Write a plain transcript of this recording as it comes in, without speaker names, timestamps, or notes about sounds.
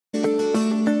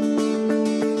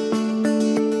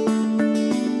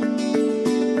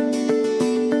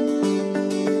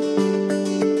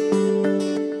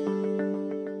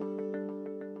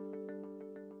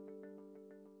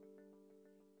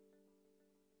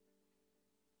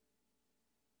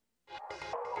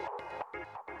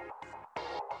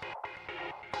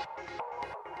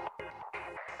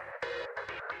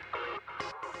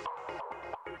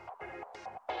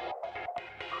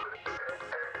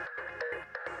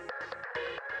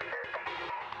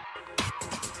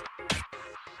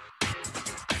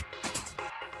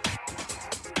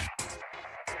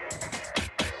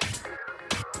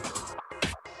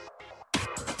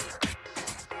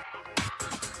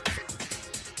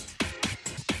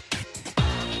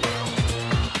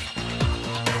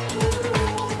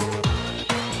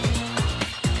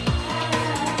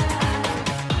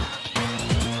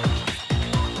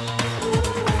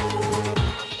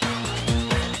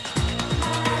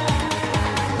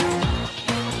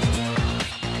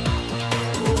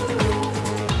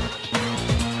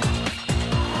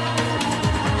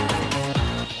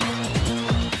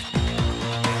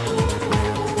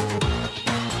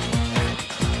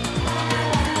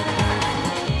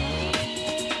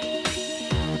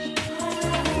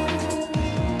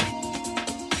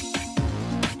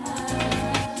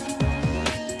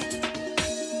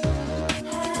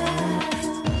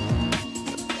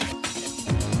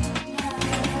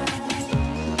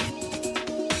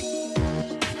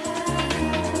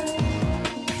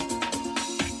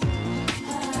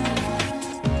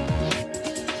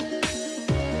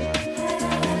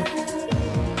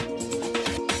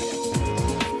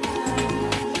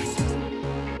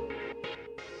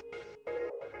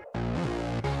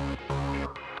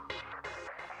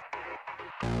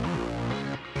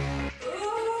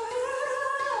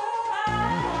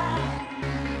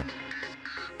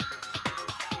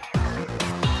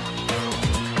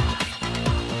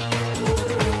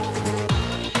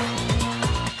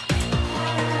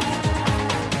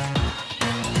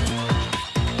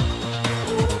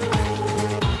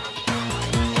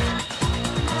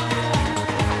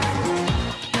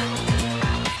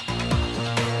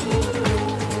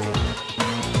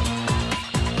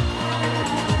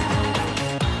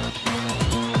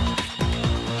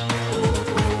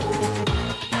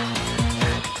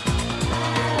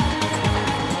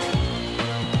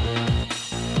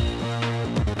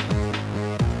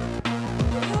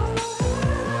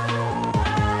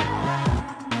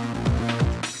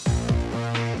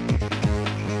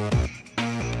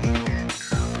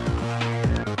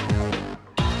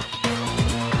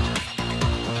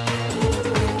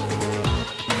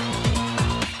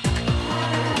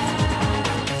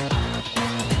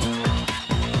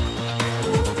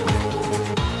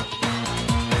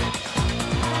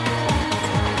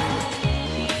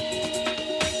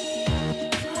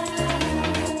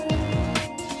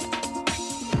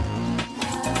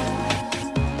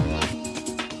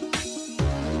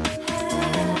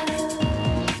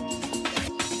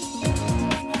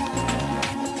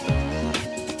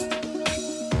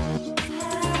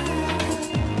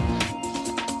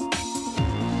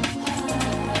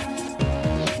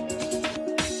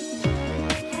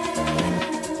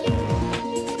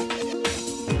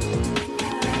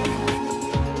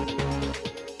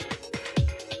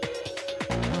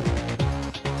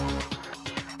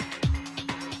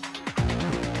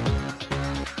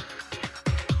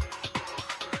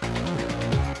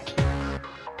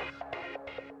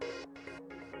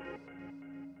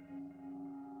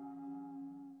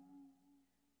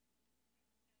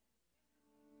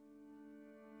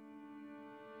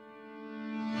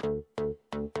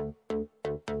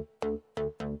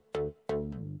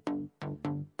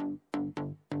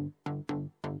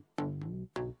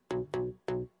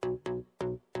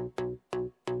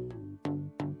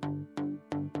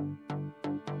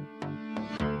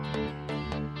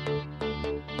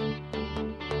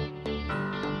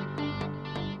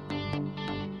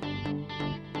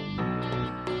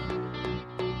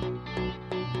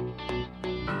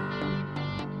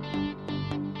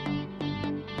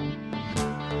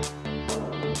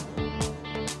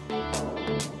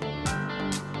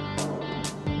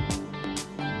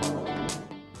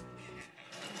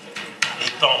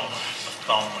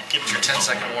Give them a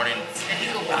 10-second warning.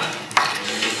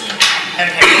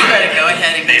 Okay, we're ready to go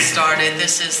ahead and get started.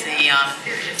 This is the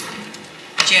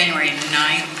January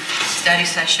 9th study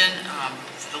session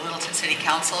for the Littleton City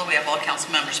Council. We have all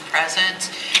council members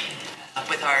present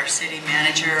with our city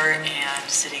manager and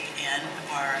sitting in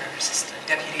our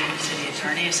deputy city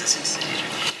attorney, assistant city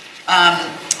attorney.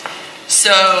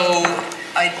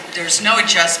 There's no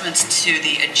adjustments to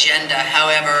the agenda.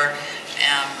 However,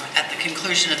 at the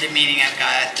conclusion of the meeting, I've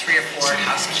got 3 or 4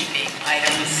 housekeeping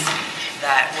items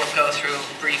that we'll go through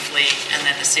briefly, and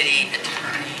then the city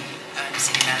attorney and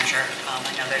city manager.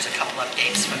 I know there's a couple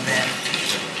updates from them.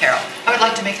 Carol. I would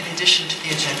like to make an addition to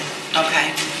the agenda.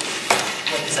 Okay.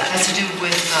 What is that? It has to do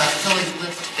with filling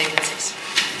lift vacancies.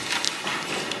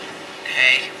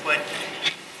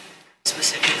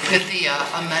 the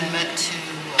amendment to,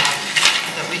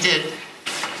 that we did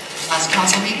last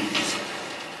council meeting?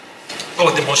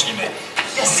 Oh, the motion you made.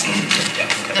 Yes, Yeah,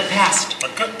 okay. that passed.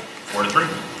 Good. 4-3.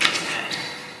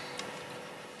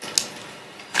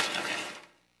 Okay.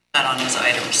 That on was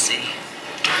item C,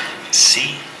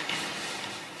 C.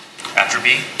 After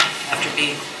B. after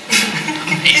B.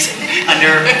 Amazing.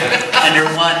 Under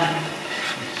one.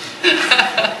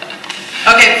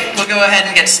 Okay, we'll go ahead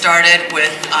and get started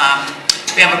with,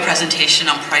 we have a presentation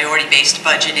on priority-based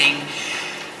budgeting.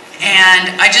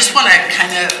 And I just want to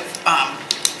kind of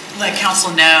let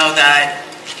council know that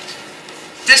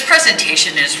this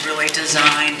presentation is really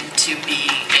designed to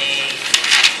be a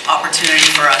opportunity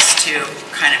for us to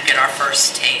kind of get our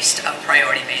first taste of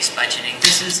priority-based budgeting.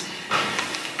 This is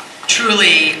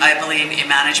truly, I believe, a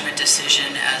management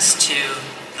decision as to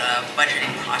the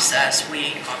budgeting process.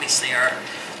 We obviously are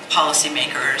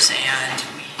policymakers and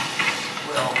we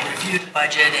will review the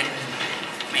budget and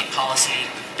make policy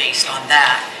based on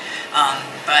that.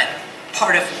 But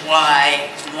part of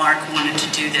why Mark wanted to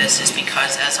do this is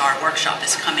because as our workshop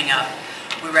is coming up,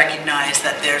 we recognize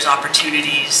that there's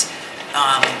opportunities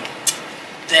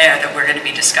there that we're going to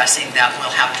be discussing that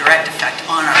will have direct effect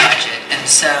on our budget. And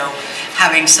so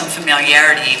having some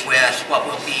familiarity with what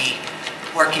we'll be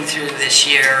working through this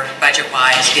year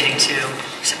budget-wise, getting to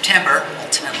September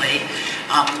ultimately,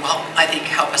 will, I think,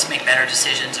 help us make better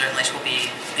decisions, or at least we'll be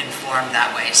informed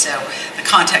that way. So the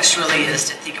context really is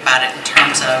to think about it in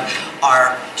terms of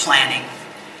our planning.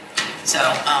 So,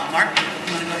 Mark,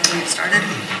 you want to go ahead and get started?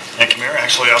 Thank you, Mayor.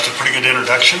 Actually, that was a pretty good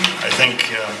introduction. I think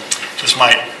just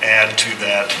might add to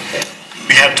that.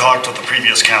 We had talked with the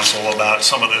previous council about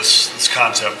some of this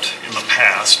concept in the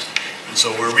past, and so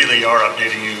we really are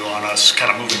updating you on us kind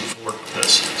of moving forward with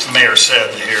this. As the mayor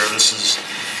said here, this has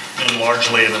been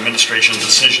largely an administration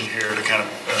decision here to kind of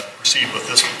proceed with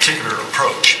this particular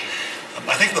approach.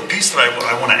 I think the piece that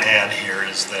I want to add here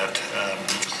is that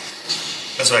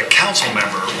as a council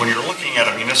member, when you're looking at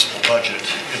a municipal budget,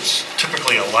 it's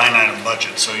typically a line item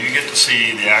budget, so you get to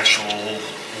see the actual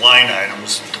line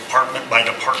items department by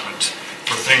department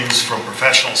for things from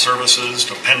professional services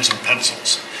to pens and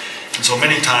pencils. And so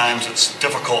many times it's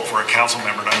difficult for a council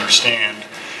member to understand,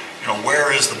 you know,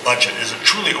 where is the budget? Is it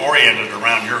truly oriented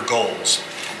around your goals?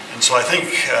 And so I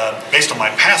think based on my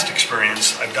past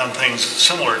experience, I've done things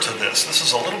similar to this. This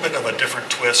is a little bit of a different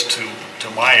twist to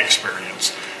my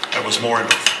experience. I was more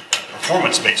into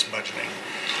performance-based budgeting.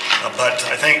 But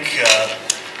I think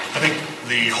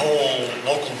the whole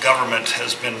local government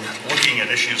has been looking at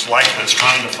issues like this,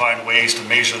 trying to find ways to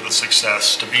measure the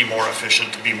success, to be more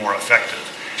efficient, to be more effective.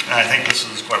 And I think this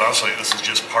is, quite honestly, this is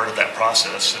just part of that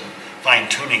process and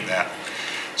fine-tuning that.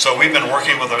 So we've been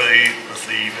working with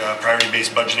the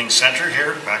Priority-Based Budgeting Center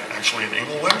here, back actually in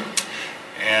Inglewood,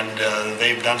 and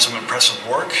they've done some impressive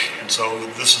work. And so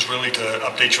this is really to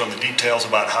update you on the details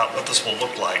about what this will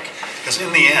look like. Because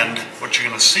in the end, what you're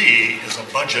going to see is a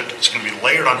budget that's going to be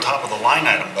layered on top of the line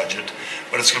item budget,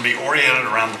 but it's going to be oriented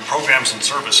around the programs and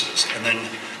services. And then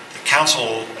the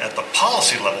council at the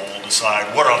policy level will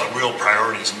decide what are the real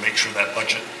priorities and make sure that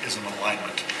budget is in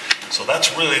alignment. So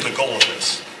that's really the goal of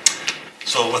this.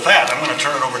 So with that, I'm going to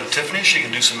turn it over to Tiffany. She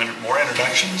can do some more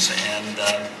introductions, and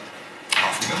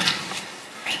off we go.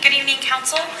 Good evening,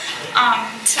 Council.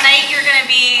 Tonight you're going to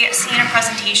be seeing a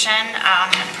presentation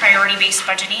on priority-based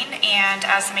budgeting, and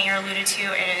as the Mayor alluded to,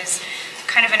 it is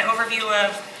kind of an overview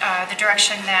of the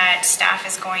direction that staff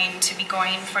is going to be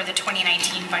going for the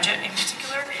 2019 budget in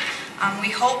particular. We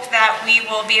hope that we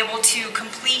will be able to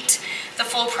complete the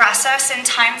full process in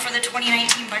time for the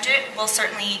 2019 budget. We'll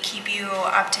certainly keep you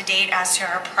up to date as to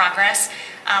our progress.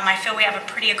 I feel we have a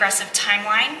pretty aggressive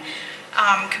timeline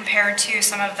compared to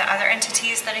some of the other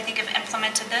entities that I think have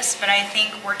implemented this, but I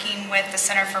think working with the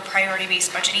Center for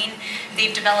Priority-Based Budgeting,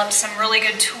 they've developed some really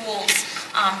good tools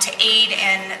to aid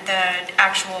in the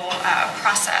actual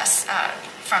process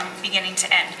from beginning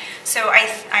to end. So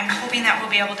I'm hoping that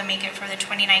we'll be able to make it for the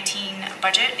 2019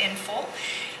 budget in full,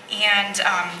 and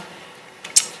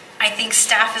I think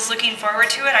staff is looking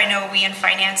forward to it. I know we in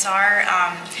finance are.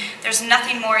 There's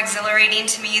nothing more exhilarating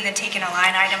to me than taking a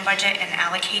line item budget and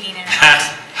allocating it out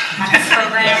on a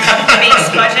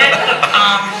program-based budget.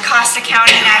 Cost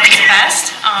accounting at its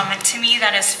best. To me,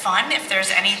 that is fun, if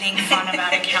there's anything fun about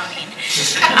accounting.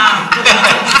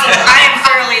 I am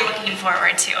thoroughly looking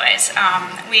forward to it.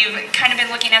 We've kind of been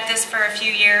looking at this for a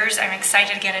few years. I'm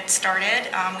excited to get it started.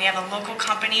 We have a local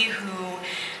company who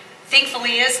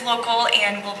thankfully is local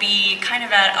and will be kind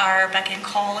of at our beck and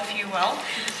call, if you will.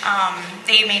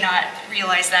 They may not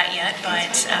realize that yet,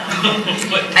 but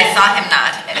I saw him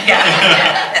nod. Yeah.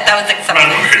 That was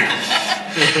acceptable.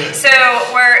 So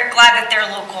we're glad that they're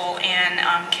local and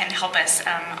can help us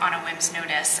on a whim's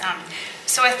notice.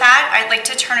 So with that, I'd like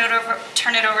to turn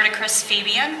it over to Chris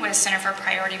Fabian with Center for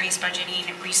Priority-Based Budgeting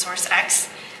Resource X.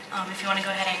 If you want to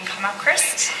go ahead and come up,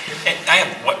 Chris. And I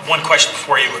have one question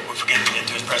before you get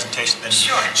into his presentation. Then.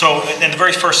 Sure. So in the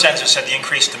very first sentence, it said the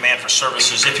increased demand for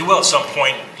services. If you will, at some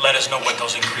point, let us know what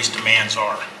those increased demands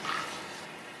are,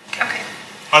 Okay.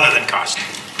 other than cost.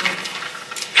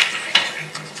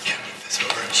 Yeah, move this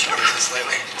over and show this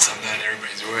slightly, so I'm not in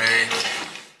everybody's way.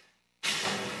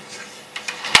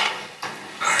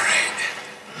 All right,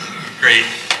 great.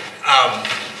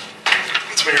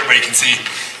 This way everybody can see.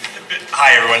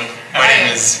 Hi everyone, my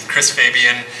name is Chris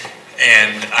Fabian,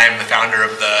 and I'm the founder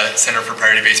of the Center for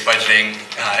Priority-Based Budgeting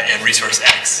and Resource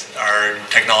X, our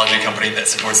technology company that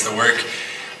supports the work.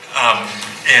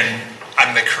 And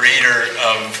I'm the creator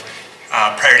of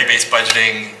priority-based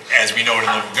budgeting as we know it in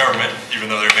local government, even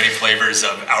though there are many flavors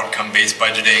of outcome-based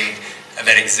budgeting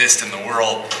that exist in the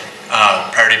world.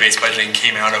 Priority-based budgeting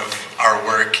came out of our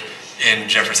work in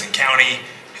Jefferson County,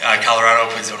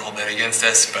 Colorado. Please don't hold that against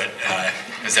us, but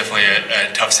it was definitely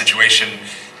a tough situation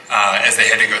as they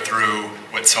had to go through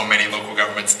what so many local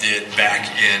governments did back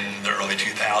in the early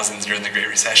 2000s during the Great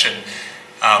Recession.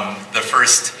 The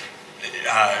first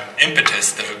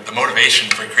impetus, the motivation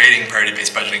for creating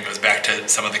priority-based budgeting goes back to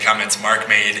some of the comments Mark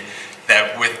made,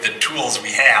 that with the tools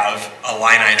we have, a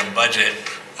line item budget,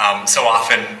 so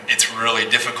often it's really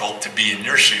difficult to be in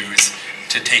your shoes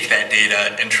to take that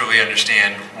data and truly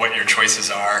understand what your choices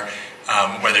are,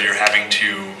 whether you're having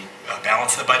to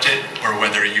balance the budget or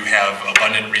whether you have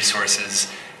abundant resources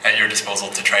at your disposal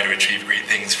to try to achieve great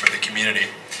things for the community.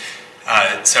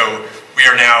 So we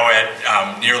are now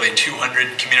at nearly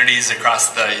 200 communities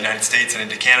across the United States and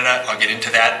into Canada. I'll get into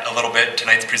that a little bit.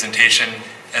 Tonight's presentation,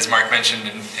 as Mark mentioned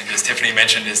and as Tiffany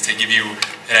mentioned, is to give you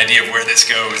an idea of where this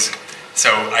goes. So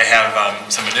I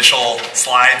have some initial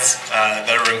slides that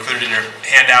are included in your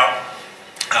handout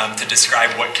to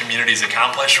describe what communities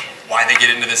accomplish, why they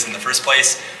get into this in the first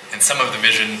place, and some of the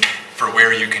vision for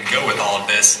where you can go with all of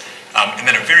this. And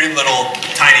then a very little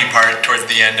tiny part towards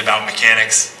the end about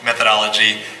mechanics,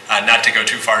 methodology, not to go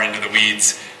too far into the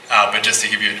weeds, but just to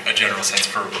give you a general sense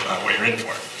for what you're in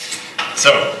for.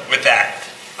 So with that,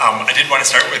 I did want to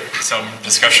start with some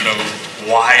discussion of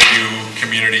why do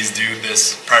communities do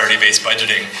this priority-based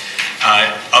budgeting.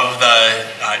 Of the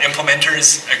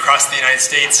implementers across the United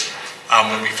States,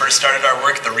 when we first started our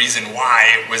work, the reason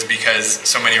why was because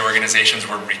so many organizations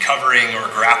were recovering or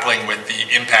grappling with the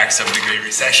impacts of the Great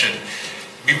Recession.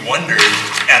 We wondered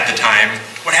at the time,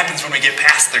 what happens when we get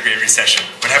past the Great Recession?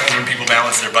 What happens when people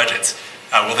balance their budgets?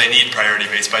 Will they need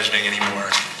priority-based budgeting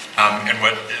anymore? And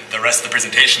what the rest of the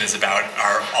presentation is about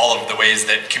are all of the ways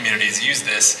that communities use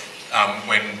this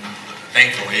when,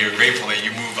 thankfully or gratefully,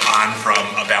 you move on from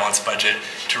a balanced budget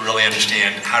to really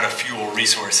understand how to fuel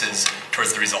resources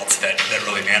towards the results that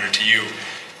really matter to you.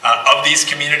 Of these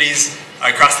communities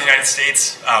across the United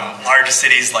States, large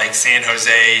cities like San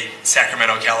Jose,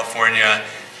 Sacramento, California,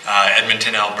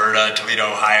 Edmonton, Alberta,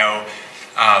 Toledo, Ohio,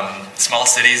 small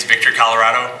cities, Victor,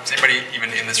 Colorado. Has anybody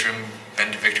even in this room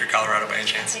been to Victor, Colorado by any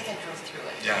chance? I think I drove through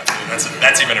it. Yeah,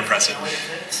 that's even impressive.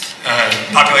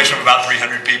 Population of about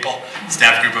 300 people,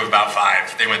 staff group of about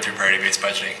 5. They went through priority-based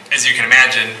budgeting. As you can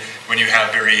imagine, when you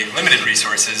have very limited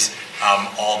resources,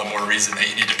 all the more reason that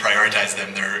you need to prioritize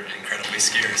them. They're incredibly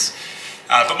scarce.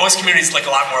 But most communities look a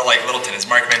lot more like Littleton. As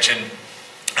Mark mentioned,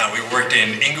 we worked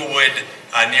in Inglewood,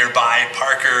 nearby,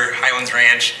 Parker, Highlands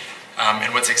Ranch.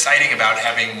 And what's exciting about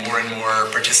having more and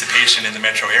more participation in the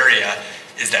metro area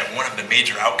is that one of the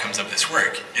major outcomes of this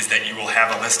work is that you will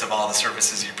have a list of all the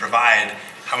services you provide,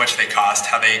 how much they cost,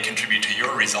 how they contribute to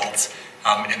your results,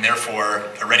 and therefore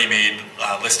a ready-made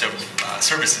list of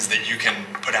services that you can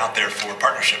put out there for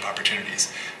partnership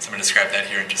opportunities. So I'm going to describe that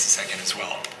here in just a second as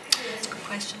well. Can I ask a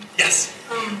question? Yes?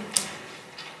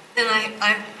 Then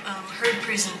I heard a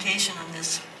presentation on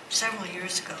this several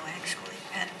years ago, actually,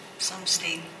 at some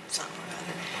state, something or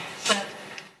other. But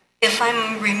if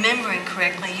I'm remembering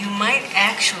correctly, you might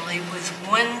actually, with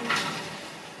one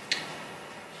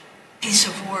piece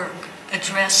of work,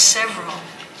 address several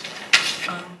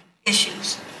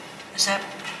issues. Is that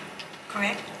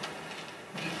correct?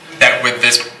 That with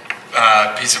this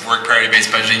piece of work, priority-based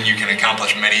budgeting, you can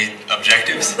accomplish many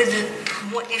objectives?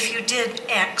 If you did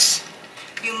X,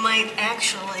 you might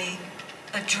actually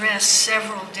address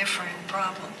several different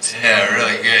problems. Yeah,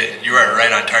 really good. You are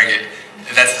right on target.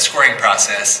 That's the scoring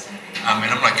process. And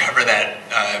I'm going to cover that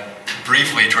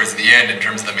briefly towards the end in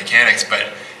terms of the mechanics, but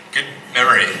good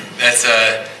memory. It's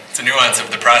a nuance of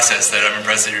the process that I'm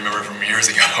impressed that you remember from years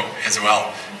ago as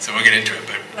well. So we'll get into it,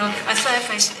 but Well, I thought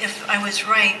if I was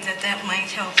right, that might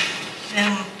help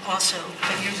them also,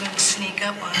 but you're going to sneak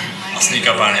up on it. I'll sneak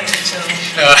up on it. So,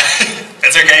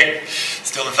 that's okay.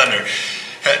 Still the thunder.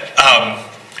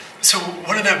 So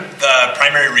one of the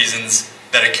primary reasons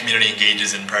that a community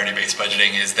engages in priority-based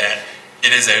budgeting is that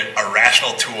it is a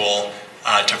rational tool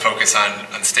to focus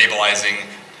on stabilizing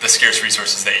the scarce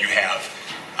resources that you have.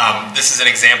 This is an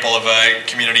example of a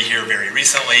community here very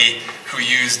recently who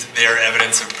used their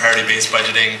evidence of priority-based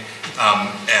budgeting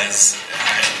as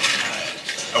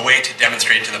a way to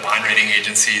demonstrate to the bond rating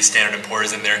agencies, Standard &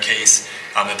 Poor's in their case,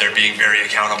 that they're being very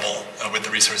accountable with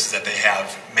the resources that they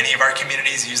have. Many of our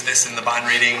communities use this in the bond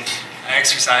rating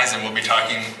exercise, and we'll be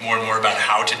talking more and more about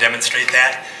how to demonstrate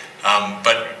that.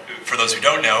 But for those who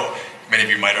don't know, many of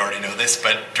you might already know this,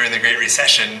 but during the Great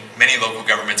Recession, many local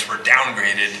governments were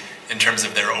downgraded in terms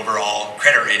of their overall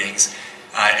credit ratings.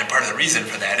 And part of the reason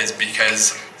for that is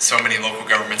because so many local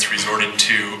governments resorted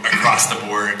to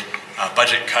across-the-board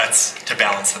budget cuts to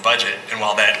balance the budget. And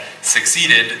while that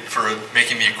succeeded for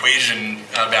making the equation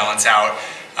balance out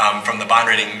from the bond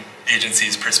rating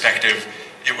agency's perspective,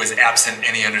 it was absent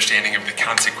any understanding of the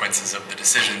consequences of the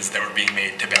decisions that were being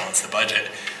made to balance the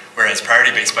budget. Whereas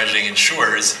priority-based budgeting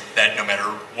ensures that no matter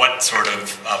what sort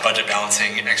of budget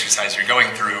balancing exercise you're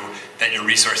going through, that your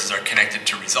resources are connected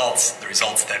to results, the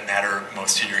results that matter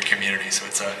most to your community. So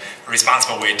it's a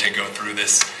responsible way to go through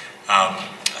this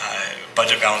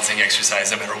budget balancing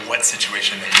exercise no matter what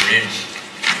situation that you're in.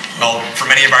 Well, for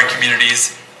many of our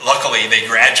communities, luckily they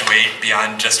graduate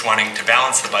beyond just wanting to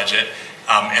balance the budget,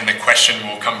 and the question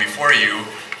will come before you,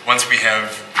 once we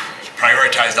have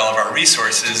prioritized all of our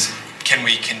resources, can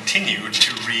we continue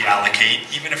to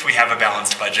reallocate, even if we have a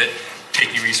balanced budget,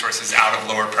 taking resources out of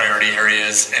lower priority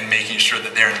areas and making sure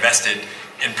that they're invested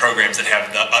in programs that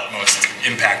have the utmost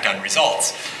impact on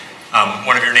results?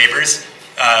 One of your neighbors,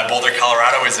 Boulder,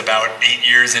 Colorado, is about 8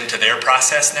 years into their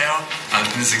process now. And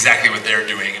this is exactly what they're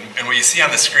doing. And what you see on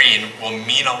the screen will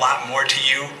mean a lot more to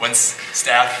you once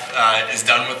staff is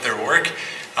done with their work.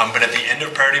 But at the end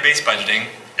of priority-based budgeting,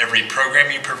 every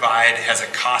program you provide has a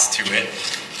cost to it.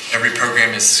 Every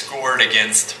program is scored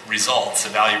against results,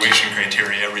 evaluation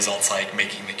criteria, results like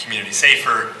making the community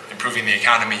safer, improving the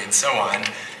economy, and so on.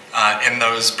 And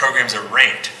those programs are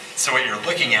ranked. So what you're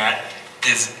looking at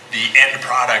is the end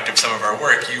product of some of our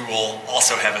work. You will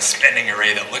also have a spending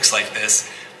array that looks like this,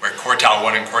 where quartile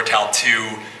 1 and quartile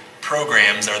 2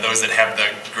 programs are those that have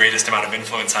the greatest amount of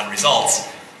influence on results,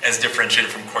 as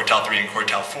differentiated from quartile 3 and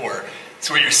quartile 4.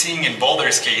 So what you're seeing in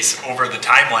Boulder's case over the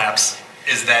time lapse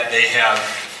is that they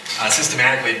have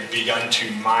systematically begun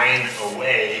to mine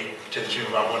away to the tune of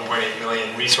about 1.8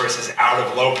 million resources out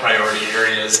of low priority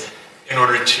areas in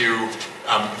order to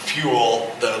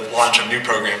fuel the launch of new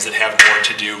programs that have more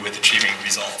to do with achieving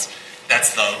results.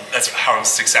 That's how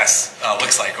success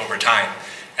looks like over time,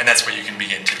 and that's what you can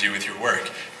begin to do with your work.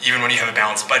 Even when you have a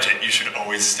balanced budget, you should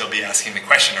always still be asking the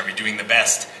question, are we doing the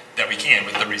best that we can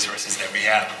with the resources that we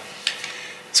have?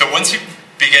 So once you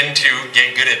begin to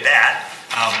get good at that,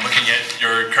 looking at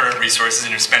your current resources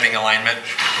and your spending alignment,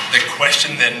 the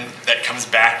question then that comes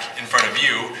back in front of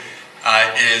you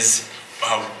is,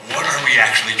 what are we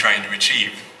actually trying to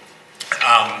achieve?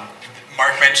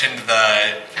 Mark mentioned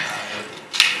the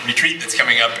retreat that's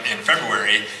coming up in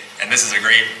February, and this is a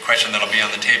great question that'll be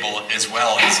on the table as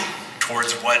well, is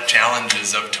towards what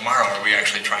challenges of tomorrow are we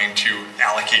actually trying to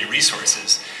allocate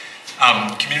resources?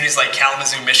 Communities like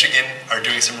Kalamazoo, Michigan are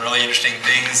doing some really interesting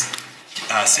things.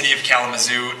 City of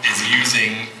Kalamazoo is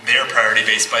using their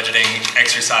priority-based budgeting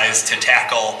exercise to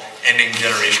tackle ending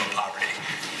generational poverty.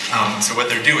 So what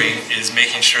they're doing is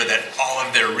making sure that all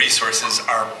of their resources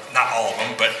are, not all of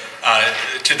them, but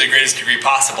to the greatest degree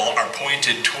possible, are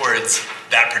pointed towards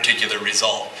that particular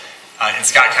result. In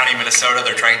Scott County, Minnesota,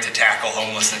 they're trying to tackle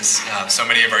homelessness. So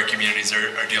many of our communities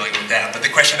are dealing with that. But the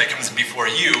question that comes before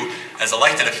you as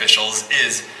elected officials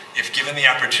is, if given the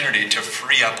opportunity to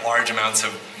free up large amounts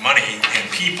of money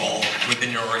and people within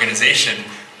your organization,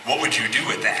 what would you do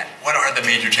with that? What are the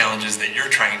major challenges that you're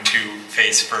trying to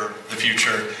face for the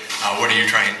future? What are you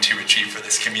trying to achieve for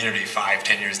this community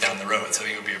 5-10 years down the road? So I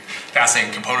think it would be a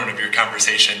fascinating component of your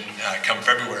conversation come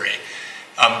February.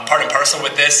 Part and parcel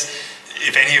with this,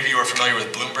 if any of you are familiar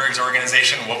with Bloomberg's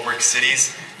organization, What Works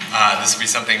Cities, this will be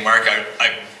something, Mark,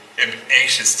 I am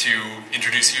anxious to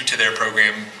introduce you to their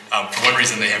program. For one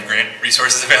reason, they have grant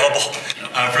resources available,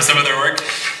 for some of their work.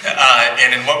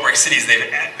 And in What Works Cities,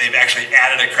 they've actually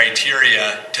added a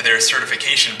criteria to their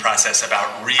certification process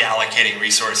about reallocating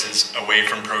resources away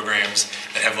from programs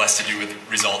that have less to do with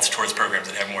results towards programs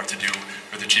that have more to do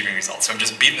with achieving results. So I'm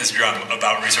just beating this drum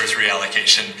about resource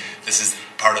reallocation. This is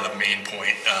part of the main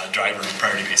point, driver of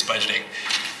priority-based budgeting.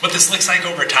 What this looks like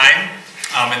over time,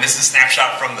 and this is a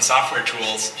snapshot from the software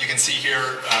tools. You can see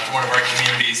here for one of our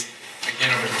communities,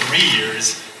 again over 3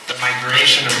 years, the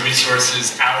migration of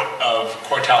resources out of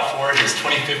quartile 4. Here's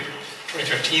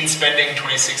 2015 spending,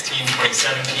 2016,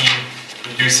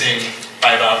 2017, reducing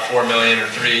by about $4 million or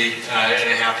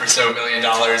 $3.5 or so million.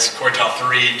 Quartile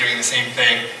 3 doing the same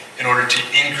thing in order to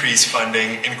increase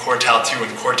funding in quartile 2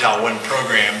 and quartile 1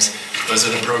 programs. Those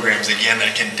are the programs, again,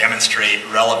 that can demonstrate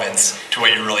relevance to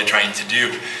what you're really trying to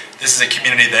do. This is a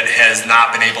community that has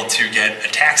not been able to get a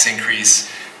tax increase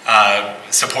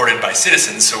supported by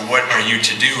citizens. So what are you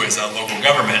to do as a local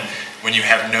government when you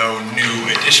have no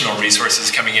new additional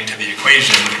resources coming into the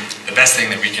equation? The best thing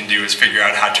that we can do is figure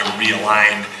out how to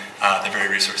realign the very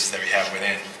resources that we have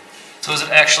within. So is it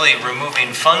actually removing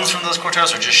funds from those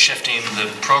quartiles or just shifting the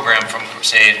program from,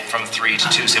 say, from 3 to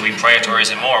 2? Say we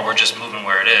prioritize it more, we're just moving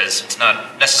where it is. It's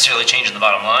not necessarily changing the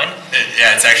bottom line?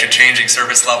 Yeah, it's actually changing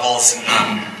service levels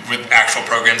with actual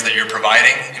programs that you're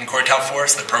providing in quartile 4.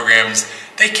 So the programs,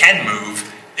 they can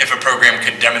move if a program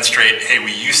could demonstrate, hey,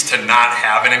 we used to not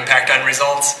have an impact on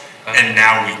results, and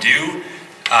now we do.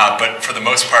 But for the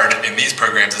most part, in these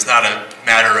programs, it's not a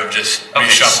matter of just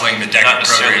reshuffling the deck of programs. Not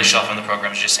necessarily shuffling the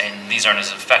programs, just saying these aren't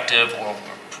as effective, or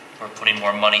we're putting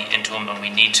more money into them than we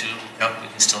need to. Yep. We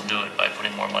can still do it by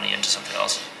putting more money into something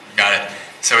else. Got it.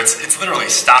 So it's literally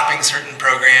stopping certain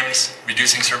programs,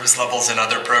 reducing service levels in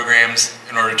other programs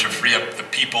in order to free up the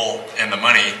people and the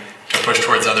money to push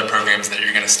towards other programs that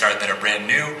you're going to start that are brand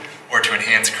new, or to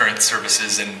enhance current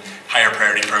services and higher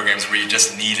priority programs where you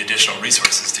just need additional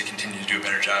resources to continue to do a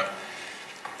better job.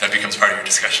 That becomes part of your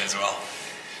discussion as well.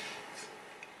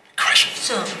 Questions?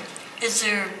 So, is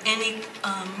there any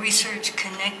research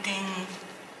connecting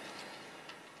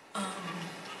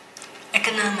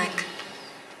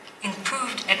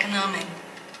improved economic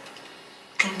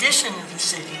condition of the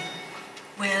city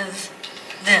with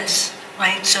this,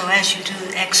 right? So as you do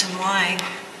X and Y,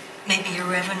 maybe your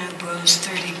revenue grows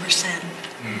 30%.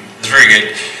 It's very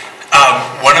good.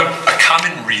 A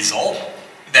common result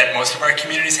that most of our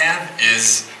communities have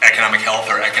is economic health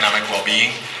or economic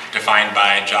well-being, defined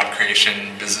by job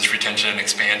creation, business retention and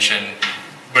expansion,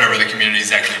 whatever the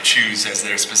communities actually choose as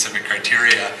their specific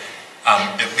criteria.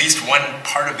 At least one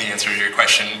part of the answer to your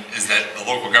question is that the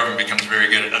local government becomes very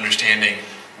good at understanding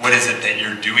what is it that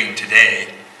you're doing today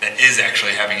that is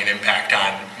actually having an impact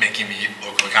on making the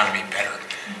local economy better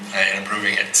and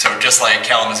improving it. So just like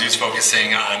Kalamazoo's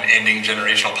focusing on ending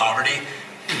generational poverty,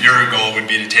 your goal would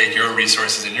be to take your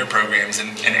resources and your programs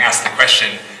and ask the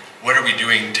question, what are we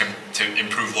doing to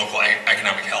improve local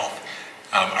economic health?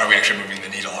 Are we actually moving the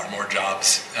needle? Are more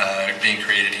jobs being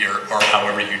created here, or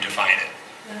however you define it?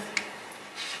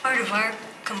 Part of our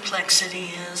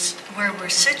complexity is where we're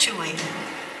situated.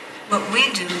 What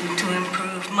we do to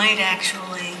improve might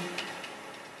actually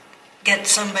get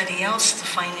somebody else the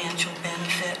financial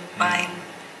benefit by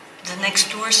the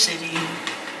next door city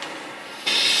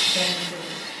benefiting.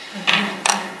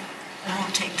 I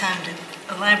won't take time to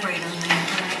elaborate on that,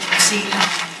 but I can see how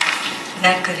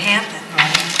that could happen,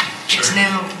 right? Sure. It's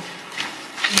now,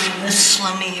 this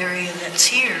slummy area that's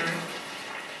here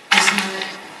is not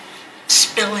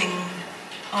spilling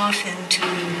off into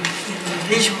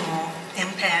visual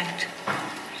impact.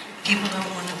 People don't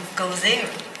want to go there.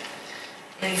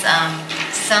 It's,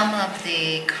 some of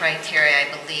the criteria,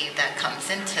 I believe, that comes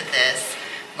into this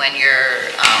when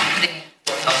you're putting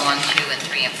 1, 2, and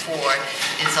 3, and 4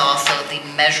 is also the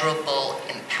measurable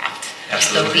impact.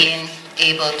 Absolutely. So being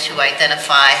able to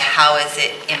identify how is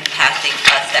it impacting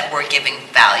us that we're giving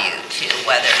value to,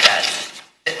 whether that's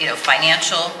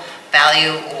financial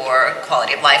value or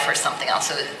quality of life or something else.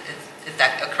 So is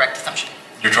that a correct assumption?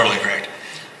 You're totally correct.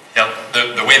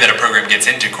 Yep. The way that a program gets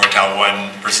into quartile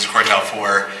 1 versus quartile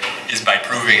 4 is by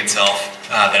proving itself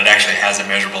that it actually has a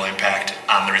measurable impact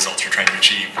on the results you're trying to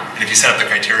achieve. And if you set up the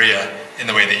criteria in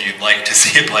the way that you'd like to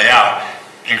see it play out,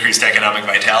 increased economic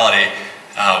vitality,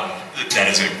 that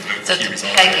is a key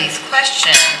result. So to Peggy's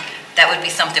question, that would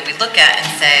be something we look at and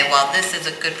say, well, this is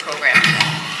a good program to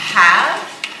have.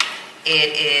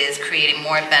 It is creating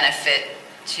more benefit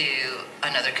to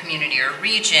another community or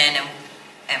region, and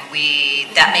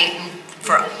that may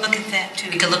Look at that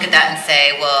too. we could look at that and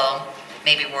say, well,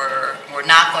 maybe we're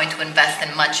not going to invest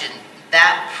in much in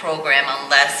that program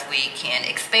unless we can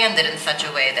expand it in such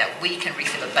a way that we can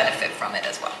receive a benefit from it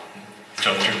as well.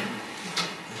 Totally true.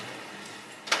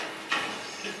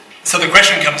 So the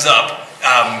question comes up,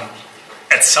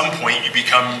 at some point you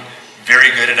become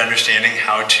very good at understanding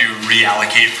how to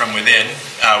reallocate from within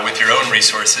with your own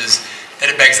resources. Then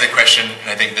it begs the question, and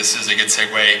I think this is a good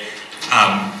segue,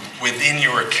 within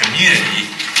your community,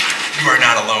 you are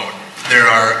not alone. There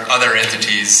are other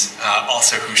entities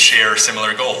also who share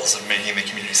similar goals of making the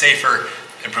community safer,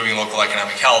 improving local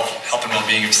economic health, health and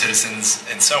well-being of citizens,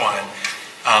 and so on.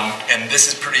 And this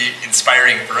is pretty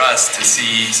inspiring for us to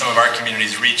see some of our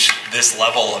communities reach this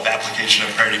level of application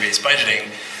of priority-based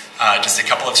budgeting. Just a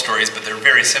couple of stories, but they're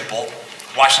very simple.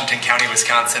 Washington County,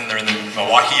 Wisconsin, they're in the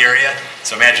Milwaukee area.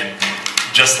 So imagine,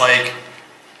 just like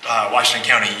Washington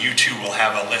County, you too will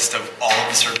have a list of all of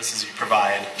the services you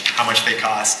provide, how much they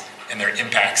cost, and their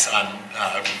impacts on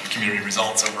community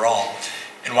results overall.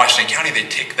 In Washington County, they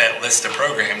take that list of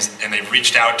programs and they've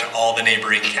reached out to all the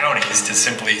neighboring counties to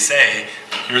simply say,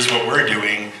 here's what we're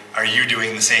doing, are you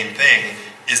doing the same thing?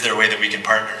 Is there a way that we can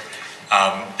partner?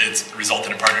 It's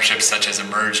resulted in partnerships such as a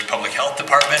merged public health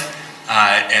department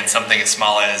and something as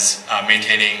small as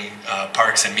maintaining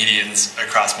parks and medians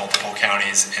across multiple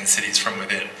counties and cities from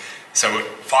within. So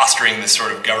fostering this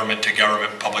sort of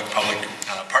government-to-government, public-public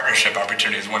partnership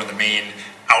opportunity is one of the main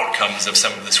outcomes of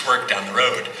some of this work down the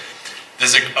road.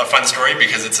 This is a fun story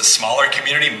because it's a smaller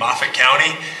community, Moffat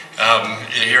County,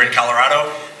 here in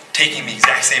Colorado, taking the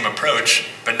exact same approach,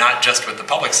 but not just with the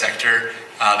public sector.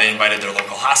 They invited their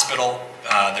local hospital,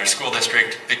 their school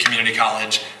district, the community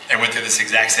college, and went through this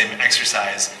exact same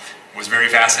exercise. It was very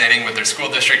fascinating. With their school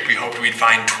district, we hoped we'd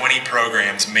find 20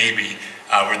 programs, maybe,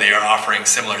 where they are offering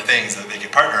similar things that they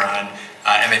could partner on,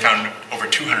 and they found over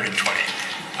 220.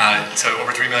 So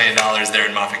over $3 million there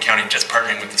in Moffat County just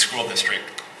partnering with the school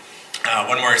district.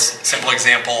 One more simple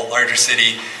example, larger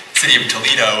city of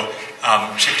Toledo,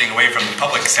 shifting away from the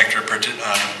public sector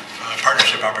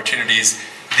partnership opportunities.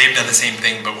 They've done the same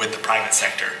thing, but with the private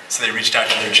sector. So they reached out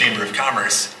to their Chamber of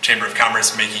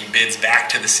Commerce making bids back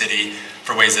to the city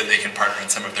for ways that they can partner on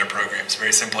some of their programs.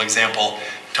 Very simple example,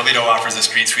 Toledo offers a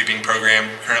street sweeping program,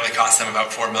 currently costs them about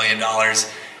 $4 million.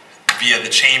 Via the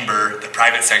chamber, the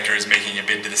private sector is making a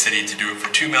bid to the city to do it for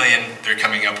 $2 million. They're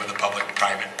coming up with a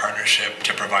public-private partnership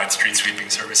to provide street sweeping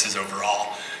services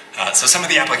overall. So some of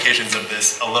the applications of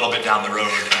this a little bit down the road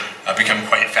become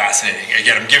quite fascinating.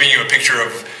 Again, I'm giving you a picture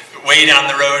of way down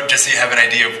the road just so you have an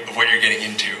idea of what you're getting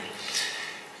into.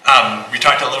 We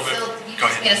talked a little bit. So you Go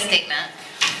just ahead. made a statement,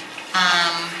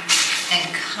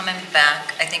 and coming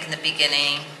back, I think in the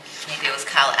beginning, maybe it was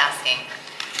Kyle asking.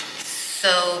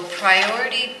 So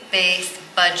priority-based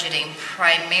budgeting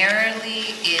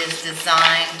primarily is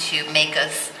designed to make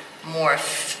us more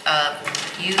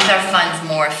use our funds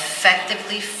more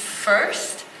effectively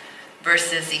first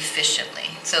versus efficiently.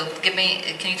 So can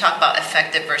you talk about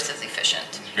effective versus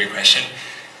efficient? Great question.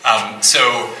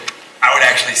 So I would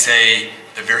actually say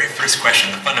the very first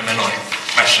question, the fundamental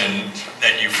question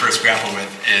that you first grapple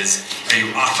with is, are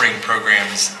you offering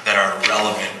programs that are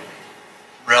relevant?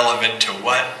 Relevant to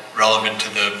what? Relevant to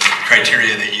the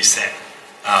criteria that you set.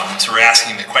 So we're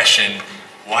asking the question,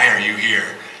 why are you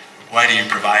here? Why do you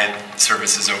provide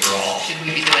services overall? Should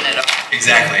we be doing it all?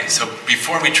 Exactly. So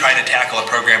before we try to tackle a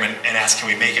program and ask, can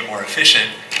we make it more efficient,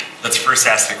 let's first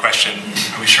ask the question,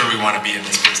 are we sure we want to be in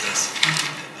this business?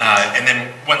 And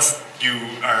then once you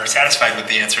are satisfied with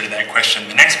the answer to that question,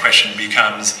 the next question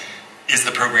becomes, is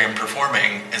the program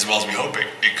performing as well as we hope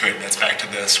it could? That's back to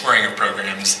the scoring of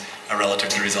programs relative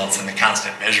to results and the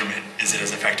constant measurement. Is it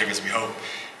as effective as we hope?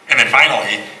 And then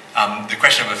finally, the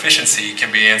question of efficiency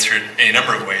can be answered in a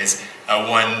number of ways.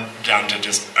 One, down to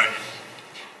just,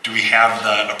 do we have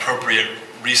the appropriate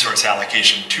resource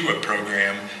allocation to a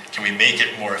program? Can we make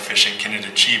it more efficient? Can it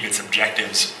achieve its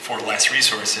objectives for less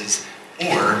resources?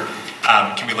 Or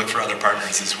can we look for other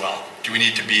partners as well? Do we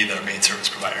need to be the main service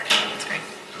provider? That's great.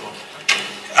 Cool.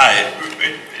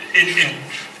 In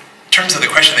terms of the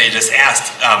question that you just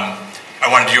asked,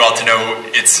 I wanted you all to know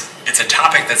it's a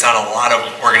topic that's on a lot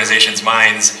of organizations'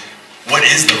 minds. What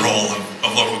is the role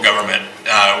of local government?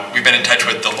 We've been in touch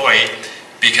with Deloitte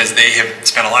because they have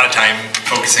spent a lot of time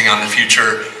focusing on the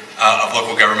future of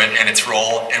local government and its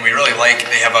role, and we really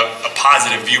they have a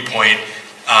positive viewpoint.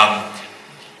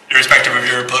 Irrespective of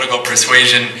your political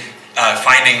persuasion,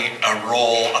 finding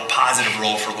a positive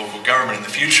role for local government in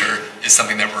the future is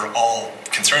something that we're all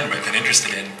concerned with and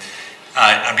interested in.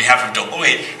 On behalf of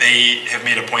Deloitte, they have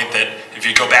made a point that if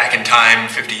you go back in time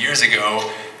 50 years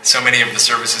ago, so many of the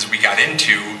services we got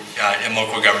into in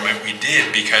local government, we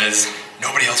did because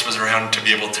nobody else was around to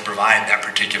be able to provide that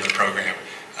particular program.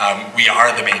 We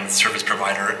are the main service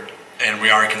provider, and we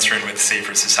are concerned with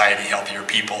safer society, healthier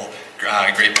people,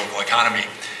 great local economy.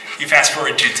 You fast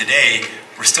forward to today,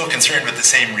 we're still concerned with the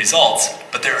same results,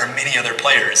 but there are many other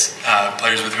players,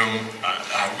 players with whom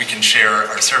we can share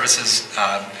our services,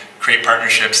 create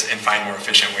partnerships, and find more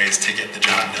efficient ways to get the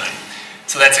job done.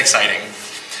 So that's exciting.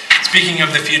 Speaking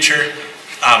of the future,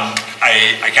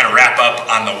 I kind of wrap up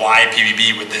on the why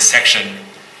PBB with this section.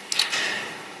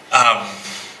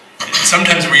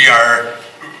 Sometimes we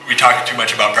talk too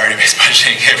much about priority-based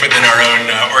budgeting within our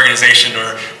own organization,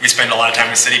 or we spend a lot of time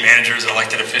with city managers or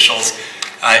elected officials,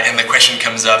 and the question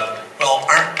comes up, well,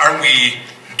 aren't we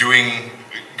doing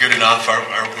good enough?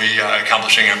 Aren't we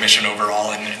accomplishing our mission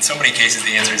overall? And in so many cases,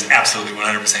 the answer is absolutely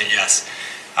 100% yes.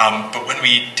 But when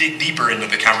we dig deeper into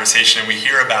the conversation and we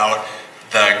hear about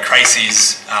the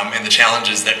crises and the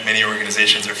challenges that many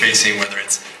organizations are facing, whether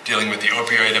it's dealing with the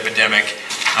opioid epidemic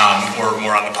or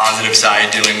more on the positive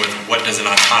side, dealing with what does an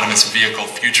autonomous vehicle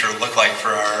future look like for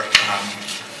our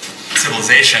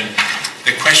civilization,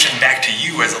 the question back to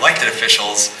you as elected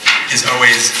officials is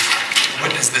always, what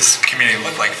does this community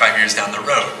look like 5 years down the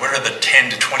road? What are the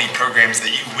 10 to 20 programs that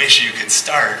you wish you could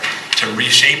start to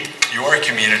reshape your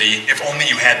community if only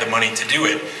you had the money to do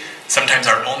it? Sometimes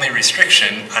our only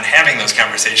restriction on having those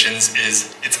conversations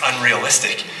is it's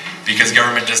unrealistic because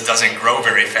government just doesn't grow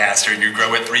very fast, or you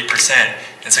grow at 3%.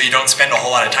 And so you don't spend a whole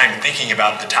lot of time thinking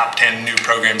about the top 10 new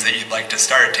programs that you'd like to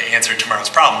start to answer tomorrow's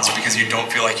problems because you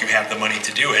don't feel like you have the money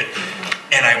to do it.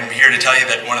 And I'm here to tell you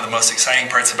that one of the most exciting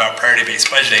parts about priority-based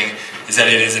budgeting is that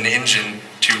it is an engine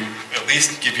to at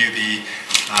least give you the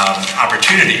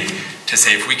opportunity to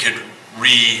say, if we could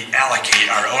reallocate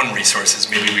our own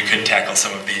resources, maybe we could tackle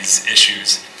some of these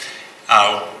issues.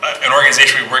 An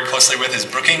organization we work closely with is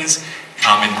Brookings,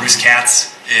 and Bruce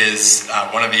Katz is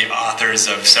one of the authors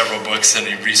of several books, and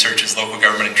he researches local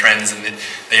government and trends, and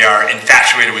they are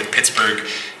infatuated with Pittsburgh.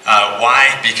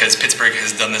 Why? Because Pittsburgh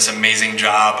has done this amazing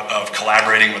job of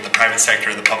collaborating with the private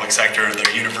sector, the public sector,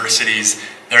 their universities,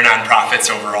 their nonprofits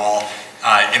overall,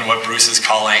 in what Bruce is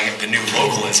calling the new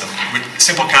localism.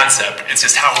 Simple concept. It's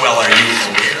just how well are you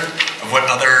aware of what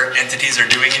other entities are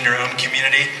doing in your own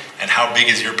community, and how big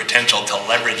is your potential to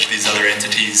leverage these other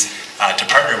entities to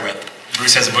partner with.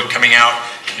 Bruce has a book coming out.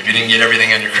 If you didn't get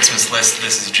everything on your Christmas list,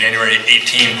 this is January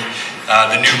 18th.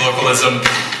 The new localism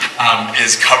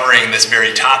is covering this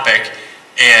very topic,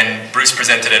 and Bruce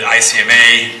presented at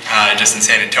ICMA just in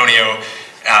San Antonio.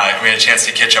 We had a chance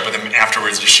to catch up with him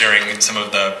afterwards, just sharing some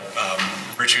of the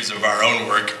virtues of our own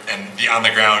work and the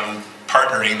on-the-ground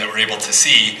partnering that we're able to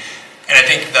see. And I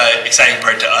think the exciting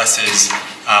part to us is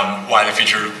why the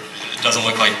future doesn't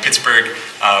look like Pittsburgh.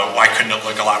 Why couldn't it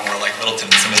look a lot more like Littleton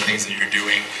and some of the things that you're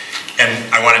doing? And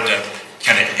I wanted to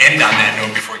kind of end on that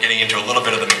note before getting into a little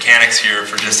bit of the mechanics here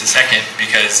for just a second,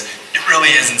 because it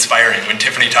really is inspiring. When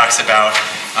Tiffany talks about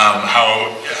how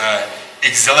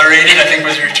exhilarated, I think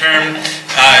was your term,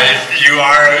 you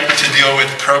are to deal with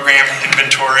program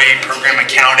inventory, program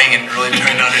accounting, and really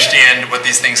trying to understand what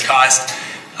these things cost.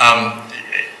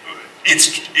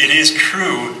 It is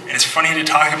true, and it's funny to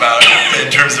talk about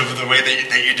in terms of the way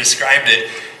that you described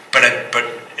it, but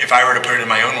if I were to put it in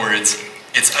my own words,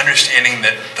 it's understanding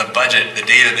that the budget, the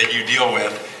data that you deal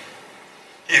with,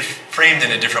 if framed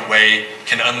in a different way,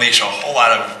 can unleash a whole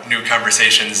lot of new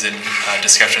conversations and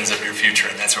discussions of your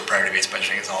future, and that's what priority-based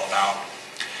budgeting is all about.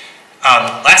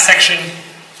 Last section,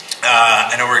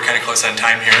 I know we're kind of close on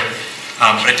time here,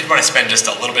 but I did want to spend just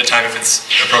a little bit of time, if it's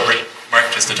appropriate,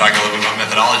 Mark, just to talk a little bit about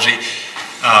methodology.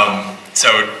 So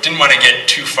didn't want to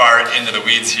get too far into the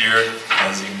weeds here.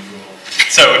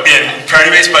 So in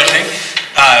priority-based budgeting,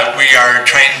 we are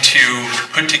trying to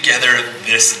put together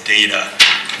this data.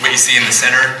 What you see in the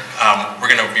center,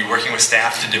 we're going to be working with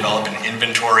staff to develop an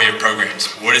inventory of programs.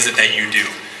 What is it that you do?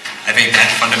 I think that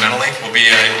fundamentally will be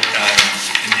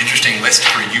an interesting list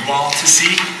for you all to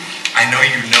see. I know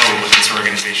you know what this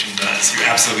organization does. You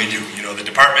absolutely do. You know the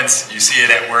departments, you see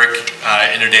it at work,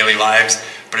 in your daily lives,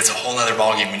 but it's a whole other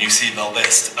ballgame when you see the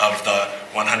list of the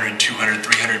 100, 200,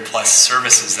 300 plus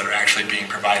services that are actually being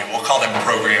provided. We'll call them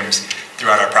programs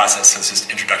throughout our process, so it's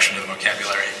just introduction to the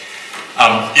vocabulary.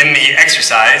 In the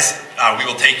exercise, we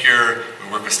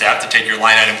work with staff to take your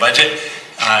line item budget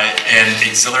and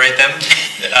exhilarate them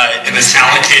in this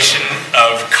allocation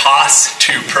of costs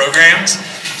to programs.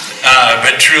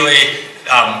 But truly,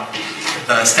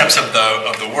 the steps of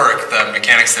the work, the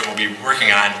mechanics that we'll be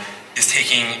working on, is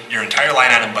taking your entire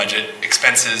line item budget,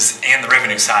 expenses, and the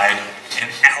revenue side, and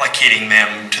allocating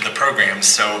them to the programs.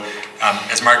 So,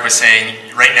 as Mark was saying,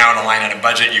 right now in a line item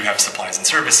budget, you have supplies and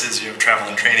services, you have travel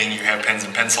and training, you have pens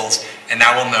and pencils, and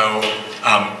now we'll know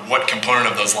what component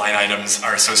of those line items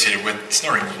are associated with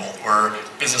snow removal or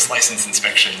business license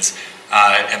inspections,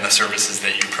 and the services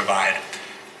that you provide.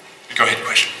 Go ahead,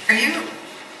 question.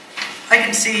 I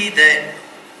can see that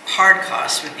hard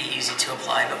costs would be easy to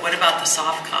apply, but what about the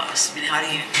soft costs? I mean, how do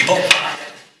you People? apply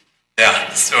it?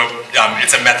 Yeah, so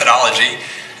it's a methodology,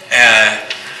 and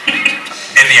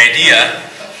the idea,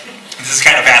 this is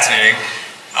kind of fascinating.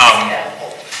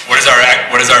 What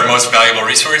is our most valuable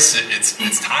resource?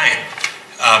 It's time.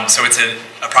 So it's an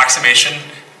approximation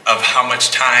of how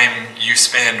much time you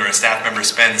spend or a staff member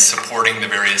spends supporting the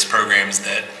various programs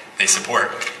that they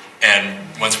support. And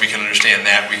once we can understand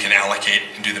that, we can allocate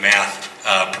and do the math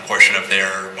proportion of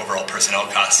their overall personnel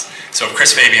costs. So if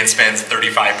Chris Fabian spends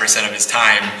 35% of his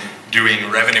time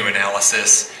doing revenue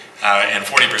analysis and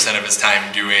 40% of his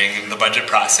time doing the budget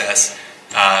process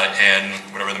and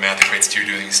whatever the math equates to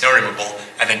doing snow removal,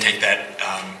 I then take that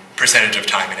percentage of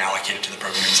time and allocate it to the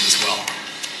programs as well.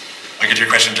 I'll get to your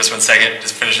question in just one second,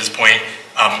 just finish this point.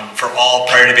 For all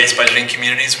priority-based budgeting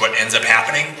communities, what ends up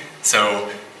happening, so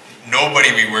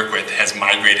nobody we work with has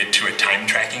migrated to a time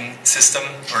tracking system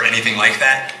or anything like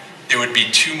that. It would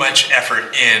be too much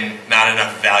effort in, not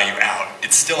enough value out.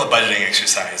 It's still a budgeting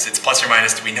exercise. It's plus or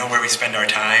minus, do we know where we spend our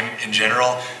time in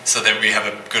general so that we have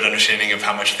a good understanding of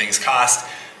how much things cost.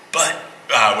 But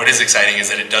what is exciting is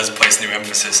that it does place new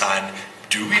emphasis on,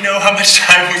 do we know how much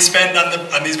time we spend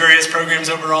on these various programs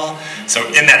overall? So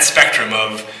in that spectrum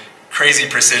of crazy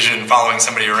precision following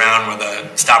somebody around with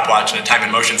a stopwatch and a time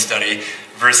and motion study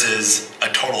versus a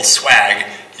total swag,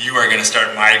 you are going to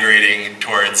start migrating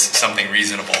towards something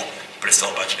reasonable, but it's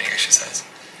still a budgeting exercise.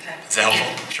 Okay. Is that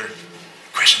helpful? Sure.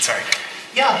 Question, sorry.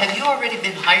 Yeah, have you already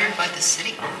been hired by the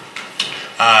city?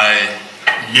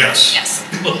 Yes. Yes,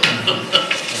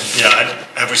 Yeah,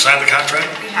 have we signed the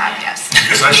contract? we have, yes.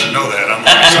 Because I should know that. I'm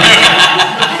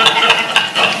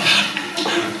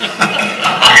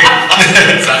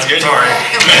Sounds good. sorry.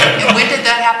 And when did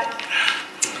that happen?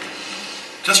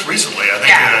 Just recently, I think,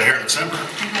 Yeah. here in December.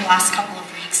 In the last couple of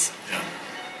weeks. Yeah.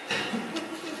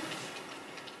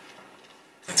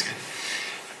 That's good.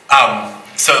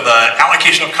 So the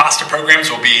allocation of cost to programs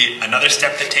will be another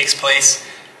step that takes place.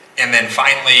 And then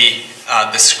finally,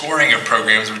 the scoring of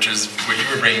programs, which is what you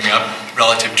were bringing up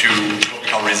relative to what we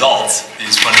call results,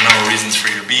 these fundamental reasons for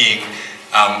your being,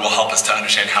 will help us to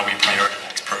understand how we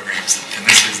prioritize programs. And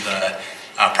this is the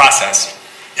process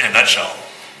in a nutshell.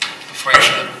 Before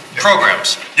you,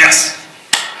 programs, Yes.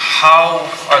 how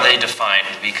are they defined?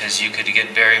 Because you could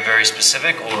get very, very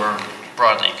specific, or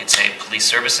broadly, you could say police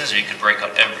services, or you could break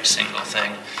up every single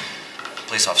thing a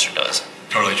police officer does.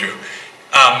 Totally true.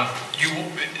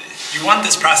 You want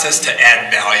this process to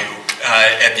add value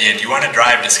at the end. You want to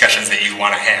drive discussions that you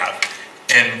want to have.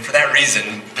 And for that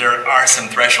reason, there are some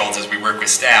thresholds as we work with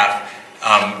staff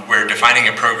where defining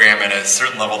a program at a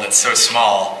certain level that's so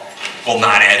small will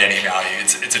not add any value.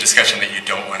 It's a discussion that you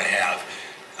don't want to have.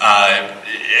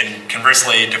 And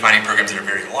conversely, defining programs that are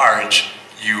very large,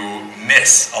 you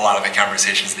miss a lot of the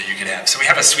conversations that you could have. So we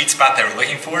have a sweet spot that we're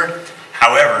looking for.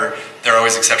 However, there are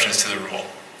always exceptions to the rule.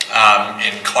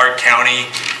 In Clark County,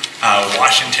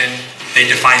 Washington, they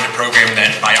defined a program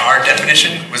that, by our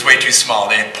definition, was way too small.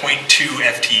 They had 0.2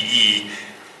 FTE.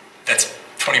 That's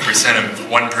 20% of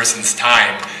one person's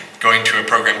time going to a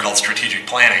program called strategic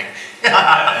planning.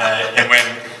 And when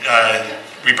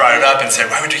we brought it up and said,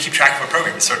 why would you keep track of a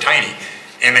program? It's so tiny.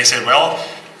 And they said, well,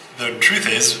 the truth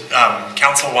is,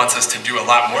 council wants us to do a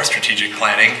lot more strategic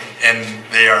planning, and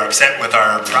they are upset with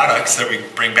our products that we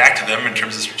bring back to them in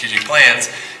terms of strategic plans.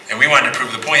 And we wanted to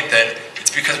prove the point that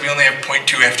it's because we only have 0.2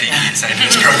 FTE assigned to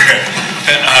this program.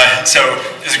 So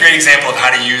it's a great example of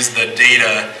how to use the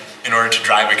data in order to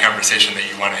drive a conversation that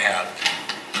you want to have.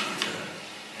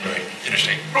 Right.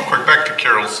 Interesting. Real quick, back to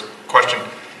Carol's question.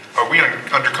 Are we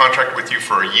under contract with you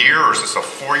for a year, or is this a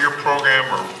 4-year program,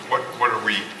 or what are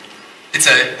we? It's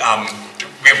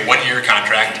we have a 1-year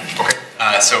contract.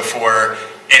 Okay. So for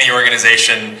any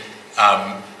organization,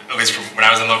 at least from when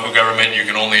I was in local government, you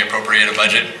can only appropriate a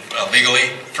budget legally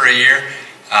for a year.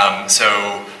 So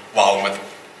while with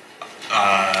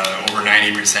over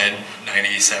 90%,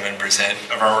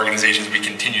 97% of our organizations, we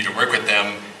continue to work with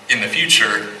them in the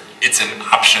future, it's an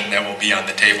option that will be on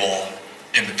the table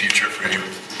in the future for you.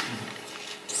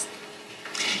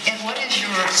 And what is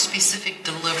your specific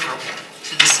deliverable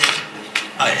to the city?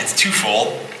 It's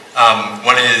twofold.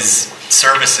 One is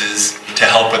services to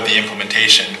help with the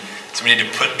implementation. So we need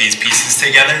to put these pieces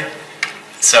together.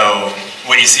 So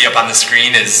what you see up on the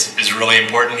screen is really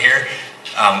important here.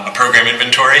 A program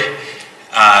inventory,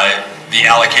 the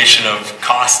allocation of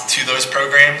cost to those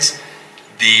programs,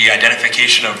 the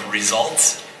identification of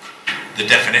results, the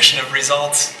definition of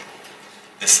results,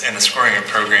 and the scoring of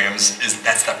programs.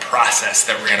 That's the process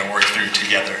that we're going to work through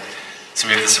together. So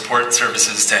we have the support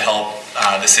services to help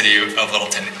the city of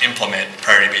Littleton implement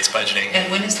priority-based budgeting.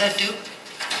 And when is that due?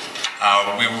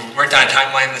 We worked on a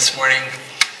timeline this morning.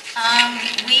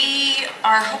 We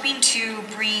are hoping to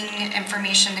bring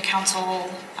information to council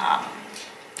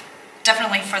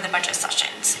definitely for the budget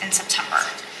sessions in September.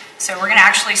 So we're going to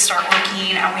actually start working.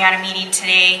 We had a meeting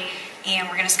today, and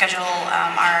we're going to schedule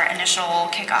our initial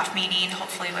kickoff meeting,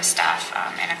 hopefully with staff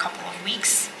in a couple of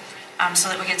weeks, so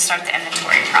that we can start the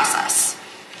inventory process.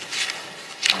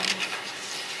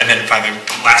 And then finally,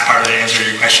 last part of the answer to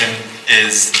your question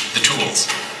is the tools.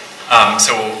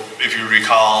 So if you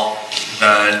recall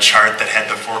the chart that had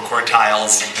the 4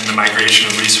 quartiles and the migration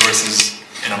of resources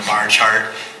in a bar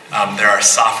chart, there are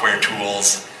software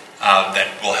tools that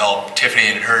will help Tiffany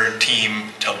and her team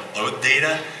to load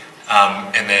data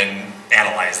and then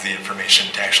analyze the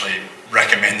information to actually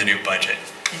recommend the new budget.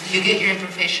 And do you get your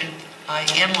information by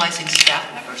analyzing staff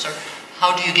members, or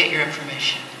how do you get your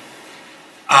information?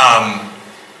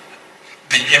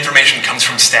 The information comes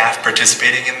from staff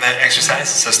participating in the exercise.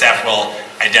 So staff will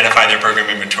identify their program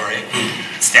inventory.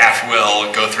 Staff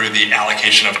will go through the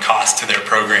allocation of cost to their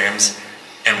programs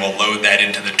and will load that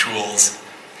into the tools.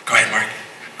 Go ahead, Mark.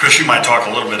 Chris, you might talk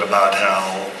a little bit about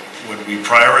how when we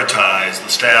prioritize, the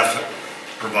staff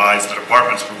provides, the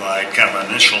departments provide kind of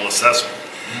an initial assessment,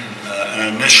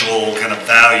 an initial kind of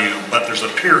value, but there's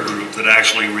a peer group that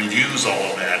actually reviews all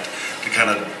of that to kind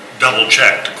of double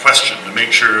check, to question, to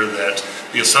make sure that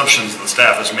the assumptions the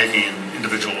staff is making in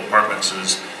individual departments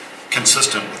is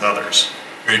consistent with others.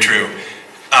 Very true.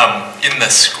 In the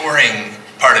scoring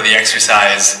part of the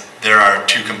exercise, there are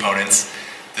 2 components.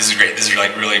 This is great. This is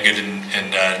like really good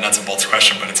and nuts and bolts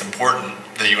question, but it's important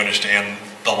that you understand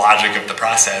the logic of the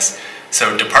process.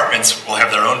 So departments will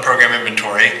have their own program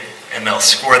inventory, and they'll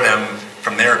score them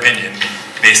from their opinion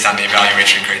based on the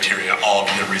evaluation criteria, all of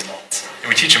the results. And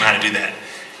we teach them how to do that.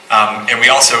 And we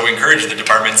also encourage the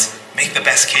departments, make the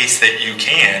best case that you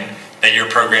can that your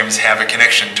programs have a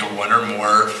connection to one or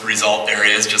more result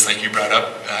areas, just like you brought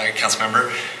up,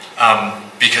 Councilmember,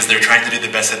 because they're trying to do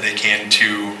the best that they can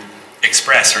to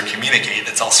express or communicate,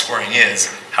 that's all scoring is,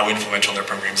 how influential their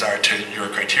programs are to your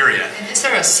criteria. And is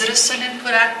there a citizen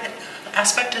input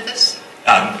aspect to this?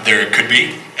 There could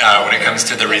be, when it comes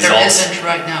to the results. There isn't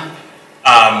right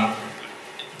now.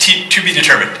 To be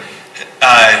determined.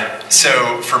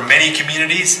 So for many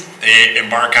communities, they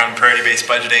embark on priority-based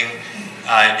budgeting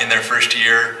in their first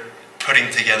year,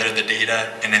 putting together the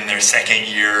data, and in their second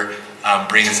year,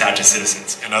 bring this out to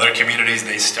citizens. In other communities,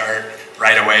 they start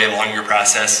right away, longer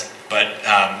process, but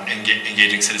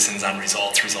engaging citizens on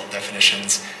results, result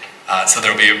definitions. So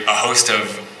there will be a host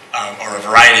of, or a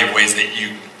variety of ways that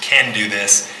you can do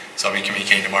this. So I'll be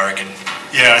communicating to Mark.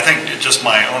 Yeah, I think just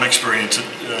my own experience,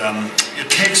 it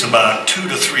takes about 2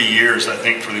 to 3 years, I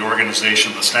think, for the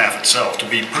organization, the staff itself, to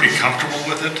be pretty comfortable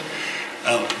with it.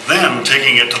 Then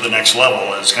taking it to the next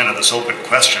level is kind of this open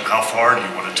question, how far do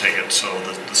you want to take it? So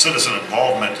the citizen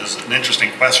involvement is an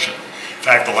interesting question. In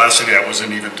fact, the last city I was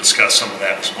in even discussed some of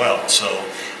that as well. So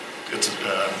it's,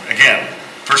 again,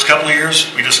 first couple of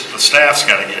years, the staff's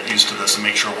got to get used to this and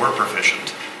make sure we're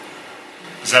proficient.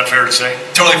 Is that fair to say?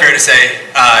 Totally fair to say,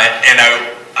 and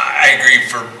I agree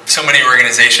for so many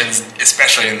organizations,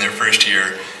 especially in their first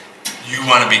year, you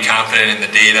want to be confident in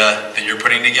the data that you're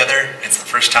putting together. It's the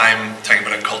first time, talking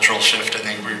about a cultural shift, I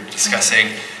think we're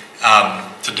discussing,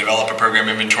 to develop a program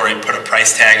inventory, put a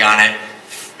price tag on it,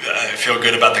 feel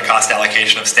good about the cost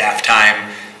allocation of staff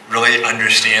time, really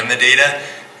understand the data,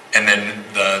 and then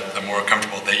the more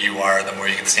comfortable that you are, the more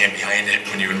you can stand behind it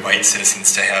when you invite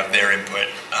citizens to have their input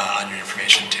on your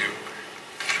information too.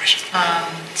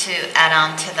 To add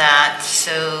on to that,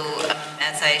 so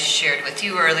as I shared with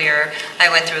you earlier, I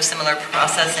went through a similar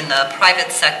process in the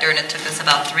private sector, and it took us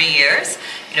about 3 years.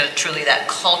 Truly that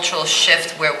cultural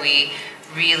shift where we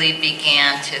really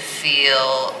began to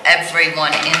feel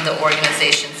everyone in the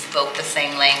organization spoke the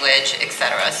same language,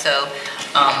 etc. So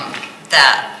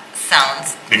that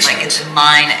sounds like it's in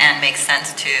line and makes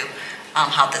sense to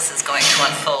how this is going to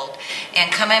unfold.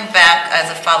 And coming back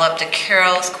as a follow-up to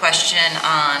Carol's question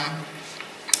on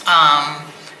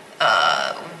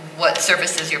what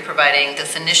services you're providing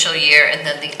this initial year and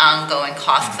then the ongoing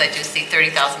costs, because I do see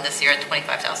 $30,000 this year and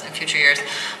 $25,000 in future years.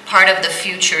 Part of the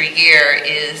future year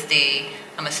is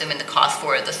I'm assuming the cost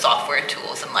for the software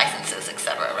tools and licenses,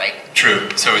 etc., right? True.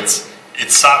 So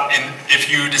if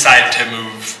you decide to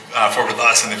move forward with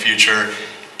us in the future,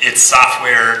 it's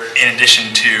software in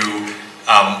addition to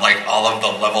like all of the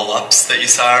level ups that you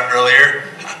saw earlier.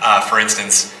 For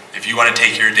instance, if you want to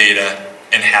take your data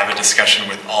and have a discussion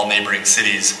with all neighboring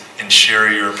cities and share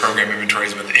your program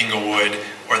inventories with Inglewood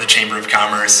or the Chamber of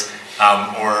Commerce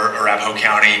or Arapahoe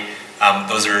County.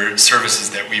 Those are services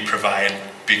that we provide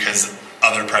because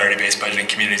other priority-based budgeting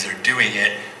communities are doing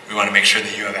it. We want to make sure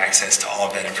that you have access to all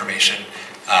of that information,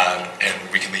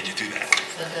 and we can lead you through that.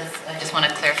 So I just want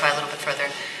to clarify a little bit further.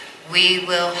 We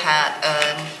will have,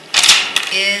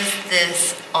 is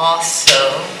this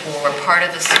also, or part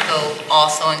of the scope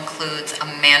also includes a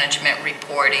management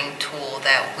reporting tool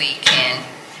that we can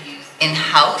use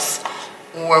in-house,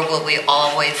 or will we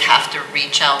always have to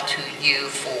reach out to you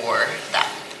for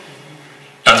that?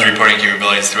 Tons of reporting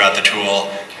capabilities throughout the tool.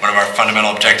 One of our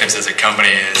fundamental objectives as a company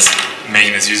is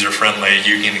making this user-friendly.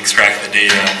 You can extract the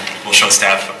data. We'll show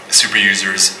staff, super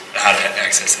users, how to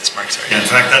access this. Mark, sorry. In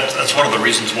fact, that's one of the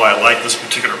reasons why I like this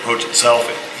particular approach itself.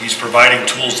 He's providing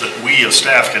tools that we as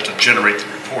staff get to generate the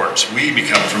reports. We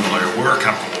become familiar. We're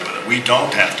comfortable with it. We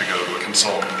don't have to go to a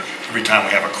consultant every time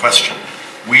we have a question.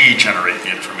 We generate the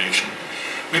information.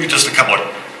 Maybe just a couple of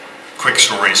quick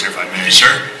stories, if I may. Sure.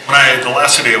 The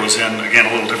last city I was in, again,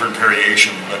 a little different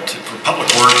variation, but for Public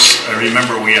Works, I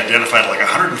remember we identified like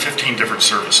 115 different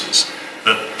services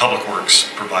that Public Works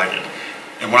provided.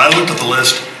 And when I looked at the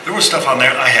list, there was stuff on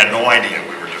there I had no idea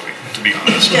we were doing, to be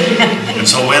honest. And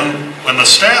so when the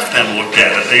staff then looked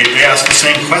at it, they asked the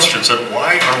same question, said,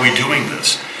 why are we doing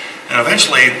this? And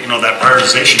eventually, that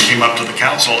prioritization came up to the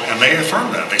council, and they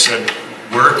affirmed that. They said,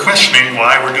 we're questioning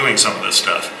why we're doing some of this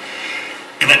stuff.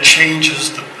 And it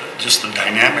changes just the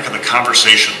dynamic of the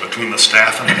conversation between the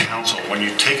staff and the council when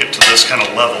you take it to this kind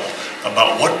of level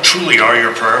about what truly are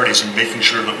your priorities and making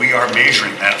sure that we are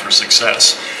measuring that for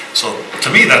success. So to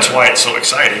me, that's why it's so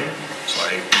exciting. So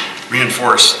I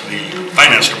reinforce the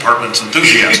finance department's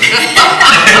enthusiasm.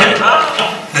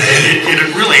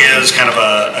 It really is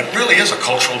it really is a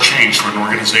cultural change for an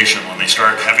organization when they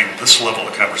start having this level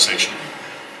of conversation.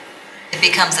 It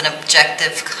becomes an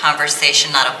objective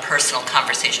conversation, not a personal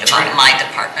conversation about my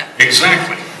department.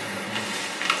 Exactly.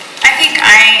 I think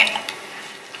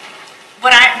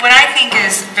what I think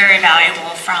is very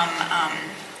valuable from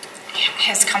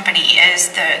his company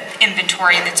is the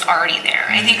inventory that's already there.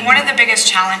 I think one of the biggest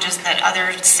challenges that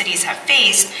other cities have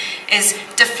faced is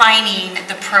defining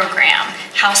the program,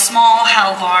 how small,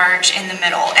 how large, in the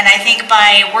middle. And I think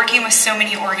by working with so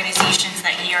many organizations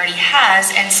that he already has,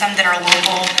 and some that are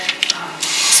local,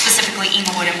 specifically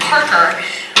Inglewood and Parker,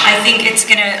 I think it's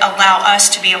going to allow us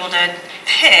to be able to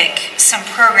pick some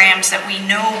programs that we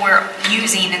know we're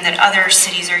using and that other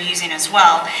cities are using as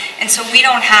well. And so we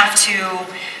don't have to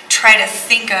try to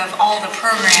think of all the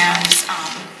programs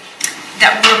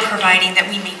that we're providing that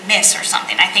we may miss or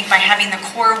something. I think by having the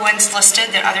core ones listed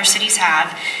that other cities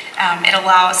have, it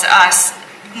allows us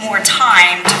more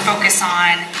time to focus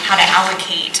on how to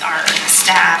allocate our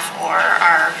staff or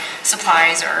our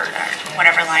supplies or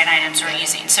whatever line items we're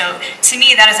using. So to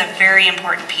me, that is a very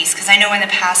important piece, because I know in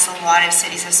the past a lot of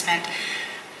cities have spent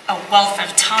a wealth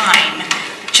of time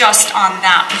just on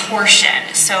that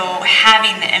portion. So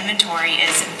having the inventory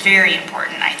is very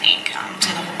important, I think,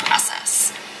 to the whole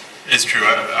process. It's true.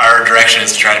 Our direction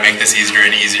is to try to make this easier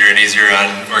and easier and easier on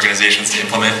organizations to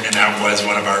implement, and that was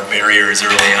one of our barriers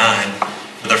early on.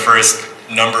 For the first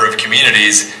number of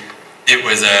communities, it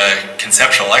was a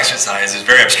conceptual exercise. It was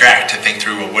very abstract to think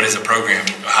through, well, what is a program?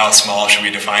 How small should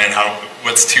we define it?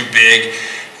 What's too big?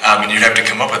 And you'd have to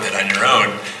come up with it on your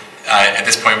own. At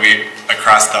this point,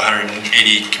 across the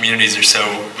 180 communities or so,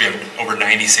 we have over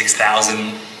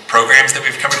 96,000 programs that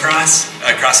we've come across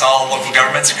all local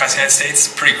governments across the United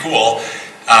States. Pretty cool.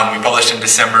 We published in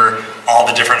December all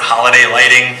the different holiday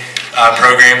lighting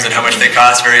programs and how much they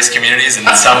cost various communities, and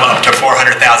some up to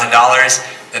 $400,000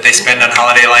 that they spend on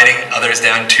holiday lighting, others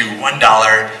down to $1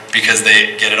 because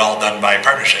they get it all done by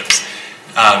partnerships.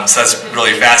 So that's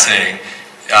really fascinating.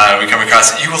 We come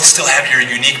across, you will still have your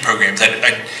unique programs.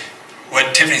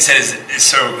 What Tiffany said is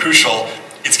so crucial.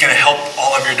 It's going to help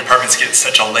all of your departments get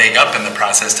such a leg up in the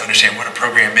process to understand what a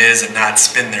program is and not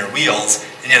spin their wheels.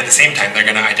 And yet at the same time, they're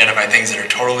going to identify things that are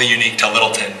totally unique to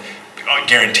Littleton. I'll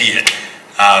guarantee it.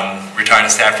 We were talking to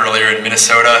staff earlier in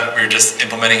Minnesota. We were just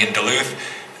implementing in Duluth.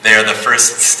 They're the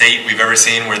first state we've ever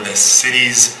seen where the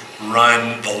cities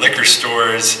run the liquor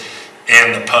stores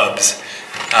and the pubs.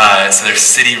 So they're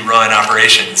city-run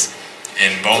operations.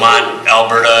 In Beaumont,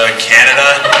 Alberta,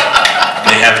 Canada,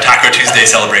 they have Taco Tuesday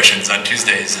celebrations on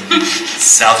Tuesdays. In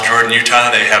South Jordan,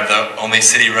 Utah, they have the only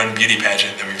city-run beauty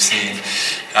pageant that we've seen.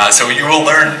 So you will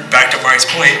learn, back to Mark's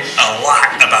point, a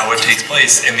lot about what takes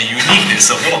place in the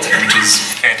uniqueness of Littleton, which is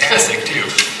fantastic too.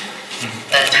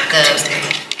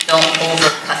 Don't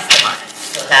over-customize.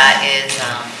 So that is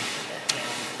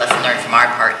lesson learned from our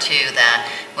part too, that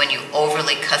when you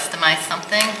overly customize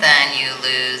something, then you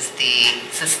lose the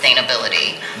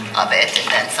sustainability of it, and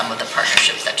then some of the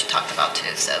partnerships that you talked about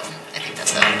too. So I think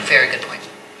that's a very good point.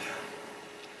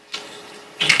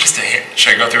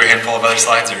 Should I go through a handful of other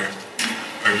slides, or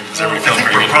is everybody feeling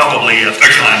pretty we're good? probably at the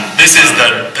time. This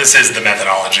is the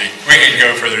methodology. We can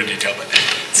go further in detail, but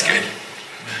it's good.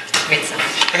 Great stuff.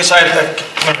 I guess I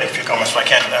want to make a few comments if I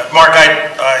can. Mark,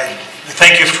 I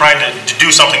thank you for trying to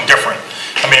do something different.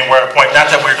 I mean, we're at a point, not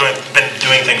that we've been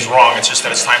doing things wrong, it's just that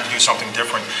it's time to do something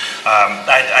different.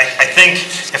 I think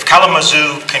if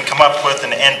Kalamazoo can come up with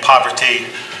an end poverty,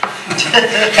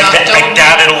 I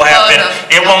doubt it'll happen.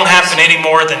 It won't happen any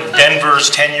more than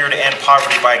Denver's 10-year to end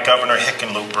poverty by Governor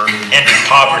Hickenlooper ended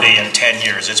poverty in 10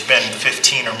 years. It's been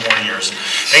 15 or more years.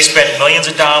 They spent millions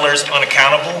of dollars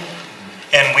unaccountable,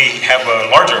 and we have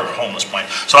a larger homeless plan.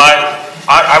 So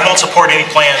I won't support any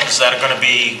plans that are going to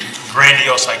be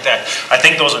grandiose like that. I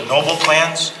think those are noble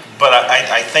plans, but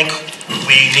I think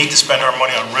we need to spend our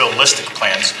money on realistic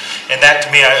plans. And that,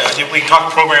 to me, we can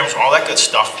talk programs and all that good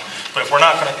stuff, but if we're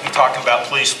not going to be talking about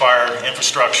police, fire,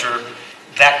 infrastructure,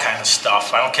 that kind of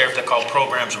stuff, I don't care if they're called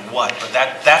programs or what, but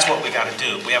that's what we got to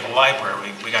do. We have a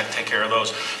library, we got to take care of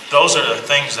those. Those are the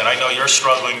things that I know you're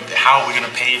struggling, how are we going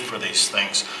to pay for these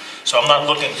things? So I'm not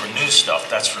looking for new stuff,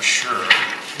 that's for sure,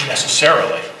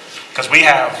 necessarily. Because we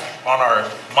have on our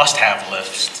must-have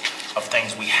list of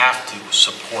things we have to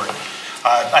support.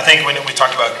 I think when we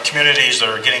talked about communities that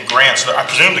are getting grants, I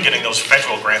presume they're getting those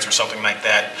federal grants or something like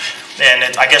that. And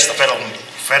I guess the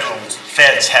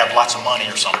feds have lots of money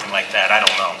or something like that. I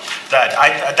don't know.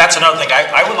 That's another thing.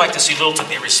 I would like to see Littleton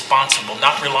be responsible,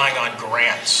 not relying on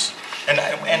grants.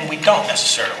 And we don't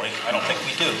necessarily. I don't think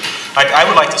we do. I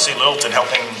would like to see Littleton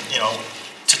helping,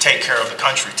 to take care of the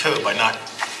country too, by not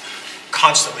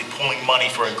constantly pulling money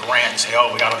for a grant and say,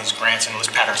 oh, we got all these grants and let's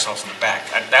pat ourselves on the back.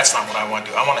 That's not what I want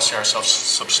to do. I want to see ourselves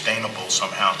sustainable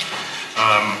somehow.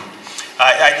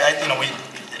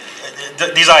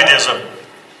 These ideas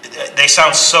they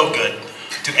sound so good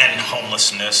to end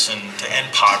homelessness and to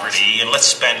end poverty, and let's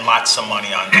spend lots of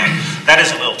money on that. That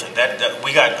isn't Littleton. That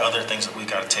we got other things that we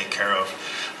got to take care of.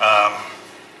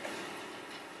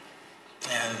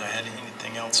 And I had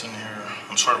anything else in here?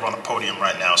 I'm sort of on a podium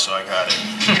right now, so I got it.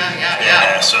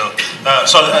 Yeah. So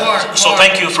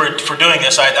thank you for doing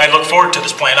this. I look forward to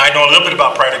this plan. I know a little bit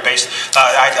about priority-based.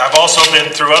 I've also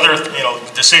been through other,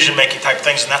 decision-making type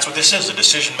things, and that's what this is, a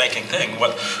decision-making thing.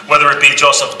 Whether it be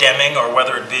Joseph Deming or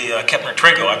whether it be Kepner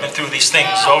Trigo, I've been through these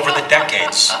things over the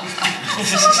decades.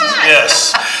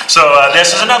 Yes. So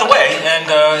this is another way,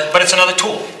 but it's another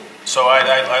tool. So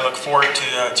I look forward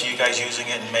to you guys using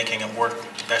it and making it work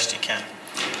the best you can.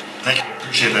 Thank you.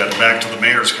 Appreciate that. Back to the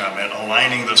mayor's comment,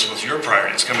 aligning this with your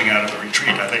priorities coming out of the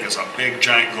retreat, I think is a big,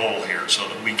 giant goal here so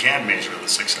that we can measure the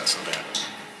success of that.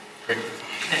 Great.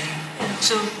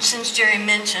 So since Jerry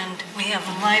mentioned, we have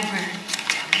a library.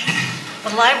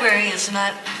 The library is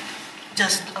not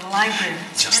just a library.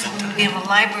 We have a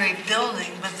library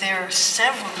building, but there are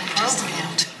several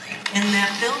programs in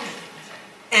that building.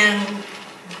 And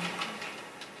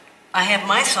I have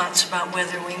my thoughts about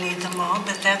whether we need them all,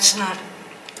 but that's not,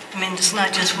 it's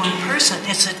not just one person.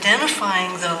 It's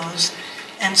identifying those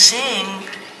and seeing,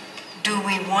 do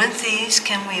we want these?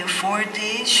 Can we afford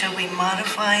these? Should we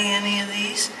modify any of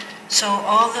these? So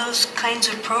all those kinds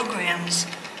of programs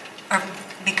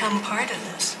become part of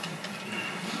this.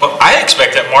 Well, I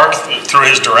expect that Mark, through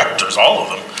his directors, all of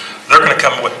them, they're going to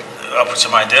come up with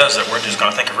some ideas that we're just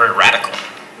going to think are very radical.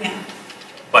 Yeah.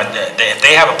 But if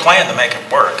they have a plan to make it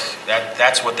work,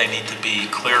 that's what they need to be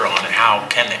clear on, and how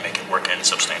can they make it work and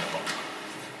sustainable.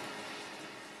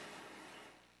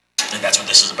 And that's what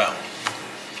this is about.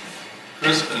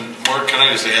 Chris and Mark, can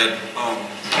I just add,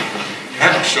 you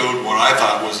haven't showed what I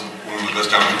thought was one of the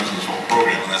best outcomes of this whole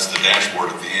program, and that's the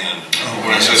dashboard at the end.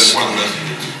 When I said it's one of the best,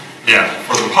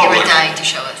 for the public. You were dying to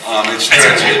show us.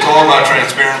 It's all about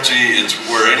transparency. It's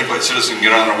where any citizen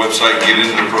can get on their website, get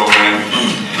into the program,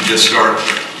 and just start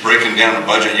breaking down the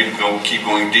budget. You can keep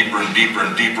going deeper and deeper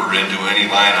and deeper into any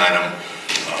line item,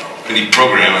 any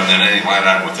program, and then any line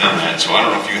item within that. So I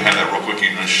don't know if you have that real quick.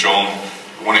 You can just show them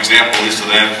one example, at least to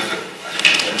them, because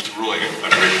it's really a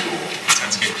great tool.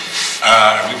 Sounds good.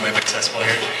 Are we web accessible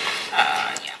here?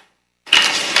 Yeah.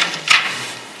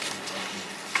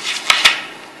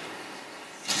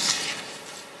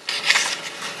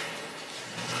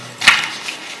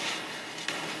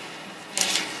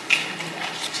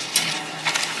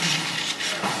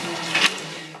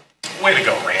 Way to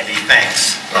go, Randy.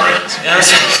 Thanks. All right.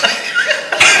 Yes.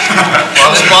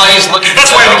 Well, while he's looking, That's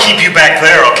why we keep you back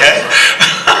there, okay?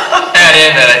 add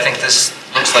in that I think this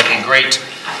looks like a great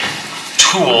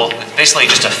tool, basically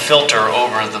just a filter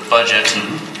over the budget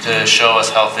to show us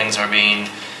how things are being,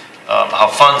 how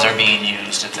funds are being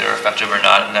used, if they're effective or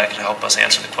not, and that could help us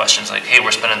answer the questions like, hey,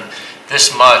 we're spending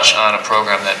this much on a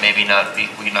program that maybe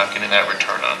we're not getting that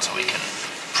return on, so we can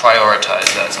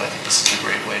prioritize that. So I think this is a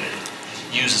great way to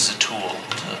use as a tool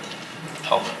to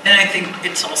help. And I think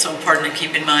it's also important to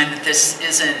keep in mind that this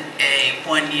isn't a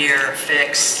one-year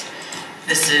fix.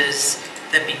 This is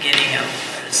the beginning of,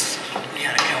 as we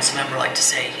had a council member like to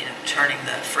say, turning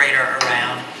the freighter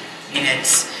around. I mean,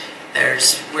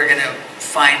 we're going to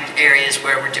find areas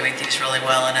where we're doing things really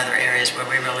well and other areas where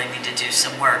we really need to do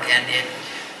some work, and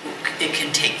it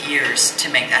can take years to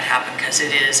make that happen, because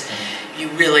you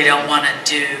really don't want to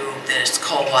do this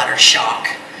cold water shock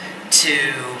to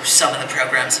some of the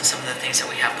programs and some of the things that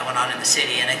we have going on in the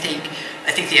city. And I think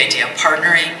the idea of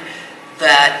partnering,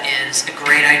 that is a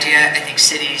great idea. I think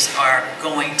cities are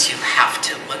going to have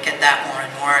to look at that more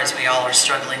and more, as we all are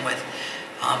struggling with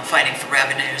fighting for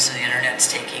revenues, and the internet's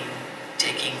taking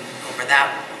over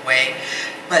that way.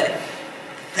 But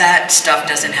that stuff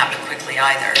doesn't happen quickly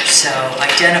either. So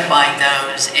identifying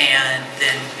those and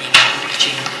then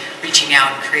reaching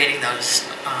out and creating those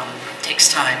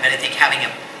takes time. But I think having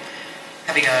a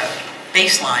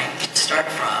baseline to start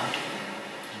from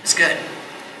is good.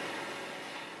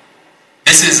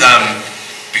 This is,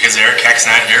 because Eric Keck's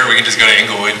not here, we can just go to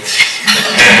Inglewood.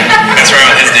 That's right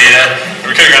with his data.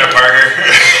 We could have gone to Parker.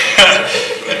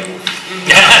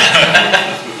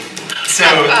 So,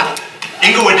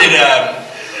 Inglewood did the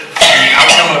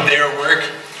outcome of their work.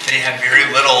 They had very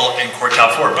little in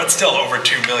quartile 4, but still over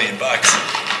 $2 million.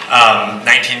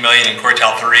 19 million in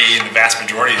quartile 3, and the vast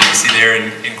majority that you see there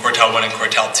in quartile 1 and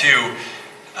quartile 2.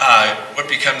 What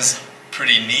becomes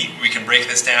pretty neat, we can break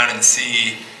this down and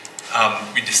see,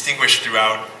 we distinguish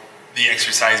throughout the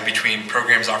exercise between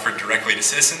programs offered directly to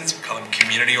citizens, we call them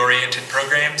community-oriented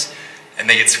programs, and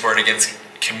they get scored against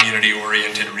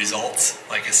community-oriented results,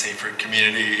 like a safer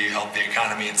community, help the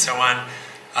economy, and so on.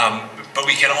 But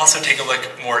we can also take a look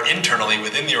more internally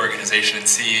within the organization and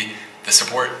see the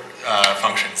support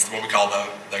functions, what we call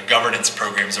the governance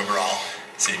programs overall.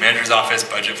 City manager's office,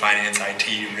 budget, finance,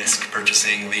 IT, risk,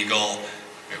 purchasing, legal,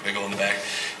 we have legal in the back.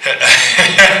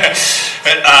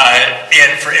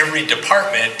 And for every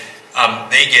department,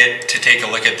 they get to take a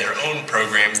look at their own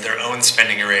programs, their own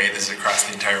spending array, this is across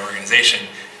the entire organization,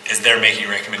 as they're making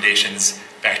recommendations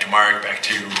back to Mark, back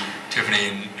to Tiffany,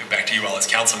 and back to you all as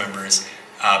council members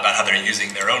about how they're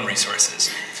using their own resources.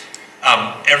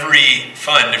 Every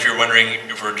fund, if you're wondering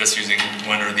if we're just using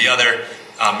one or the other,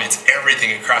 it's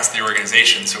everything across the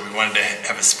organization. So we wanted to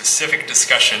have a specific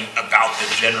discussion about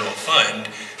the general fund.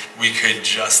 We could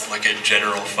just look at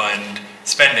general fund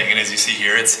spending, and as you see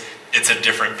here, it's a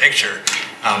different picture.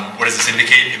 What does this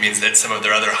indicate? It means that some of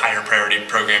their other higher priority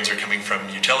programs are coming from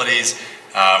utilities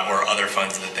or other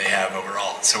funds that they have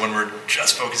overall. So when we're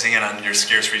just focusing in on your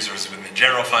scarce resources within the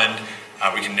general fund,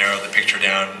 we can narrow the picture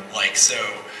down like so.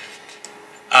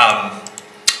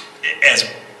 As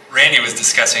Randy was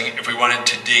discussing, if we wanted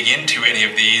to dig into any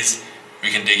of these, we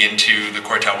can dig into the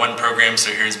quartile 1 program.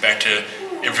 So here's back to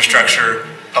infrastructure,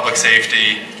 public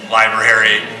safety,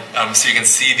 library. So you can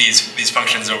see these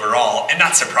functions overall. And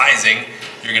not surprising,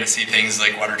 you're going to see things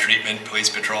like water treatment, police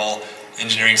patrol,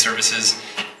 engineering services,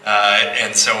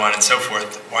 and so on and so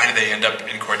forth. Why do they end up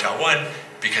in quartile 1?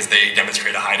 Because they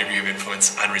demonstrate a high degree of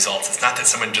influence on results. It's not that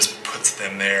someone just puts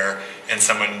them there and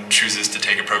someone chooses to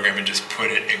take a program and just put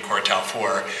it in quartile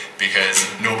 4, because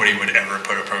nobody would ever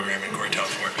put a program in quartile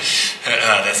 4.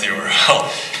 That's the overall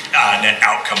net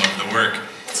outcome of the work.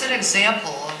 What's an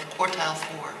example of quartile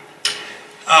 4?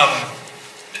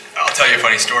 I'll tell you a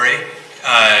funny story.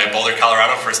 Boulder,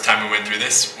 Colorado, first time we went through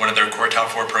this, one of their quartile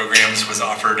 4 programs was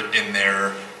offered in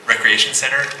their recreation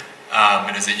center,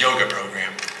 and it was a yoga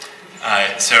program.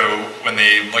 So when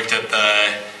they looked at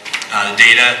the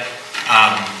data,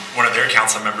 one of their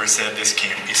council members said, this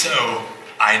can't be so.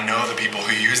 I know the people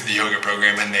who use the yoga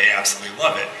program and they absolutely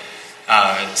love it.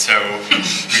 So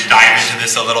we dive into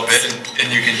this a little bit,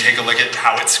 and you can take a look at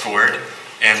how it scored.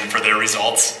 And for their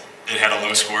results, it had a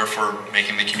low score for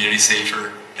making the community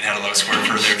safer. It had a low score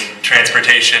for their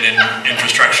transportation and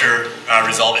infrastructure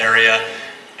result area.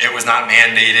 It was not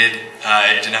mandated.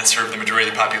 It did not serve the majority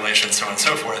of the population, so on and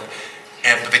so forth.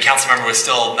 But the council member was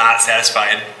still not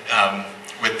satisfied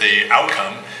with the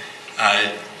outcome.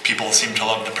 People seem to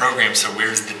love the program, so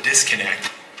where's the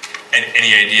disconnect? And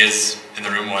any ideas in the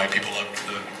room why people love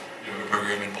the yoga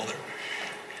program in Boulder?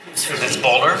 It's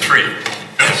Boulder? Free.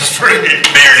 It was free.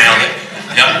 Mayor nailed it.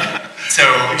 Yep. So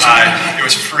it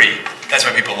was free. That's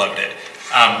why people loved it.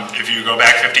 If you go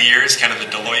back 50 years, kind of the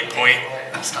Deloitte point,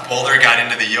 Boulder got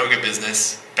into the yoga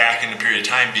business back in a period of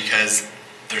time because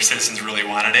their citizens really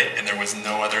wanted it, and there was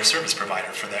no other service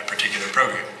provider for that particular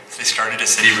program. So they started a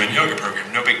city-run yoga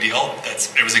program. No big deal.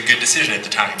 It was a good decision at the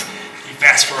time. You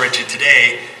fast forward to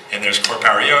today, and there's Core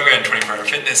Power Yoga and 24-Hour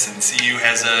Fitness, and CU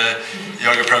has a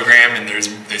yoga program, and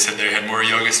they said they had more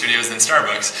yoga studios than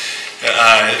Starbucks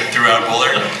throughout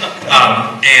Boulder.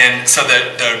 And so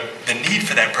the need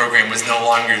for that program was no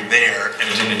longer there, and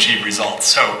it didn't achieve results.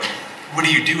 So what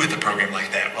do you do with a program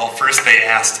like that? Well, first they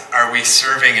asked, are we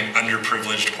serving an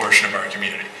underprivileged portion of our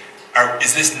community?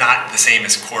 Is this not the same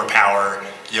as Core Power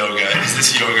Yoga? Is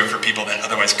this yoga for people that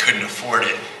otherwise couldn't afford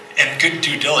it? And good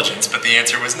due diligence, but the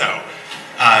answer was no.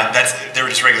 They were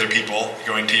just regular people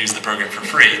going to use the program for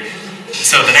free.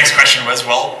 So the next question was,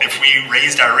 well, if we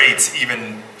raised our rates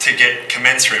even to get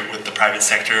commensurate with the private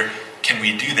sector, can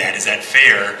we do that? Is that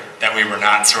fair that we were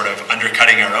not sort of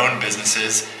undercutting our own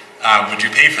businesses? Would you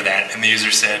pay for that? And the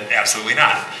user said, absolutely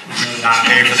not. We will not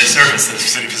pay for this service. The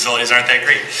city facilities aren't that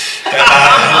great.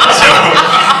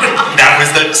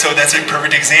 So that's a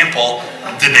perfect example.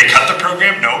 Did they cut the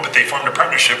program? No, but they formed a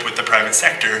partnership with the private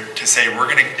sector to say,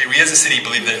 we as a city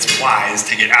believe that it's wise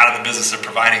to get out of the business of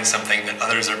providing something that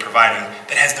others are providing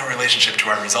that has no relationship to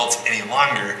our results any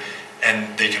longer,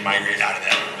 and they can migrate out of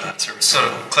that service. So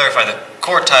to clarify, the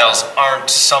quartiles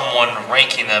aren't someone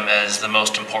ranking them as the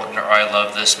most important, or I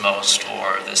love this most,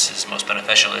 or this is most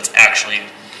beneficial. It's actually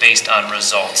based on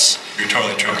results. You're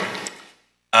totally true.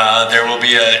 There will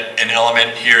be an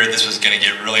element here. This was going to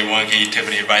get really wonky.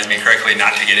 Tiffany advised me correctly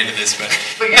not to get into this, but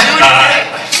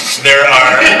there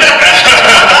are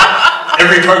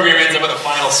every program ends up with a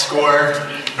final score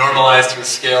normalized to a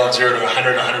scale of 0 to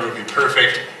 100. 100 would be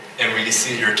perfect. And we can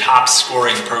see your top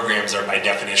scoring programs are by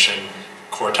definition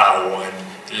quartile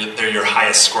 1. They're your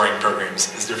highest scoring programs,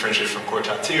 as differentiated from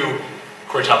quartile 2.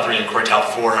 Quartile 3 and quartile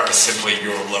 4 are simply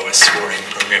your lowest scoring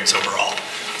programs overall.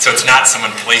 So it's not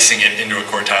someone placing it into a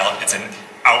quartile, it's an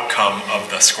outcome of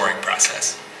the scoring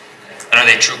process. And are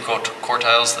they true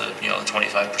quartiles, the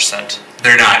 25%?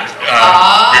 They're not.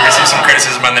 We received some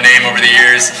criticism on the name over the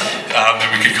years,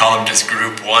 that we could call them just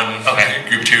group 1,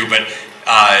 group 2, but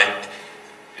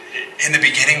in the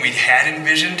beginning, we had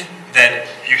envisioned that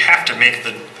you have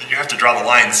to draw the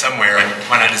line somewhere, and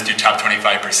why not just do top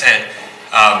 25%?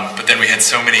 But then we had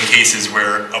so many cases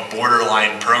where a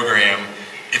borderline program,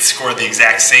 it scored the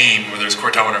exact same, whether it was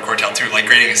quartile 1 or quartile 2, like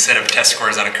grading a set of test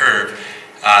scores on a curve.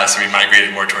 So we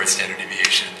migrated more towards standard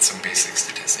deviation, some basic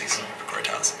statistics for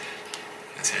quartiles.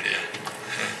 That's the idea.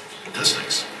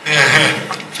 Statistics.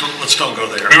 Let's don't go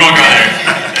there. We won't go there.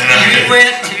 We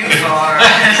went too far.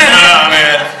 Oh,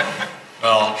 man.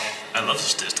 Well, I love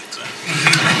statistics.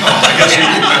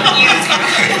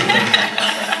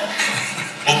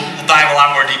 We'll dive a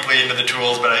lot more deeply into the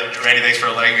tools, but Randy, thanks for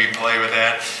letting me play with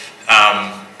that.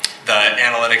 The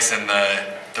analytics and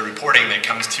the reporting that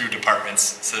comes to departments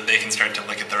so that they can start to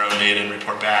look at their own data and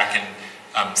report back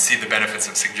and see the benefits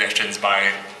of suggestions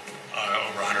by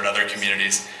over 100 other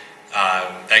communities.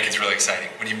 That gets really exciting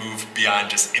when you move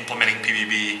beyond just implementing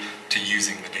PBB to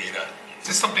using the data. Is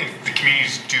this something the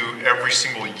communities do every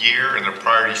single year and their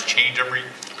priorities change every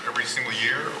single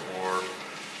year, or?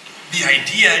 The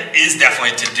idea is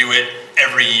definitely to do it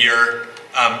every year.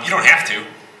 You don't have to.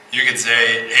 You could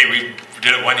say, hey, we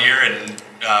did it 1 year and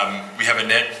we have a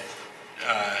net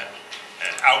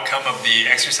outcome of the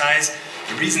exercise.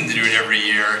 The reason to do it every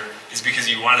year is because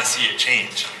you want to see it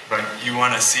change. Right. You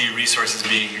want to see resources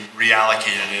being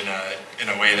reallocated in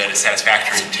a way that is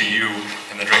satisfactory to you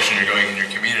and the direction you're going in your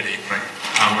community. Right.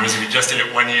 Whereas if you just did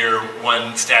it 1 year,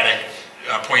 one static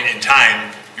point in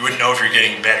time, you wouldn't know if you're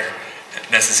getting better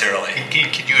necessarily.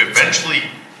 Can you eventually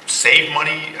save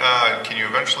money? Can you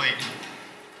eventually,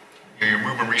 you're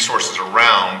moving resources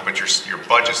around, but your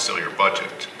budget's still your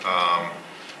budget. Oh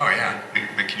yeah.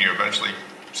 But can you eventually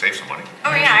save some money?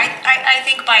 Oh yeah, I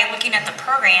think by looking at the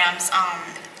programs,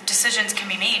 decisions can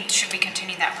be made. Should we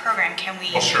continue that program? Can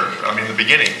we? Well, sure. I mean, in the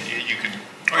beginning, you could.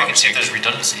 Or you can see if there's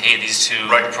redundancy. Hey, these two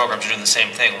Right. programs are doing the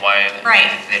same thing. Why? Right.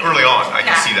 Early on, I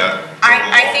can see that.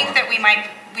 I think that we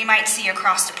might see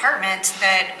across departments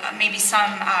that maybe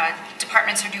some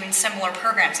departments are doing similar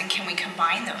programs, and can we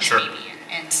combine those Sure. maybe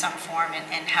in some form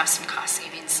and have some cost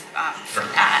savings for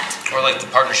that? Or like the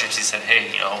partnerships, he said,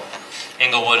 hey,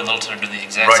 Inglewood and Littleton are doing the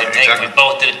exact Right, same thing. exactly. If we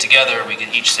both did it together, we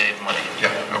could each save money.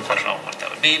 Yeah, no I don't know what that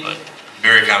would be, but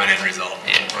Very common end result.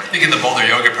 Yeah. I think in the Boulder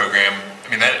Yoga program, I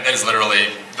mean, that is literally,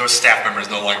 those staff members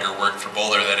no longer work for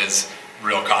Boulder. That is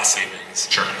real cost savings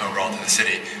Sure. overall to the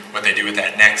city. What they do with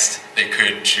that next, they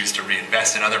could choose to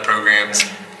reinvest in other programs,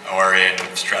 or in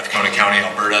Strathcona County,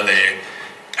 Alberta, they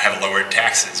have lowered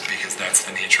taxes because that's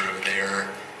the nature of their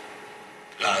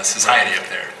society up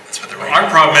there. That's what they're. Our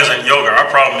problem isn't yoga, our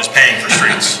problem is paying for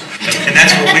streets. And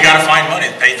that's what we gotta find money,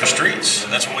 pay for streets,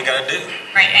 and that's what we gotta do.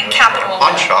 Right, and capital.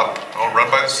 Pawn shop, run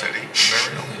by the city. There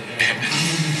we go.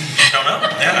 Don't know,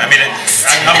 yeah, I mean,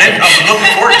 I'm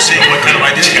looking forward to seeing what kind of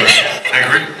ideas you have. I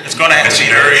agree. It's gonna have to be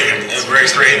very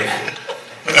creative.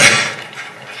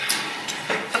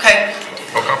 Okay,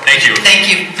 Okay. Thank you. thank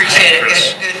you, appreciate it.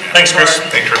 Chris. Good. Thanks, Chris.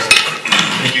 Thanks, Chris.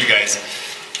 Thank you, guys.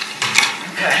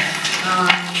 Okay.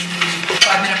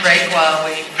 5-minute break while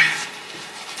we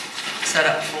set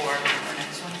up for our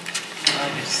next one.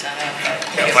 We just set up, but.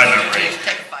 Yeah, 5-minute break.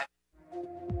 Take a 5.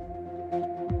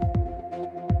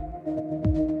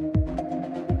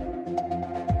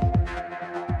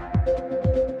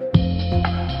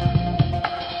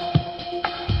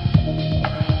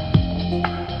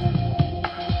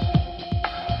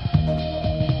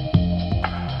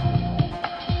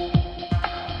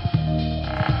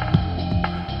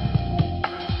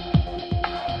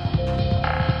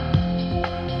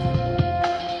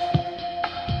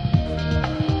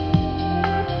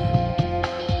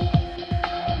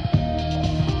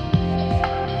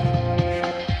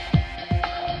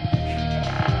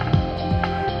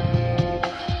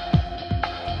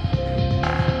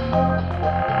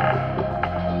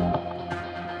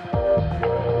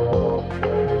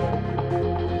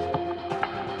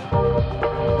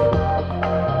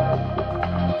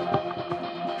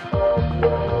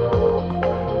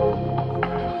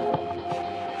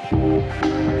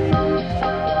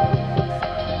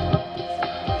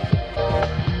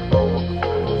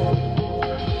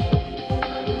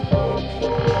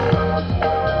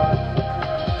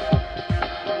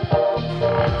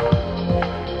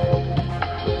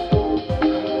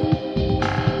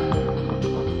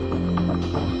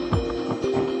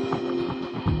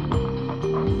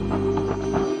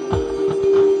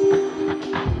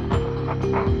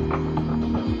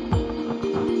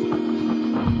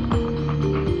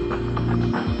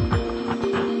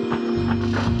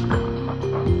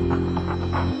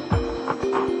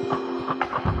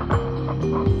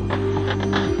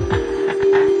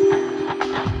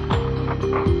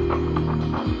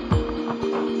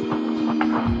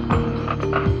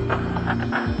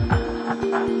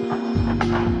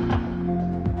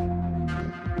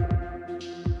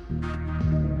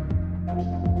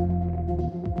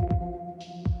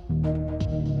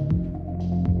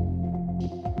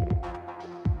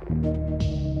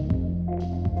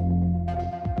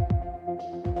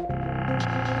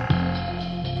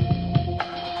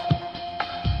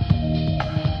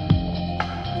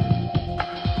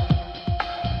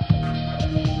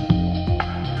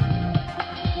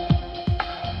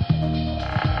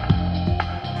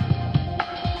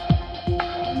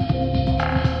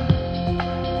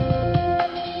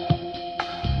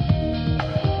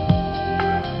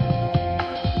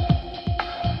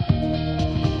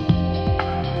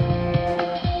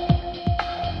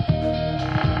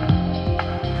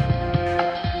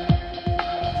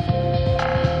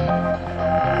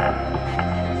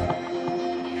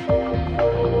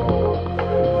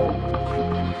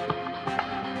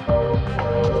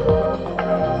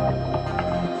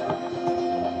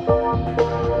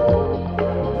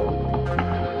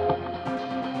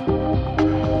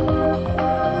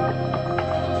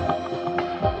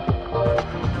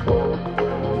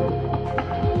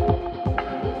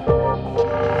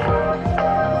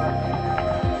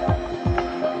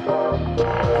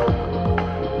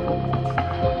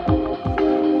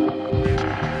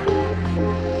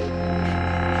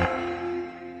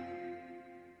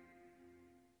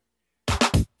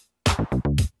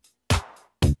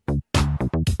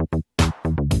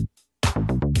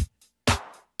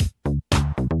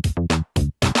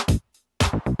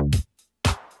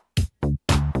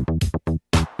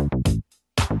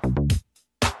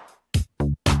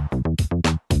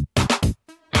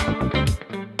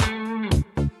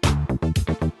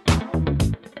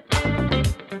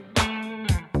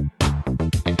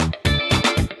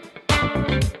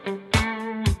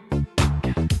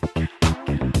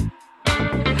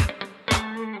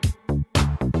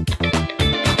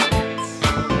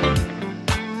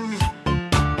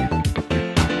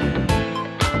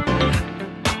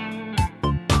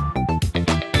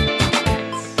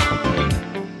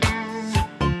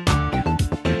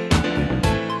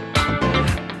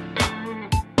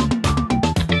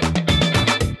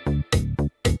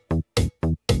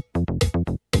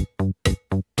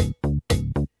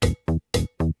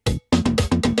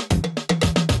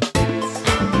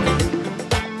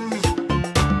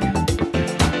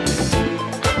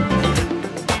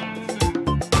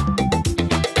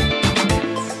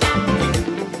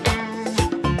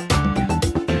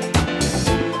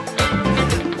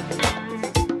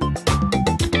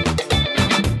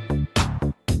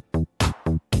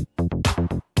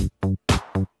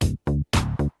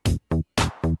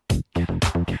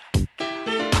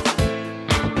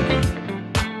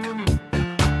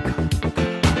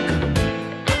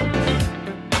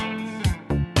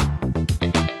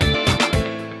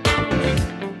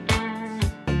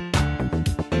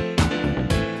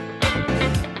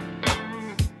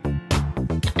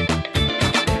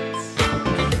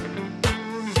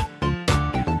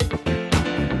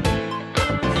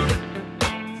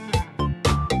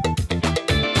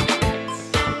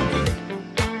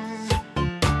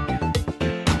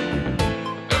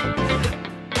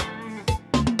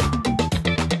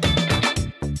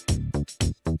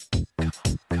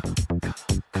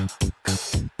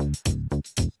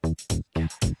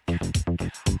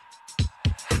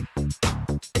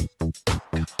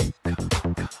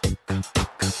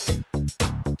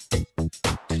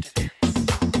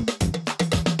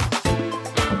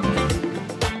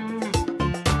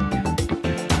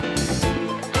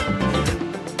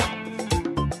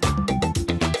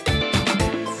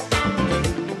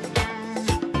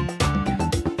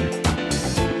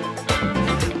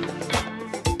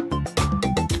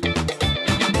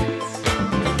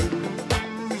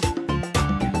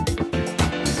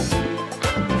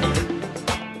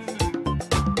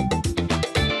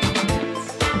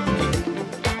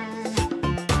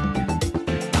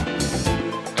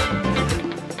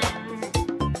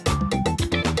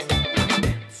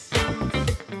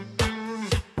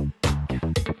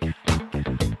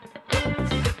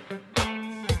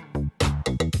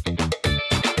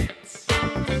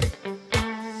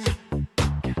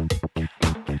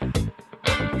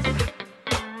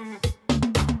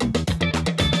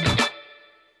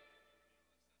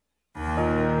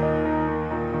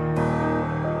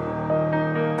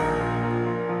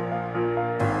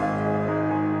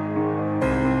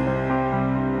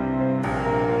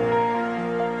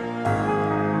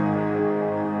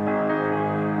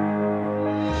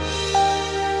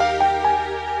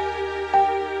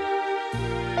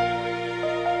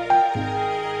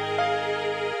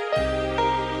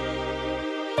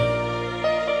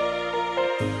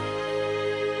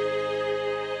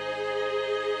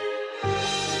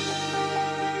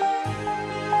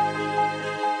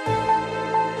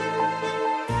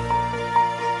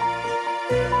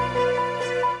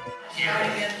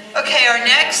 Okay, our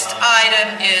next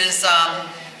item is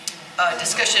a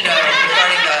discussion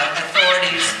regarding the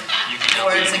authorities,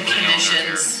 boards and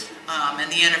commissions,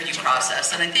 and the interview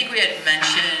process. And I think we had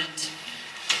mentioned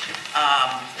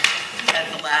at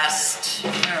the last,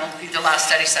 either last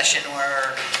study session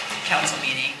or council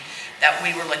meeting, that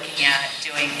we were looking at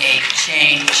doing a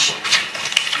change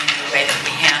in the way that we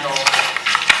handle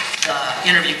the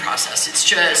interview process. It's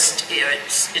just,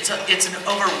 it's an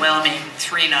overwhelming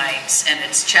 3 nights, and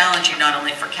it's challenging not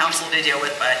only for council to deal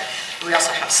with, but we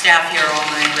also have staff here all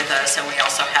night with us, and we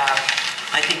also have,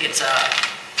 I think it's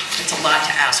a lot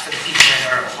to ask for the people that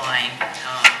are applying.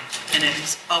 And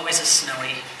it's always a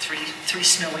snowy, three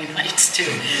snowy nights too.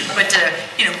 But to,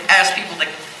 ask people to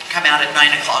come out at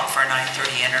 9 o'clock for a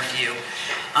 9:30 interview.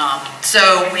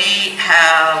 So we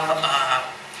have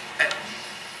a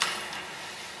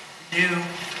new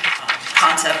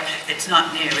concept. It's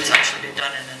not new, it's actually been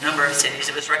done in a number of cities.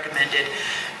 It was recommended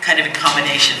kind of in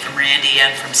combination from Randy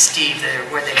and from Steve,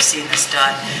 where they've seen this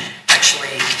done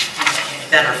actually in a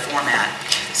better format.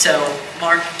 So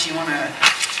Mark, do you want to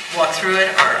walk through it,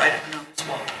 or I don't know who's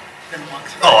walk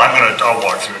through it? I'll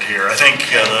walk through it here. I think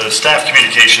the staff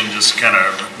communication just kind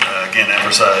of, again,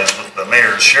 emphasized with the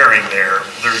mayor's sharing there.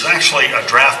 There's actually a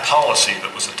draft policy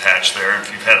that was attached there. If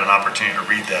you've had an opportunity to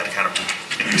read that, it kind of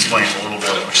explains a little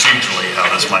bit procedurally how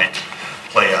this might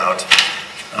play out.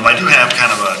 I do have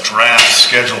kind of a draft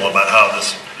schedule about how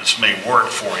this may work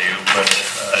for you, but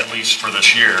at least for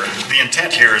this year. The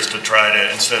intent here is to try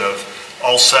to, instead of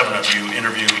all 7 of you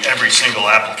interviewing every single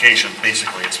application,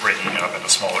 basically it's breaking it up into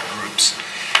smaller groups.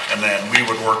 And then we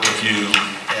would work with you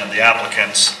and the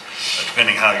applicants,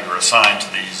 depending how you're assigned to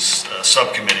these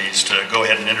subcommittees, to go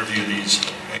ahead and interview these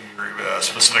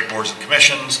specific boards and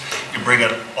commissions. You bring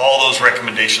all those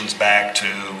recommendations back to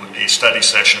a study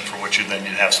session for which you'd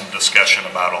have some discussion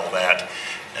about all that,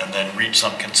 and then reach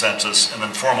some consensus, and then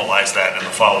formalize that in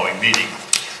the following meeting.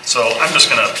 So I'm just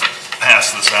going to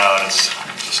pass this out as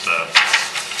just a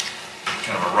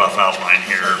kind of a rough outline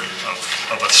here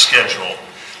of a schedule.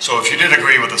 So if you did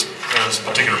agree with this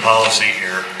particular policy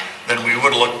here, then we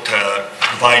would look to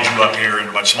divide you up here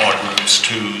into much smaller groups,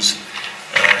 2s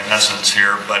in essence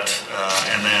here, but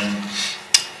and then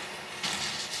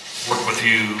work with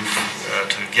you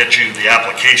to get you the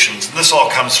applications. And this all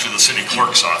comes through the city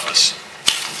clerk's office.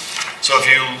 So if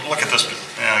you look at this,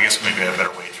 I guess maybe I have a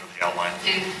better way through the outline.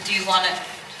 Do you want it?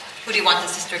 Who do you want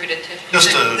this distributed to?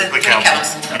 Just the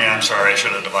council. Yeah, I'm sorry, I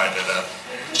should have divided it up.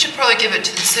 We should probably give it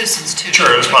to the citizens too. Sure,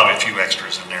 there's probably a few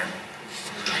extras in there.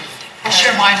 I'll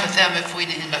share mine with them if we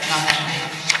end up not having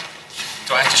it.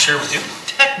 Do I have to share with you?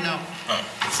 Heck no.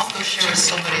 I'll go share with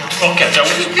somebody else. Okay,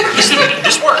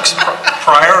 this works.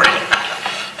 Priority.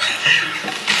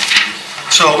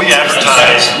 So we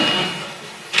advertise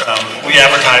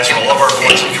for all of our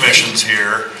boards and commissions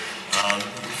here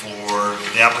for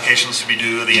the applications to be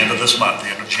due at the end of this month, the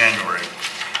end of January.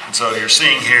 And so you're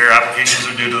seeing here, applications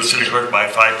are due to the city clerk by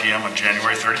 5 p.m. on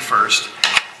January 31st.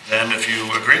 Then if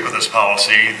you agree with this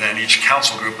policy, then each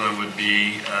council group would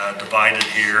be divided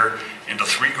here into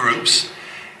 3 groups.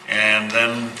 And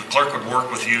then the clerk would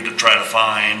work with you to try to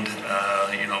find,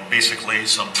 basically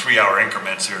some 3-hour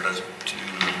increments here to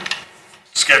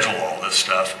schedule all this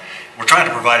stuff. We're trying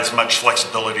to provide as much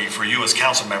flexibility for you as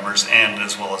council members and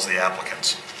as well as the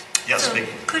applicants. Yes, so Vicky?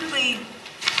 Could we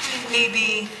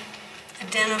maybe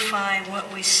identify what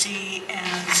we see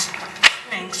as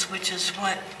strengths, which is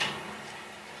what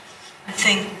I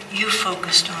think you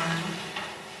focused on,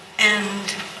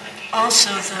 and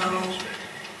also, though,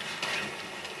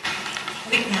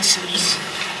 weaknesses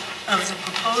of the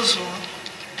proposal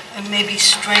and maybe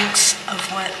strengths of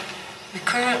what we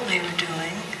currently are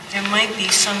doing? There might be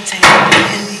something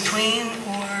in between,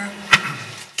 or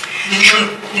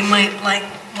we might like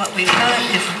what we've got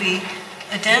if we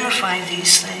identify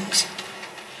these things.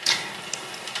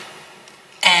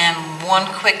 And one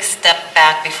quick step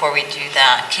back before we do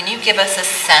that. Can you give us a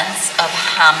sense of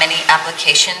how many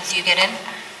applications you get in?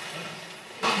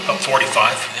 About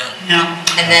 45, yeah. No.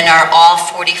 And then are all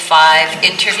 45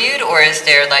 interviewed, or is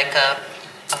there like a...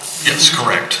 Yes,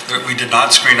 correct. We did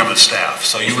not screen them as staff,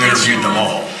 so you interviewed them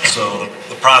all. So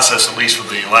the process, at least for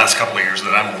the last couple of years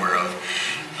that I'm aware of,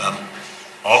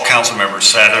 all council members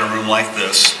sat in a room like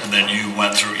this, and then you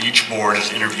went through each board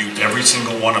and interviewed every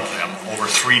single one of them over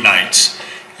 3 nights.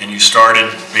 And you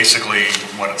started basically,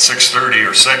 at 6:30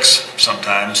 or 6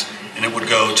 sometimes, and it would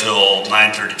go till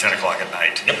 9:30, 10 o'clock at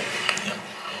night. Yep.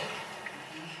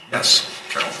 Yes,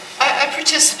 Carol? I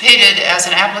participated as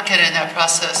an applicant in that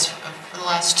process for the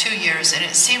last 2 years, and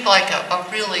it seemed like a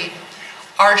really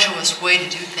arduous way to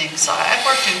do things. I've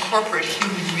worked in corporate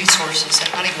human resources at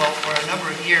Honeywell for a number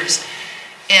of years,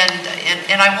 and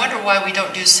I wonder why we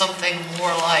don't do something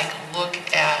more like look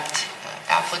at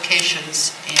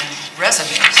applications and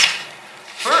resumes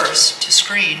first to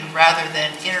screen rather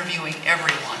than interviewing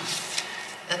everyone.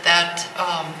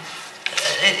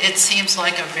 It seems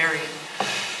like a very...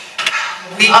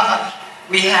 We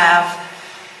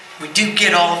do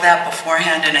get all of that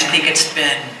beforehand, and I think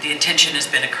the intention has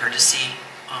been a courtesy,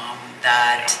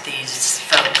 that these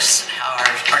folks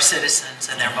are citizens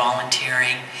and they're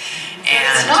volunteering. And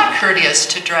it's not courteous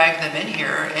to drag them in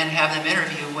here and have them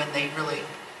interview when they really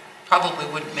probably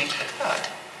wouldn't make the cut.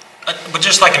 But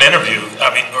just like an interview, I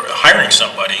mean, or hiring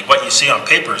somebody, what you see on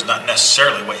paper is not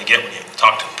necessarily what you get when you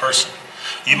talk to a person.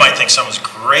 You might think someone's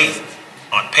great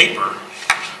on paper.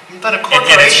 But a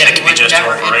corporation and it can be would just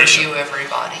never operation. interview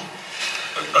everybody.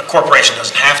 A corporation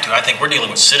doesn't have to. I think we're dealing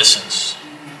with citizens.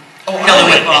 Oh,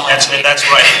 That's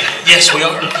right. Yes, we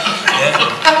are.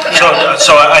 Yeah.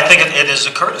 So I think it is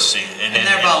a courtesy. And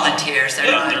they're volunteers.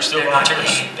 They're still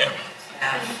volunteers.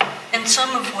 And some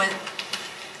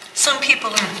people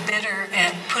are better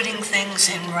at putting things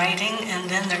in writing, and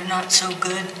then they're not so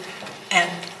good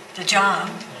at the job,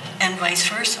 and vice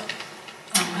versa.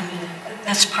 I mean,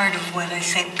 that's part of what I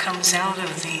think comes out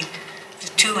of the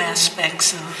two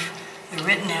aspects of the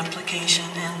written application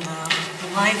and the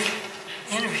live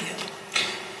interview.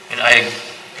 And I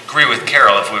agree with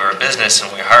Carol, if we were a business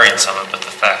and we were hiring someone, but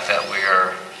the fact that we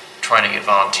are trying to get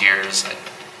volunteers,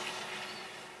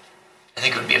 I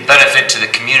think it would be a benefit to the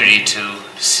community to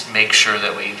make sure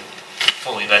that we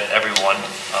fully vet everyone.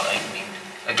 I mean,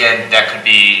 again, that could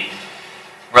be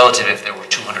relative. If there were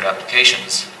 200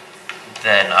 applications,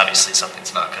 then obviously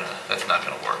that's not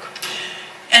gonna work.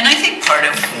 And I think part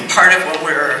of what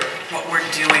we're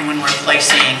doing when we're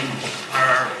placing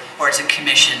our boards and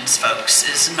commissions folks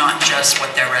is not just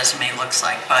what their resume looks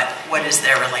like, but what is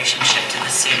their relationship to the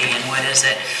city, and what is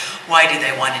it, why do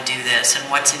they want to do this, and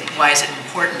why is it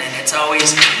important. And it's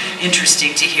always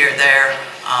interesting to hear their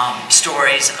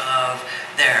stories of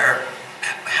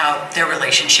how their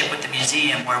relationship with the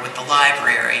museum or with the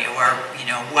library, or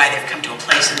why they've come to a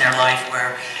place in their life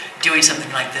where doing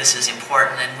something like this is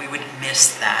important, and we would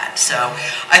miss that. So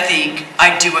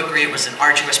I do agree it was an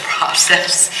arduous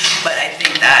process, but I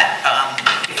think that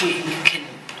if we can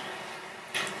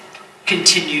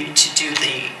continue to do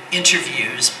the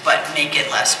interviews but make it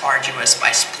less arduous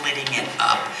by splitting it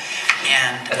up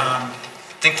and I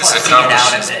think this parsing it out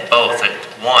accomplishes of it. both.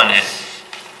 One, it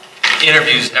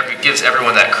gives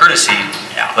everyone that courtesy,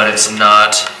 but it's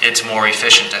more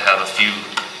efficient to have a few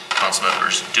council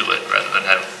members do it rather than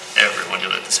have everyone do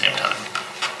it at the same time.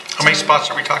 How many spots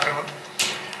are we talking about?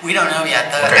 We don't know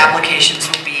yet. The applications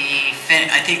will be,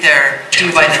 I think they're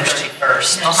due by the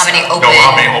 31st. Well, how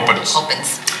many opens?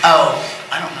 opens? Oh,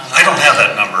 I don't know. I don't have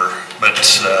that number, but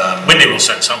Wendy will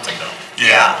send something though.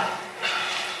 yeah,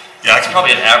 I It's can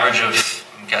probably an average of,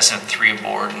 I'm guessing, 3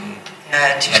 aboard and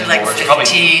Yeah, it's usually like boards, 15, probably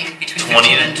between 20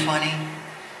 15 and 20.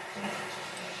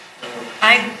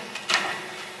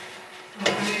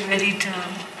 Are we ready to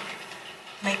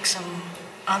make some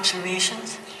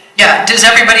observations? Yeah, does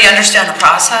everybody understand the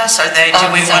process? Do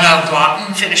we So- want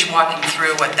to finish walking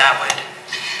through what that would?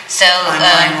 So,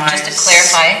 just to Timeline-wise.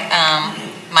 clarify,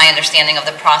 my understanding of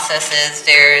the process is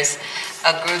there's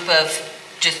a group of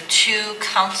just 2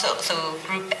 council, so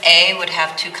Group A would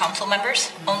have 2 council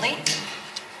members only.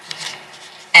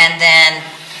 And then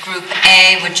Group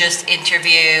A would just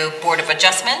interview Board of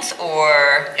Adjustments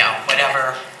or... Yeah,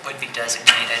 whatever would be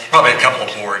designated. probably a couple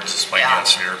of boards is my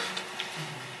guess here.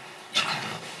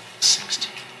 16.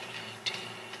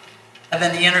 And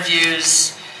then the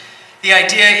interviews, the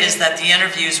idea is that the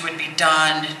interviews would be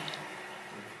done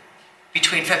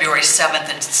between February 7th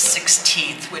and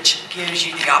 16th, which gives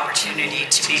you the opportunity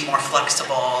to be more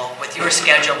flexible with your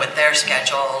schedule, with their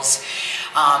schedules.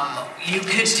 You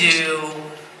could do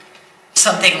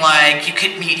something like, you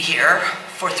could meet here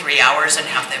for 3 hours and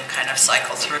have them kind of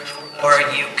cycle through, or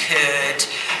you could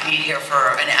meet here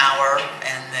for an hour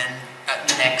and then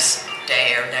the next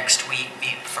day or next week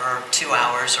meet for 2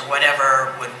 hours, or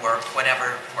whatever would work,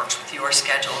 whatever works with your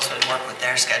schedules would work with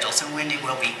their schedules. And Wendy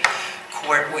would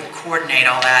coordinate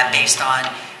all that based on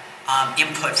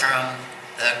input from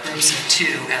the groups of 2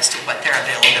 as to what their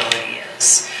availability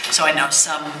is. So I know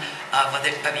some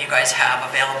of you guys have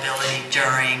availability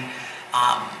during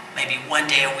maybe 1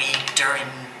 day a week during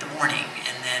the morning,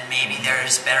 and then maybe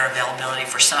there's better availability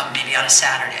for some, maybe on a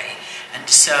Saturday. And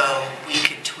so we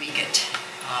could tweak it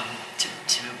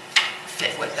to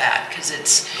fit with that, because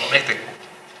It'll make the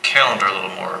calendar a little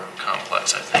more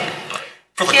complex, I think.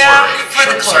 But For the Yeah, clerk. for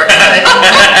the Sure. clerk. I've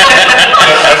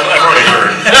already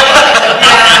heard.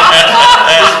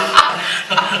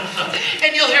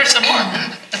 And you'll hear some more.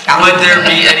 Would there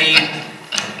be any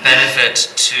benefit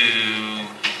to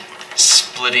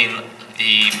splitting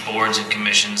the boards and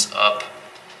commissions up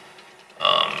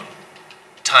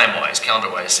time-wise,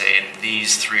 calendar-wise, say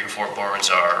these 3 or 4 boards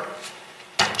are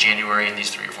January and these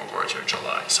 3 or 4 boards are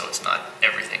July, so it's not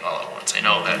everything all at once. I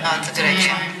know that. That's a good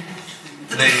idea.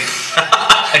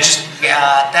 I just,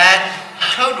 Yeah, that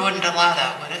code wouldn't allow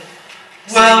that, would it?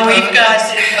 Well, we've got,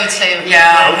 City code say.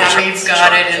 yeah, sure, we've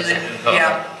got sure. it in the,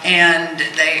 yeah, and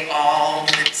they all,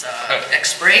 it's a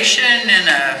expiration and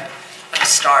a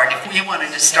start. If we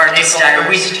wanted to start to April stagger,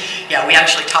 we, 1st. yeah, we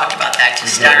actually talked about that to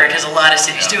stagger, because a lot of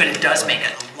cities do, and it does make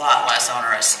it a lot less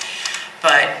onerous.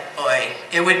 But, boy,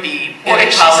 it would be, Boy,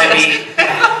 it'd she probably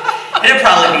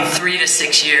be 3 to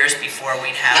 6 years before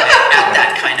we'd have it at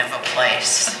that kind of a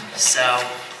place. So,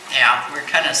 yeah, we're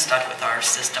kind of stuck with our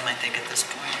system, I think, at this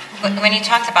point. When you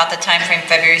talked about the time frame,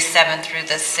 February 7th through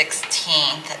the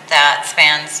 16th, that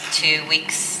spans 2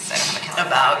 weeks. I don't have a calendar.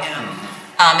 About,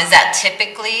 yeah. Is that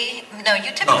typically, no,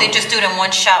 you typically just do it in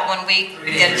one shot, 1 week,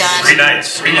 get it done? 3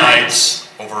 nights. 3 nights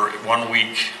over 1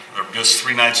 week, or just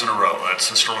 3 nights in a row. That's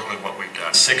historically what we've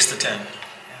done. 6 to 10.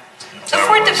 So if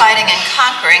we're dividing and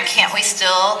conquering, can't we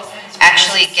still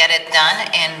actually get it done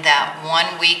in that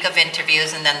 1 week of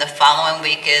interviews and then the following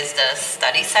week is the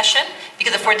study session?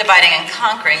 Because if we're dividing and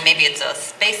conquering, maybe it's a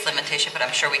space limitation, but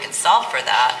I'm sure we can solve for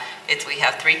that. It's we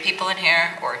have 3 people in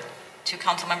here or 2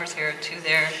 council members here, 2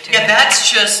 there, 2 Yeah, there. that's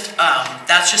just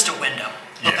a window.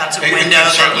 Yeah. That's a It window can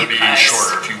that certainly you be guys.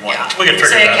 shorter if you want. Yeah. We can figure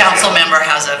Say it a out, council yeah. member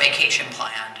has a vacation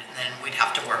planned, and then we'd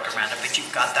have to work around it, but you've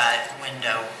got that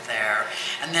window there.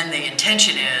 And then the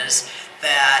intention is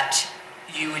that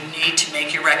you would need to make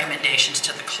your recommendations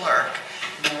to the clerk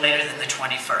no later than the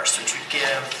 21st, which would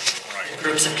give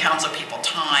groups of council people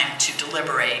time to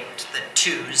deliberate, the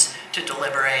 2s to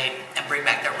deliberate and bring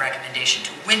back their recommendation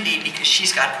to Wendy, because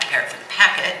she's got to prepare it for the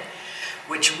packet,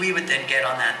 which we would then get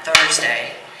on that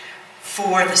Thursday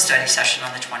for the study session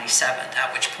on the 27th,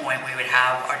 at which point we would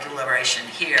have our deliberation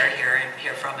hear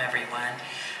from everyone,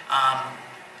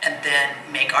 and then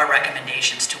make our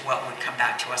recommendations to what would come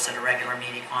back to us at a regular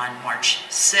meeting on March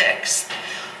 6th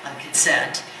on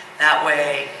consent. That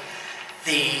way,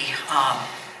 the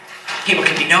people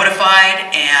can be notified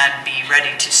and be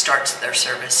ready to start their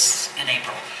service in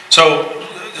April. So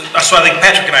I think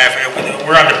Patrick and I,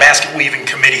 we're on the basket weaving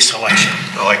committee selection.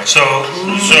 But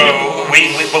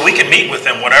we can meet with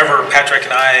them, whatever Patrick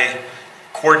and I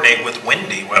coordinate with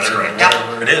Wendy, whatever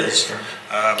it is.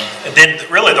 And then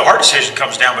really the hard decision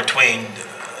comes down between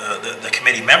the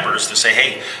committee members to say,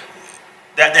 hey,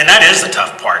 that is the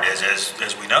tough part,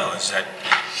 as we know, is that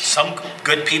some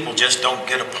good people just don't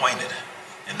get appointed.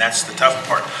 And that's the tough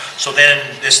part. So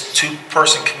then this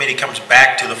 2-person committee comes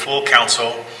back to the full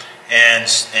council and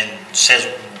says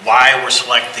why we're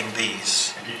selecting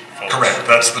these folks. Correct,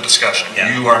 that's the discussion.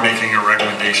 Yeah. You are making a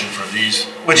recommendation for these.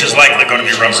 Which is likely going to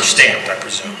be rubber stamped, I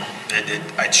presume.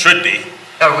 It should be.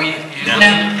 Are we? No,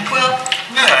 well,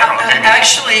 I don't know, maybe.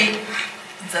 actually,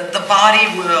 the body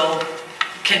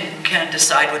can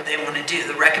decide what they want to do.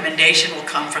 The recommendation will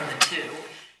come from the 2.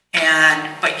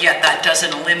 But yet that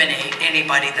doesn't eliminate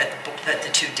anybody that the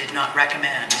 2 did not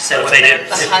recommend. So if they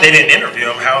didn't interview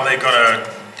them, how are they going to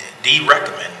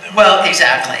de-recommend them? Well,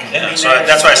 exactly. Yeah, so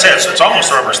that's why I said it's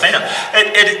almost a rubber stamp.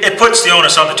 It puts the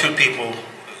onus on the 2 people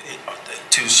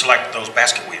to select those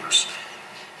basket weavers.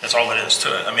 That's all it is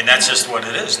to it. I mean, that's just what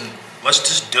it is, and let's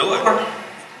just do it.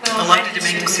 Elected to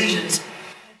make decisions.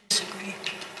 I disagree.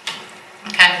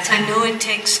 Okay. I know it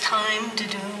takes time to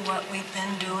do what we've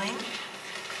been doing,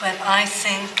 but I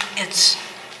think it's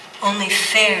only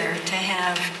fair to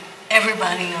have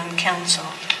everybody on council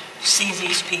see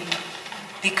these people.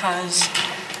 Because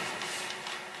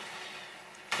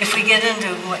if we get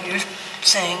into what you're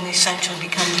saying, essentially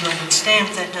becomes rubber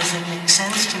stamp, that doesn't make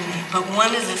sense to me. But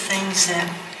one of the things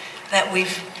that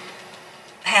we've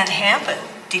had happen,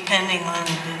 depending on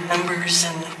the numbers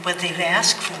and what they've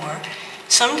asked for,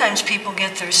 sometimes people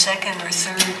get their 2nd or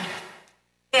 3rd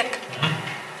pick,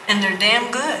 and they're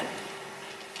damn good.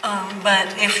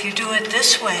 But if you do it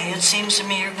this way, it seems to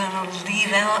me you're going to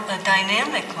leave out a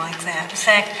dynamic like that. In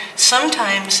fact,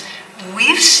 sometimes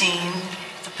we've seen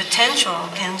the potential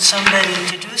in somebody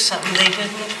to do something they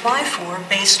didn't apply for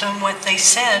based on what they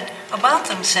said about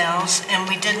themselves, and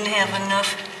we didn't have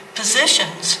enough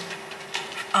positions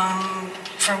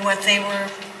for what they were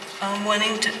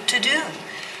wanting to do.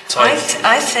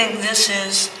 I think this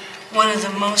is one of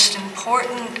the most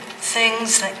important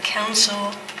things that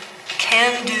council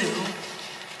can do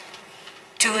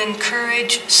to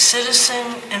encourage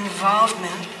citizen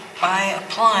involvement by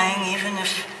applying, even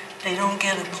if they don't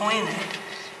get appointed,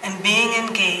 and being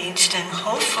engaged and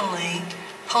hopefully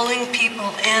pulling people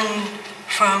in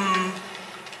from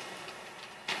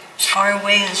as far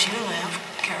away as you live,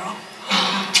 Carol.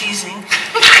 I'm teasing.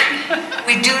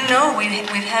 We do know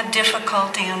we've had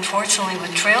difficulty, unfortunately,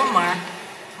 with Trailmark,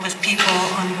 with people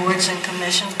on boards and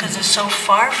commissions, because it's so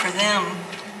far for them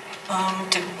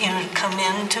to come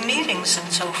in to meetings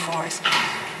and so forth.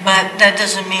 But that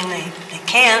doesn't mean they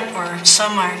can't, or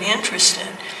some aren't interested.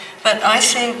 But I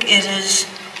think it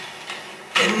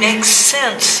makes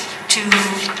sense to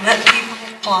let people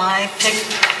apply, pick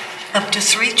up to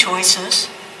 3 choices,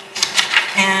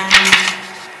 and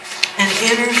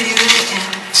interview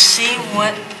and see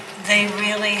what they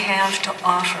really have to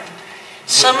offer.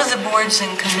 Some of the boards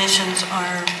and commissions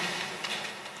are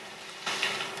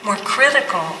more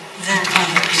critical than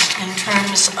others in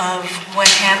terms of what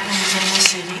happens in the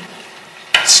city.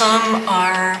 Some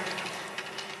are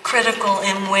critical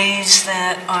in ways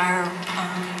that are,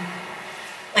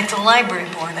 like the library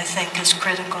board, I think, is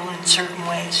critical in certain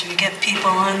ways. You get people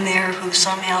on there who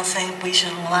somehow think we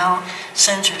should allow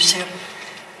censorship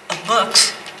of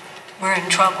books, we're in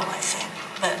trouble, I think,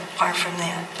 but apart from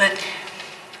that. But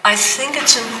I think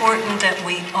it's important that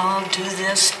we all do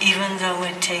this, even though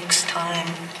it takes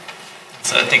time.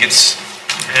 So I think it's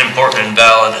an important and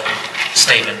valid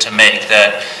statement to make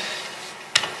that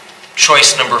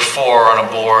choice number 4 on a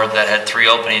board that had 3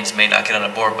 openings may not get on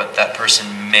a board, but that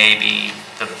person may be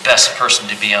the best person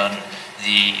to be on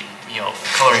the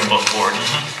coloring book board.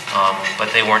 But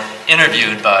they weren't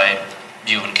interviewed by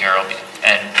you and Carol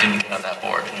and didn't get on that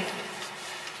board.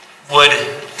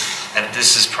 And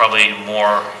this is probably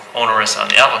more onerous on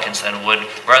the applicants than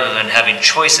rather than having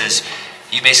choices,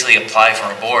 you basically apply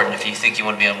for a board, and if you think you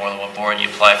want to be on more than one board, you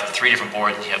apply for 3 different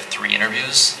boards, and you have 3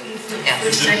 interviews.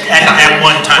 At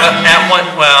one time. Right.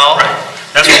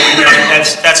 That's what we've done.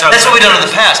 That's what we've done in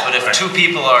the past, but if 2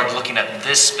 people are looking at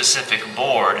this specific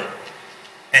board,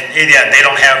 and yeah, they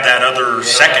don't have that other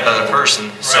second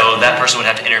person, so that person would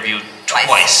have to interview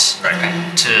twice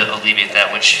Right. to alleviate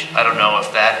that, which I don't know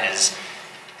if that is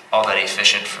all that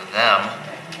efficient for them.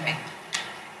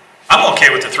 I'm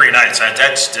okay with the 3 nights.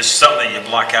 That's just something that you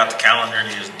block out the calendar and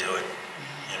you just do it.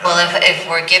 Well, if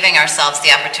we're giving ourselves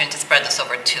the opportunity to spread this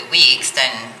over 2 weeks,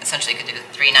 then essentially you could do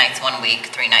 3 nights 1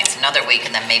 week, 3 nights another week,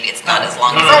 and then maybe it's not as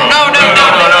long as... No.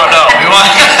 We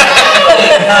want...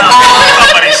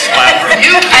 Somebody slap her.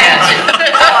 You can't.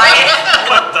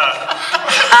 What the?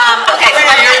 Okay,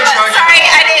 sorry,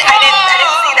 I didn't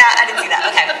see that. I didn't see that.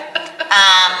 Okay.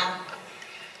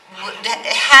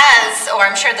 Or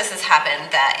I'm sure this has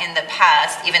happened, that in the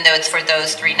past, even though it's for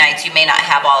those 3 nights, you may not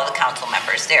have all the council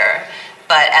members there,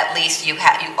 but at least you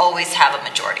always have a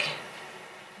majority.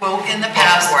 Well, in the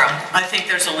past, I think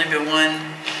there's only been one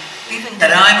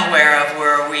that I'm aware of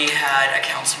where we had a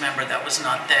council member that was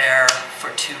not there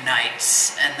for 2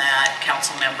 nights, and that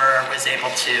council member was able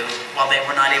to, while they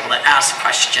were not able to ask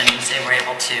questions, they were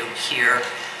able to hear,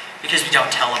 because we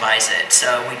don't televise it.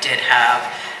 So we did have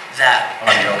that.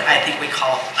 I think we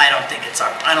I don't think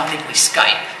we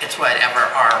Skype. It's whatever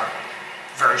our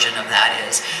version of that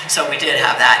is. So we did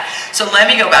have that. So let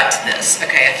me go back to this.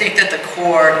 Okay, I think that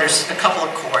there's a couple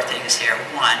of core things here.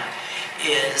 One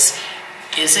is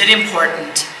it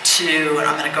important to, and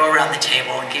I'm going to go around the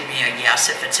table and give me a yes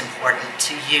if it's important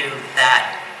to you,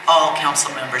 that all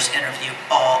council members interview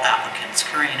all applicants?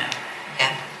 Karina?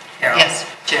 Yeah. Carol? Yes.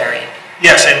 Jerry?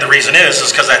 Yes, and the reason is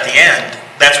because at the end,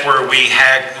 that's where we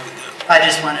had... I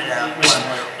just wanted to...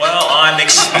 Well, I'm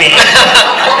expanding.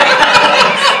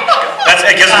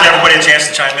 It gives everybody a chance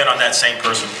to chime in on that same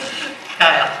person.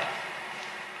 Kyle?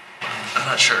 I'm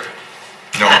not sure.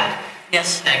 No.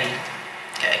 Yes. Peggy?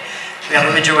 Okay. We have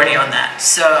a majority on that.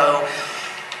 So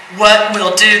what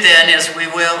we'll do then is we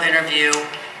will interview,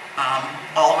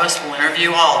 all of us will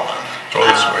interview all of them.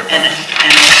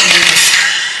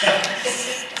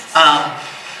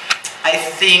 I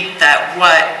think that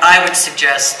what I would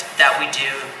suggest that we do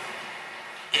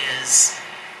is,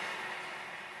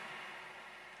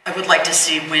 I would like to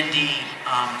see Wendy,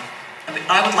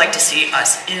 I would like to see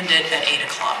us end it at 8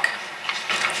 o'clock.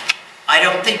 I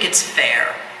don't think it's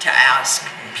fair to ask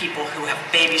people who have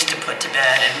babies to put to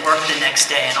bed and work the next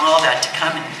day and all that to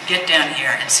come and get down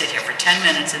here and sit here for 10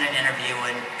 minutes in an interview.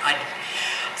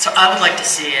 So I would like to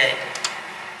see it,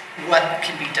 what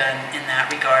can be done in that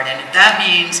regard. And if that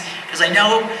means, because I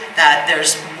know that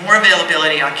there's more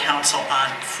availability on council on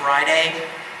Friday,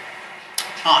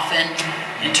 often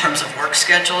in terms of work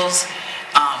schedules,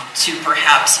 to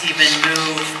perhaps even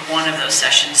move one of those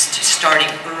sessions to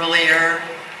starting earlier,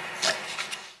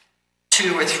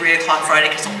 2 or 3 o'clock Friday,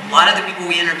 because a lot of the people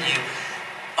we interview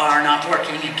are not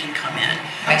working and can come in.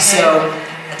 So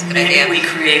That's a good maybe idea. we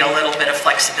create a little bit of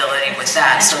flexibility with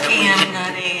that so that we PM, not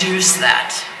can AM. reduce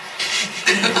that.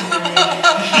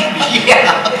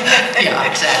 Yeah,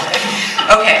 exactly.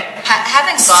 Okay.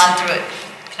 Having gone through it,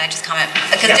 can I just comment?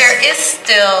 Because Yes. there is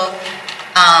still,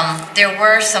 there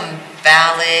were some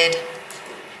valid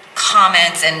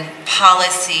comments and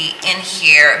policy in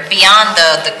here beyond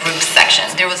the group section.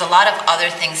 There was a lot of other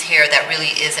things here that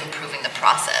really is improving the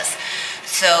process.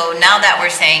 So now that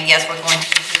we're saying, yes, we're going to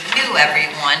review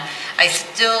everyone, I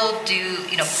still do,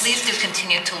 please do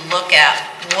continue to look at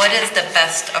what is the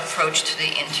best approach to the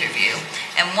interview.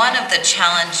 And one of the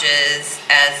challenges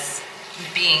as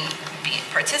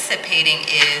participating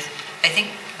is, I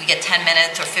think we get 10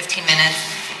 minutes or 15 minutes,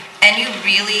 and you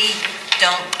really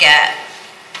don't get,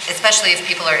 especially if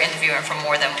people are interviewing for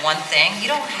more than one thing,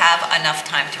 you don't have enough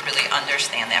time to really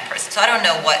understand that person. So I don't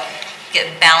know what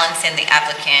balancing the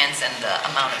applicants and the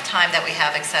amount of time that we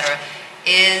have, et cetera.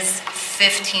 Is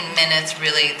 15 minutes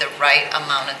really the right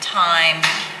amount of time,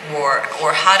 or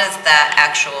how does the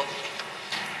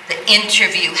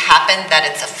interview happen that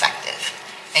it's effective?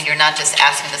 And you're not just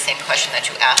asking the same question that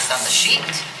you asked on the sheet,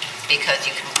 because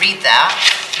you can read that.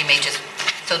 You may just,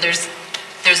 so there's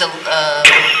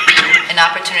an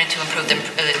opportunity to improve the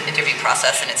interview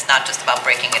process, and it's not just about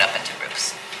breaking it up into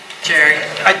groups. Jerry?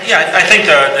 I think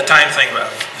the time thing,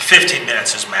 15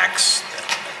 minutes is max.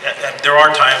 There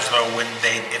are times, though, when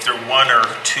if they're 1 or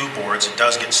 2 boards, it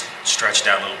does get stretched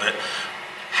out a little bit.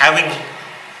 Having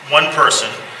one person,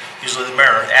 usually the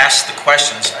mayor, ask the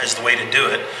questions is the way to do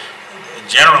it.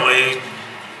 Generally,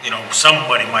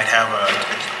 somebody might have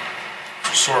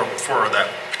for that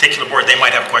particular board, they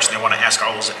might have a question they want to ask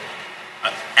all those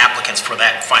applicants for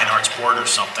that fine arts board or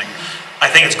something. I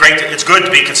think it's great. It's good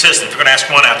to be consistent. If you're going to ask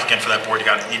one applicant for that board,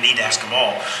 you need to ask them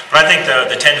all. But I think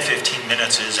the 10 to 15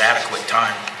 minutes is adequate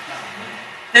time.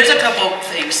 There's a couple of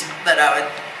things that I would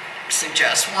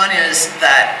suggest. One is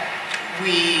that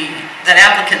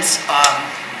applicants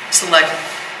select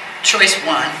choice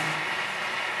 1,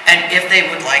 and if they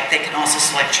would like, they can also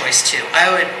select choice 2.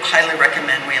 I would highly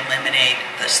recommend we eliminate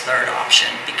this third option,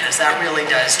 because that really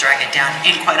does drag it down.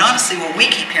 And quite honestly, what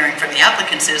we keep hearing from the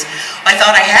applicants is, I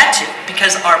thought I had to,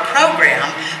 because our program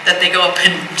that they go up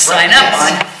and sign up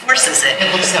on forces it. It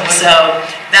looks that way. So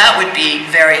that would be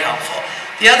very helpful.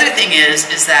 The other thing is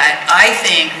that I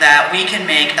think that we can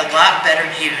make a lot better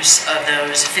use of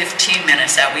those 15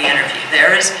 minutes that we interview.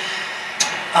 There is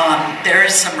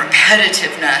some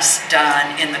repetitiveness done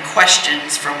in the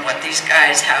questions from what these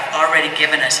guys have already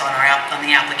given us on the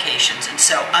applications, and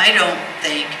so I don't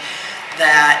think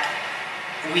that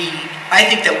I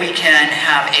think that we can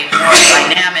have a more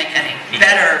dynamic and a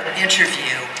better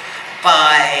interview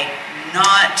by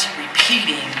not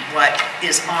repeating what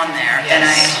is on there. Yes. And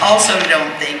I also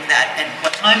don't think that, and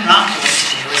what I'm not going to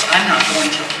do is I'm not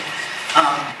going to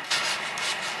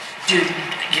do,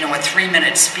 a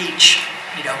 3-minute speech,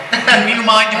 can you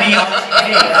mind me?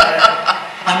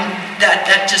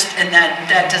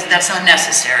 That's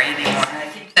unnecessary anymore. And I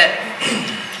think that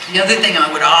the other thing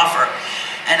I would offer,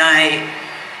 and I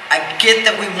get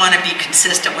that we want to be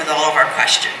consistent with all of our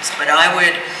questions, but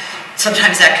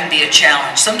sometimes that can be a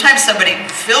challenge. Sometimes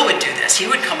Phil would do this. He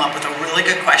would come up with a really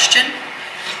good question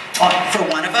for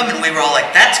one of them, and we were all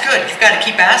like, that's good, you've got to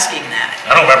keep asking that.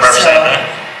 I don't remember ever saying that.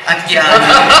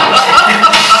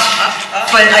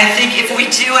 But I think if we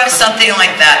do have something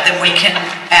like that, then we can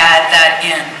add that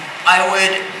in. I would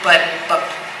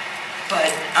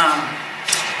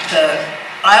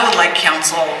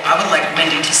like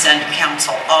Wendy to send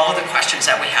council all of the questions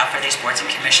that we have for these boards and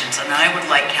commissions, and I would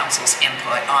like council's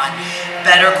input on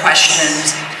better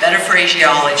questions, better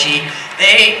phraseology.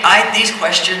 These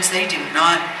questions, I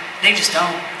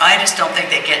just don't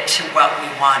think they get to what we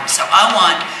want. So I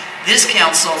want this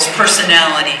council's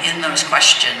personality in those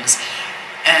questions,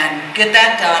 and get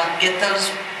that done, get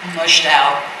those mushed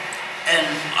out, and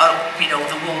we'll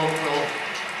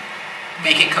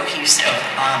make it cohesive.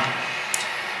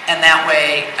 And that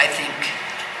way, I think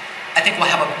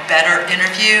we'll have a better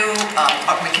interview.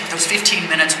 Those 15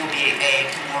 minutes will be a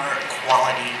more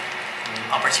quality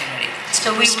opportunity.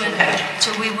 So we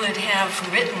would have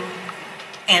written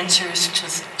answers to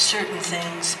certain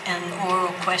things and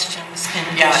oral questions.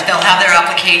 Yeah, they'll have their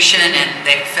application and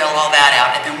they fill all that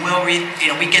out, and then we'll read.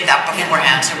 We get that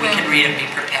beforehand, so we can read and be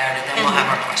prepared, and then we'll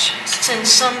have our questions. Since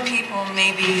some people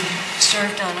maybe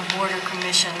served on a board or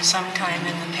commission sometime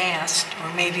in the past,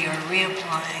 or maybe are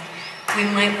reapplying, we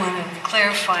might want to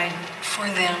clarify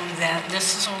for them that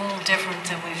this is a little different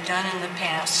than we've done in the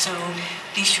past. So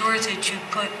be sure that you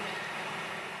put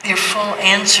your full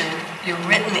answer, your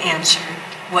written answer,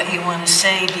 what you want to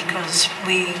say, because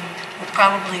we will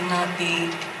probably not be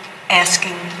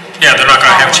asking. Yeah, they're not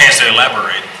going to have a chance to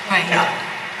elaborate. Right. Yeah.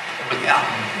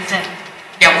 Is that,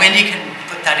 Yeah, Wendy can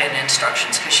put that in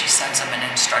instructions because she sends them in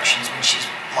instructions when she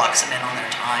locks them in on their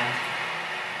time.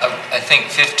 I think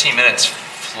 15 minutes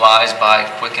flies by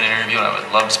quick in an interview, and I would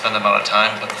love to spend the amount of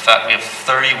time, but the fact we have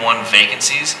 31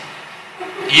 vacancies,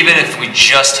 even if we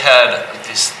just had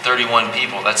these 31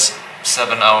 people, that's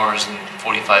 7 hours and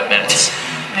 45 minutes.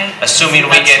 right? Assuming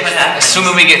That's what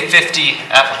happens. we get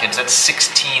 50 applicants, that's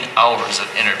 16 hours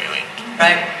of interviewing.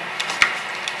 Right.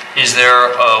 Is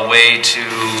there a way to,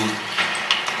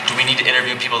 do we need to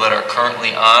interview people that are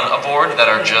currently on a board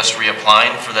that are just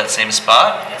reapplying for that same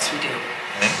spot? Yes, we do.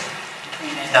 Okay.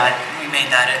 We made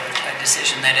that a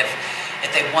decision that if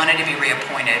they wanted to be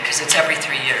reappointed, because it's every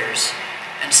 3 years,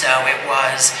 and so it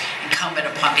was incumbent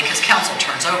upon, because council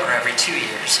turns over every 2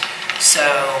 years, so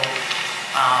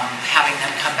having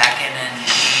them come back in and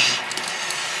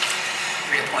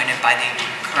be reappointed by the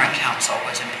current council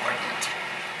was important.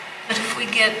 But if we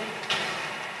get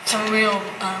some real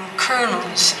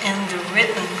kernels in the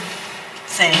written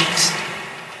things,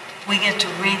 we get to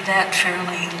read that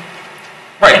fairly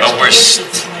Right, but we're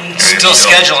explicitly. still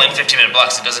scheduling 15-minute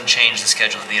blocks. It doesn't change the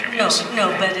schedule of the No, interviews.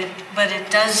 no, but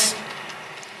it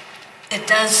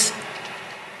does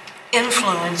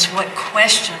influence what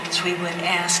questions we would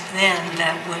ask then.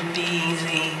 That would be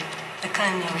the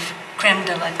kind of creme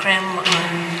de la creme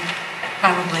on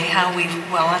probably how we,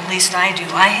 well, at least I do.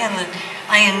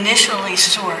 I initially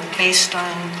sort based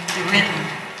on the written,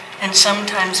 and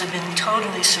sometimes have been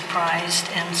totally surprised,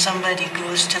 and somebody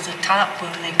goes to the top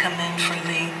when they come in for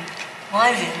the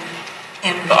live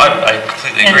interview. I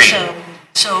completely agree. And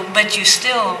so, but you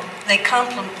still, they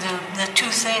complement, the two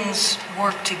things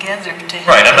work together to help.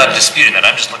 Right, I'm not disputing that.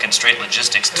 I'm just looking straight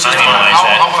logistics, timing-wise.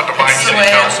 How about dividing That's the city way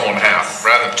council in half,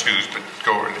 rather than twos, but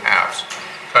go in halves?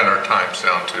 Cut our times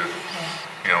down to,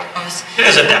 you know, It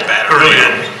isn't that bad.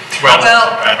 30. Well,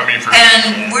 I mean, for.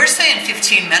 And we're saying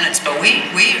 15 minutes, but we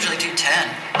usually do 10.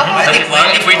 I think Well,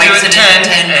 Wendy if we do breaks it it into 10,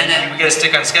 10 and minute. we gotta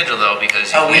stick on schedule though,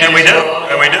 because. Oh, we And we do,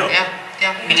 and we do. Yeah,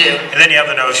 yeah. We do. And then you have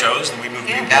the no-shows, and we move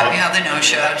people. Yeah, we have the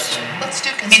no-shows. Let's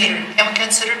can we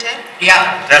consider 10?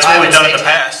 Yeah. That's I what we've would done in say the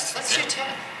 10. past. Let's do 10.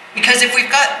 Because if we've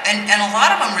got, and a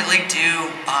lot of them really do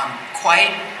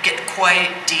get quite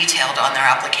detailed on their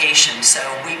application, so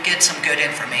we get some good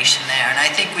information there. And I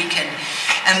think we can,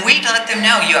 and we let them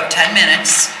know you have 10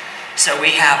 minutes, so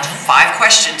we have 5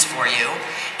 questions for you,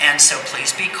 and so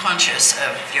please be conscious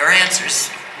of your answers.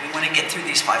 We want to get through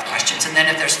these 5 questions, and then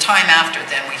if there's time after,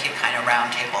 then we can kind of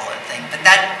round table and thing. But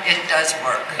that, it does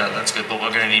work. Yeah, that's good, but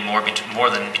we're gonna need more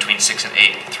than between 6 and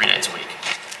 8, 3 nights a week.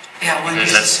 Yeah, when you,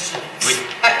 Because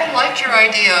I like your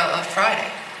idea of Friday.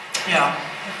 yeah,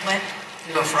 What?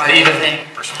 do a Friday Even- thing.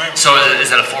 So is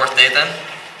that a 4th day then?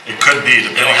 It could be,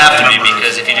 depending It'll on have the to be, number of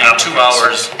because if you do 2 applicants.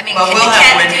 hours, I mean, Well, we'll can-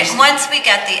 have Wendy's- once we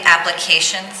get the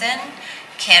applications in,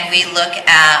 can we look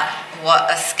at what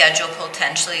a schedule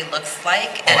potentially looks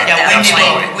like? And at Yeah, that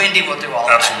point, Wendy will do all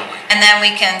that. Absolutely. and then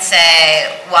we can say,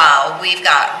 wow, we've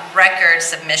got record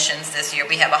submissions this year.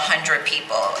 We have 100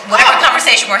 people. Whatever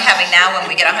conversation we're having now, when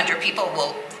we get 100 people,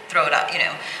 we'll throw it up,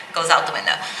 goes out the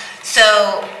window.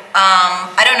 So,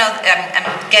 I don't know,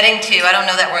 I'm getting to, I don't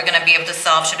know that we're going to be able to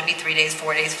solve, should it be 3 days,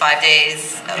 4 days, 5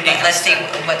 days? Let's see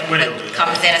what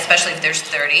comes in, especially if there's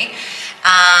 30.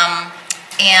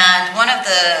 And one of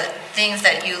the things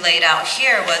that you laid out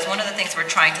here was, one of the things we're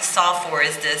trying to solve for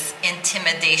is this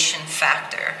intimidation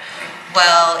factor.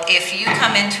 Well, if you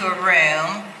come into a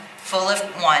room full of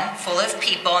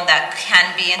people, and that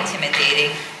can be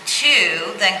intimidating.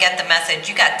 2, then get the message,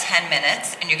 you got 10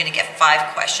 minutes and you're going to get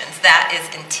 5 questions. That is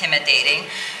intimidating.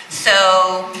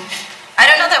 So I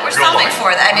don't know that we're solving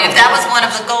for that. I mean, if that was one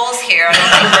of the goals here, I don't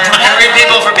think we're... every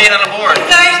people for being on the board.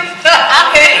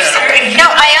 No,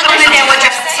 I understand what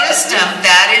you're saying. System,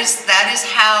 that is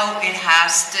how it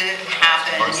has to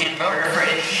happen in order for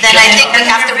it. Then I think we And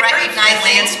have to you're very recognize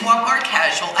friendly, it. It's more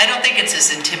casual. I don't think it's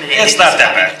as intimidating. It's not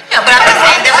that bad. No, but I'm just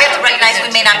saying that we have to recognize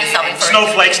we may not be solving for it.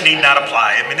 Snowflakes need not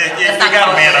apply. I mean, you That's not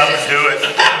gotta man up close. and do it.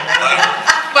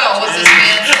 Well, what's this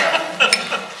man stuff?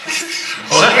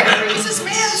 What's this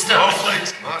man stuff?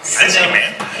 I didn't say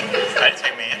man. I didn't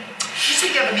say man. You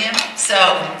think you have a man? So,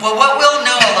 well, what we'll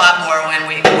know a lot more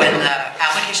when the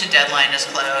application deadline is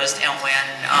closed and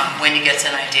when you gets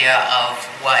an idea of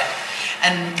what,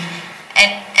 and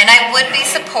And I would be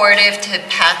supportive to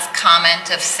Pat's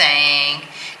comment of saying,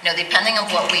 depending on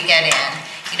what we get in,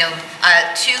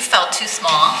 2 felt too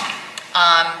small.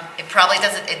 It probably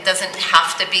doesn't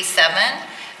have to be 7,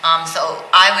 So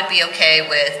I would be okay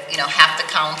with, half the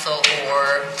council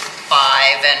or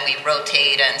 5, and we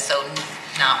rotate, and so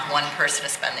not one person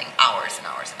is spending hours and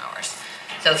hours and hours.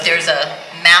 So if there's a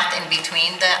math in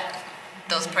between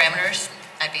those parameters,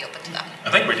 I'd be open to that. I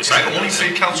think we Is that decided. only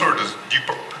city council, or do you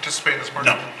participate in this part?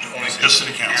 No, just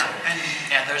city council.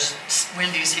 And, there's,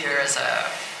 Wendy's here as a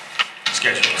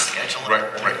Schedule.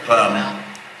 scheduler. Right.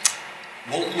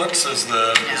 Well,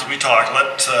 as we talk,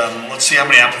 let's see how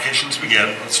many applications we get.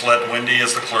 Let's let Wendy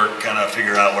as the clerk kind of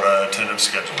figure out what a tentative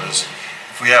schedule is.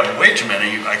 If we have way too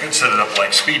many, I could set it up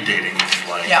like speed dating if you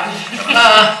like. Yeah.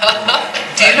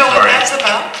 Do you know what Sorry. that's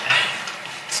about?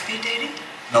 Speed dating?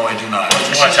 No, I do not.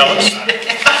 You want to tell us?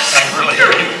 I'm really,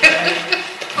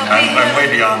 I'm way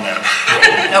beyond that.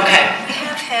 Okay. We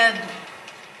have had,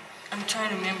 I'm trying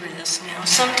to remember this now,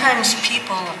 sometimes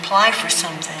people apply for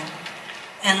something,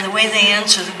 and the way they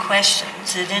answer the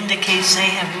questions, it indicates they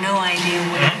have no idea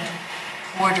what a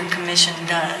board or commission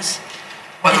does.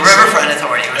 Well, the Riverfront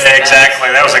Authority was the best. Exactly,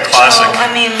 that was a So, classic.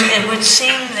 I mean, it would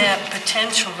seem that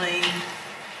potentially,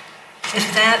 if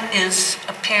that is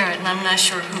apparent, and I'm not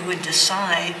sure who would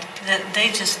decide, that they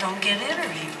just don't get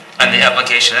interviewed. On the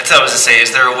application, that's what I was to say,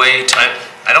 is there a way to,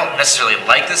 I don't necessarily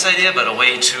like this idea, but a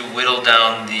way to whittle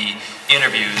down the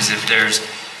interviews if there's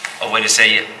a way to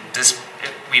say this,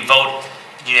 if we vote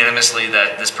unanimously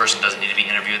that this person doesn't need to be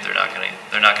interviewed, they're not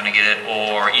gonna get it,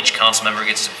 or each council member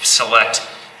gets to select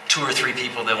 2 or 3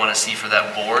 people they want to see for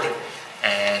that board,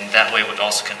 and that way we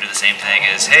also can do the same thing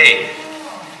as, hey,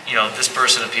 this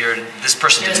person appeared, this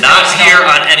person did not appear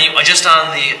on just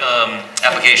on the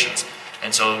applications.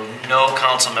 And so no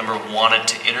council member wanted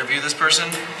to interview this person.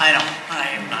 I know,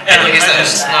 I'm not. And like I said,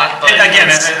 it's not, but Again,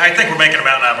 I think we're making a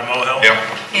mountain out of a molehill. Yeah.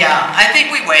 Yeah, I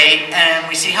think we wait and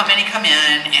we see how many come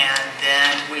in, and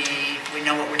then we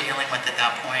know what we're dealing with at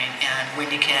that point, and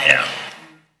Wendy can Yeah.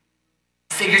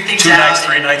 figure things 2 out. nights,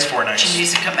 3 nights, 4 nights. She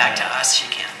needs to come back to us, she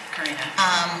can. Karina?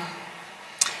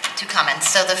 2 comments.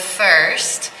 So the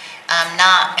first,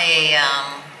 not a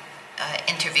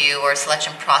interview or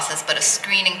selection process, but a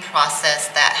screening process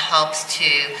that helps to,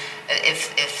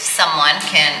 if someone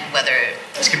can, whether...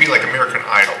 This could be like American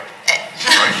Idol.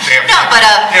 No, but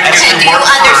They have to get do through you March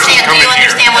 1st and come in here.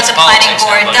 understand what the That's planning politics,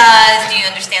 board not does? Do you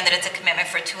understand that it's a commitment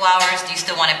for 2 hours? Do you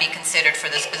still want to be considered for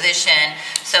this position?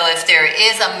 So if there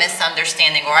is a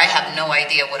misunderstanding, or I have no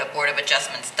idea what a Board of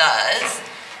Adjustments does,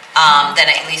 then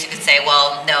at least you could say,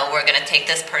 well, no, we're going to take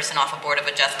this person off a Board of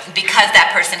Adjustment, because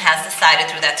that person has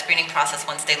decided through that screening process,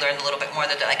 once they learn a little bit more,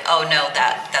 that they're like, oh no,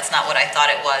 that's not what I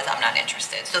thought it was, I'm not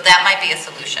interested. So that might be a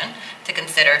solution to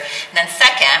consider. And then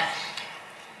second,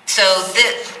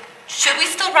 should we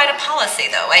still write a policy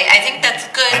though? I think that's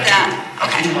good that,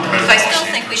 okay. So I still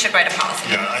think we should write a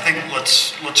policy. Yeah, I think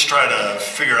let's try to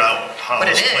figure out how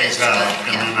What it this plays is, out,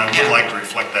 yeah. and then I would like to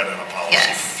reflect that in a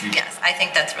policy. Yes, I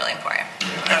think that's really important.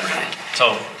 Okay.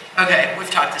 so Okay, we've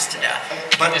talked this to death.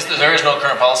 But there is no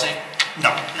current policy?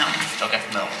 no, No. Okay.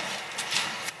 no.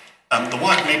 The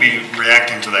one, maybe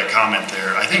reacting to that comment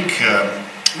there, I think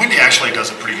Wendy actually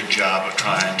does a pretty good job of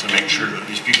trying to make sure that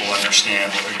these people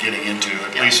understand what they're getting into,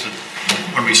 at least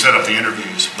when we set up the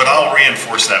interviews. But I'll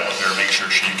reinforce that with her, make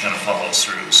sure she kind of follows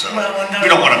through. So Well, no.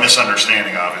 we don't want a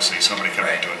misunderstanding, obviously, somebody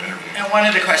coming to an interview. And one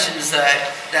of the questions that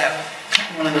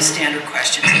one of the standard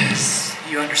questions is,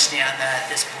 you understand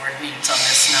that this board meets on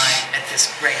this night at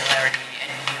this regularity,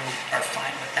 and you are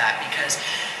fine with that, because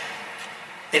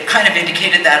they've kind of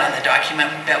indicated that on the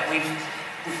document, that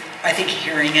I think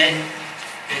hearing it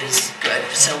is good,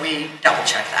 so we double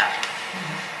check that.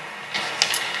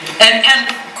 And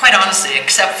quite honestly,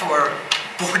 except for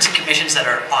boards and commissions that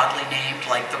are oddly named,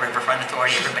 like the Riverfront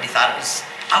Authority, everybody thought it was,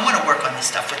 I want to work on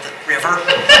this stuff with the river.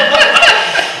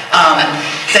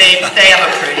 They have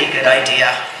a pretty good idea.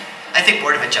 I think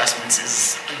Board of Adjustments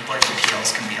and Board of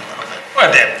Appeals can be a little bit. Well,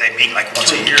 they meet like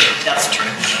once a year. That's true.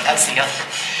 That's the other.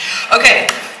 Okay,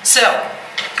 so,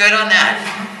 good on that.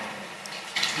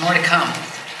 More to come.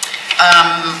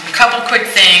 A couple quick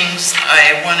things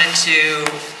I wanted to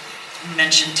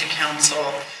mention to council.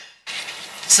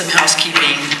 Some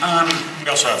housekeeping. We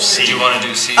also have C. Do you want to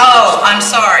do C? Oh, I'm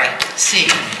sorry. C.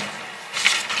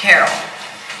 Carol.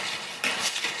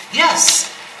 Yes,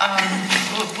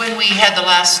 when we had the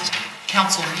last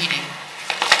council meeting,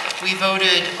 we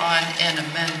voted on an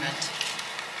amendment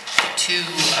to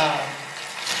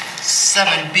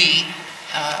 7B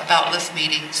about lift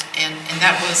meetings, and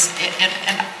that was,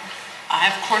 and I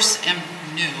of course am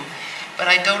new, but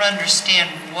I don't understand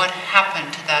what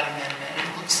happened to that amendment.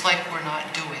 It looks like we're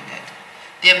not doing it.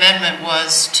 The amendment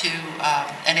was to,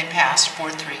 and it passed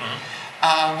 4-3,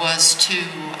 was to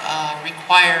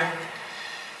require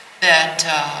that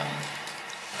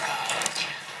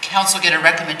council get a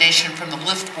recommendation from the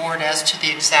lift board as to the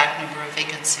exact number of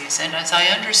vacancies. And as I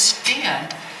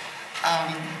understand,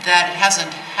 that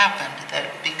hasn't happened, that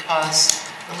because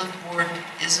the lift board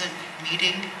isn't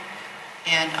meeting,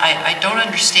 and I don't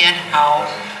understand how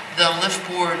the lift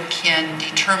board can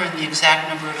determine the exact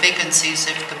number of vacancies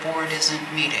if the board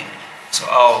isn't meeting. So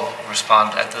I'll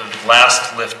respond. At the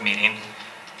last lift meeting,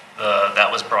 that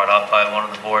was brought up by one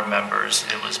of the board members.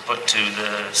 It was put to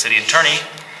the city attorney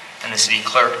and the city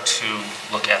clerk to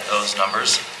look at those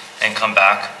numbers and come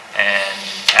back. And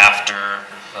after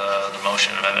the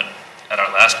motion amendment at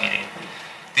our last meeting,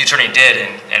 the attorney did,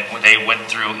 and they went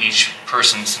through each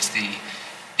person since the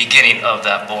beginning of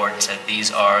that board and said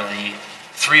these are the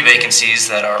 3 vacancies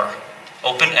that are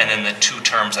open and then the 2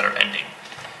 terms that are ending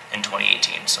in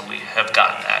 2018. So we have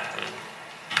gotten that.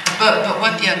 But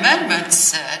what the amendment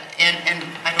said, and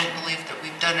I don't believe that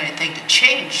we've done anything to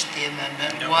change the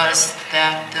amendment, was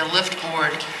that the lift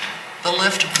board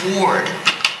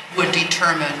would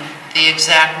determine the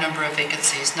exact number of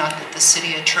vacancies, not that the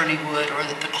city attorney would, or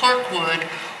that the clerk would,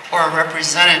 or a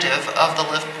representative of the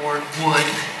lift board would,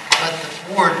 but the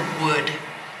board would,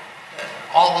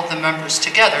 all of the members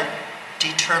together,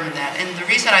 determine that. And the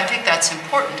reason I think that's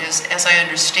important is, as I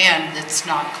understand, it's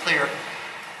not clear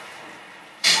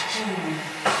who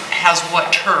has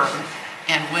what term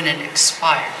and when it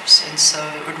expires. And so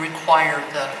it would require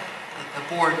the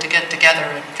board to get together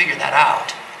and figure that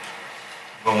out.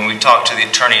 But when we talked to the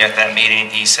attorney at that meeting,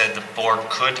 he said the board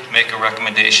could make a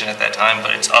recommendation at that time,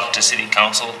 but it's up to city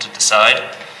council to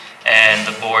decide. And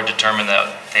the board determined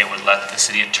that they would let the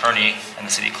city attorney and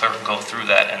the city clerk go through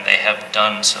that, and they have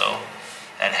done so,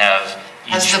 and have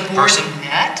each person. Has the board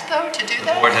met, though, to do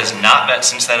that? The board has not met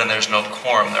since then, and there's no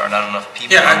quorum. There are not enough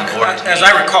people on the board. As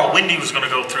I recall, Wendy was going to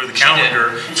go through the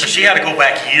calendar, because she had to go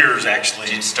back years, actually,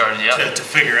 She started, yeah. to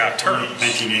figure out terms.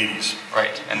 1980s.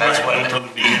 Right, and that's when,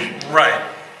 Right.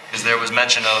 because there was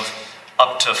mention of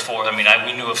up to 4. I mean,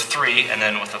 we knew of 3, and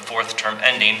then with the 4th term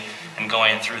ending, and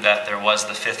going through that, there was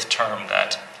the 5th term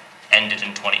that ended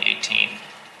in 2018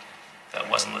 that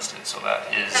wasn't listed, so that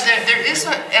is... There is,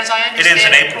 as I It understand... ends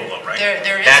in April, though, right?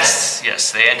 There is That's,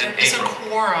 yes, they ended there is a April.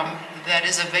 quorum that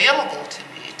is available to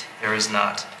meet. There is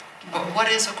not. But what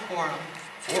is a quorum?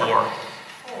 4.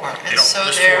 4. And don't so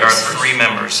list There are there's... 3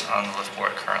 members on the lift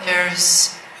board currently.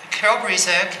 There's Carol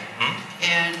Brezek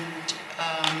and,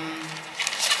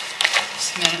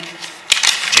 just a minute,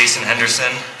 Jason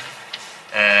Henderson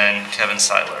and Kevin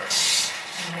Seiler.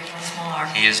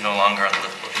 He is no longer on the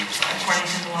lift board. He was According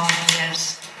to the law, he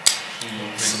is.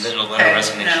 He submitted a letter of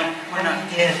resignation. No, we're not.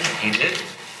 He did?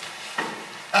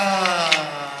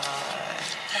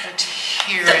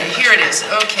 Here it is.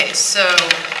 Okay, so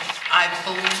I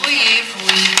believe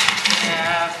we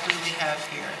have, who do we have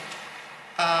here?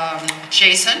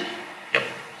 Jason, Yep.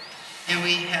 and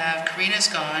we have, Karina's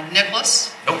gone,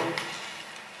 Nicholas. Nope.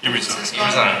 You Is resigned. this He gone?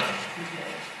 resigned.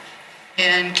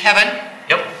 And Kevin,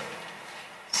 Yep.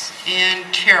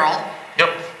 and Carol. Yep.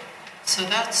 So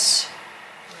that's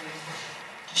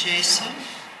Jason,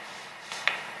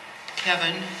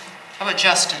 Kevin, how about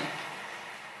Justin?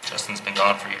 Justin's been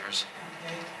gone for years.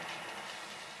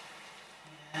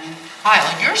 And Kyle,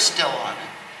 and you're still on it.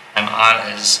 I'm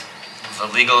on as the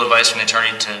legal advice from the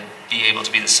attorney to be able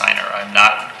to be the signer. I'm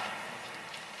not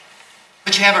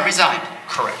But you haven't resigned,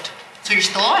 correct, so you're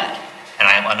still on it. and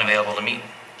I am unavailable to meet.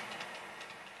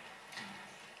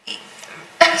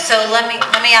 So let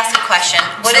me ask a question.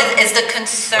 What is the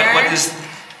concern? What is,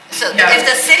 So Yeah. if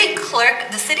the city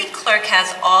clerk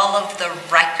has all of the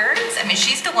records, I mean,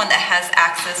 she's the one that has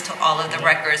access to all of the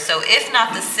records. So if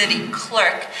not the city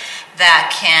clerk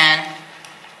that can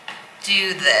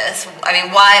do this, I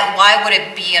mean, why would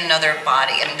it be another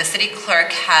body? I mean, the city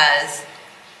clerk has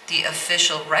the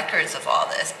official records of all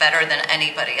this better than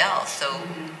anybody else. So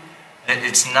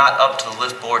it's not up to the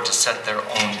lift board to set their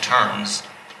own terms.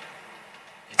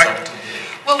 It's up to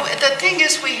Well, the thing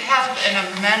is, we have an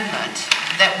amendment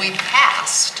that we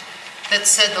passed that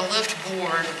said the lift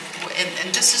board,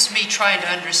 and this is me trying to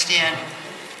understand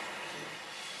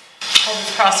how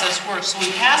this process works. So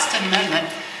we passed an amendment,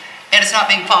 and it's not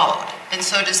being followed. And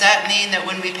so does that mean that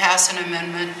when we pass an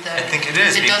amendment that... I think it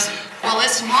is. It doesn't, well,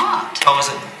 it's not. How is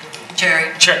it?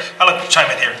 Jerry? Chair, I'll let chime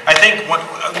in here. I think what,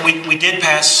 we did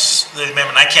pass the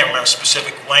amendment, I can't remember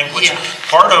specific language. Yeah.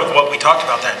 Part of what we talked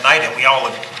about that night, and we all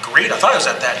agreed, I thought it was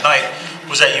at that night,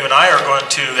 was that you and I are going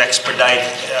to expedite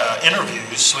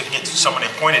interviews so we can get somebody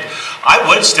appointed. I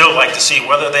would still like to see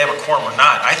whether they have a quorum or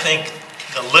not. I think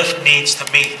the lift needs to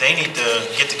meet, they need to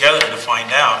get together to find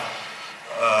out.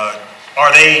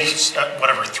 Are they,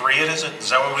 whatever, 3 it is? Is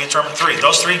that what we determined? 3.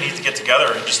 Those 3 need to get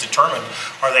together and just determine,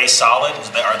 are they solid?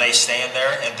 Are they staying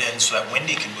there? And then so that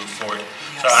Wendy can move forward.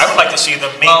 So I would like to see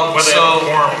them meet, whether they have a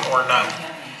quorum or not.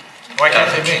 Why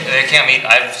can't they meet? They can't meet.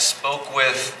 I've spoke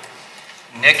with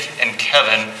Nick and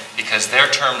Kevin because their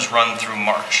terms run through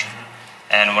March.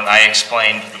 And when I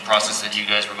explained the process that you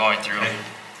guys were going through,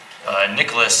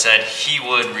 Nicholas said he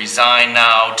would resign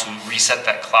now to reset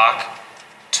that clock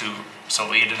so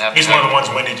we didn't have. He's one of the ones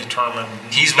Wendy determined.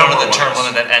 He's one of the term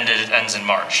limit that ends in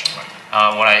March.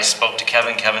 When I spoke to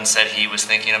Kevin, Kevin said he was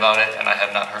thinking about it, and I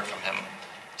have not heard from him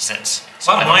since.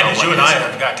 Bottom line is, you and I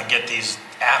have got to get these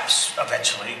apps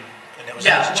eventually, and it was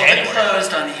in January. Well, they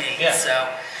closed on the 8th, Yeah. so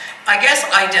I guess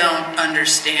I don't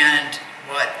understand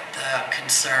what the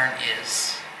concern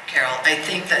is, Carol. I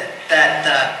think that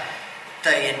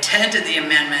the intent of the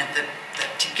amendment, that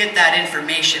to get that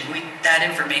information, that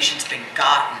information's been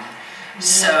gotten.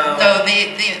 So No,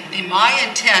 my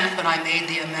intent when I made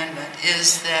the amendment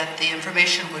is that the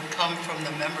information would come from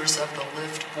the members of the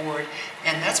LIFT board,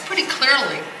 and that's pretty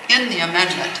clearly in the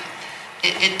amendment.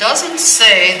 It doesn't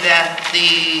say that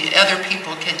the other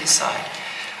people can decide.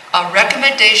 A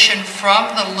recommendation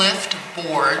from the LIFT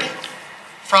board,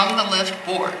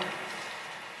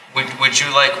 Would you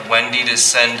like Wendy to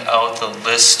send out the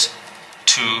list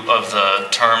of the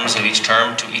terms of each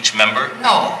term to each member?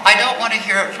 No, I don't want to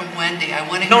hear it from Wendy. I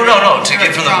want to No, to hear get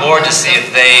it from the board to see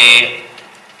if they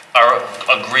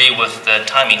agree with the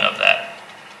timing of that.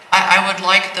 I would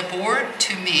like the board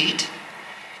to meet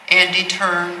and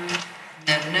determine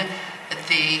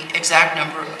the exact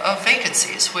number of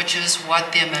vacancies, which is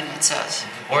what the amendment says.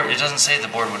 Or it doesn't say the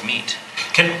board would meet.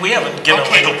 Can we get a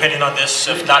legal opinion on this,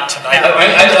 if not tonight?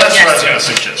 That's what I was going to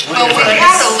suggest. Well, we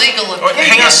had a legal opinion.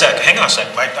 Hang on a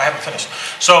sec, I haven't finished.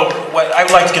 So what I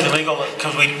would like to get the legal,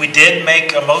 because we did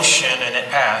make a motion and it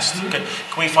passed. Can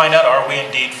we find out, are we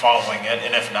indeed following it,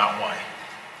 and if not, why?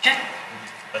 Yeah.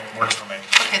 That works for me.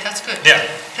 Okay, that's good. Yeah.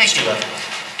 Thank you. let's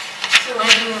do So I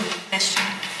do have a question.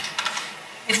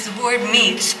 If the board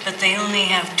meets, but they only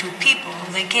have 2 people,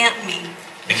 they can't meet.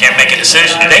 They can't make a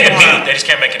decision. They can meet, they just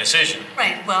can't make a decision.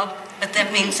 Right, well, but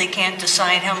that means they can't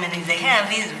decide how many they have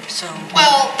either, so.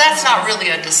 Well, that's not really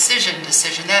a decision.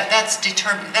 That's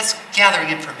gathering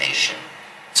information.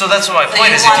 So that's what my So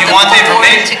point is. If you want the board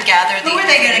information, to gather who are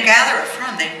they going to gather it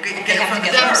from? They get it from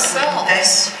the clerk.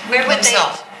 Themselves. Where would they?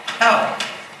 Themselves. Oh,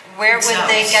 Where would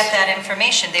they Themselves. get that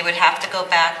information? They would have to go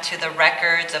back to the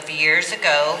records of years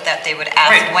ago that they would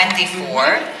ask Right. Wendy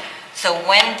for. So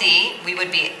Wendy, we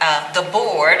would be, the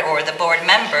board or the board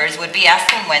members would be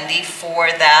asking Wendy for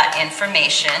that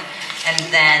information, and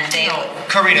then they would.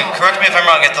 Karina, correct me if I'm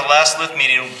wrong, at the last LIFT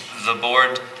meeting, the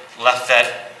board left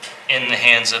that in the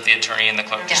hands of the attorney and the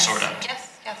clerk to sort out. Yes.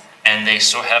 And they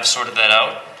have sorted that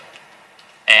out,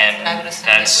 and I would assume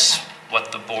they would that's have.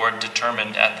 what the board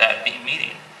determined at that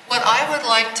meeting. What I would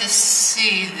like to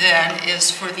see then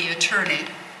is for the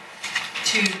attorney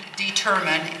to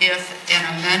determine if an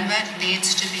amendment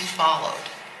needs to be followed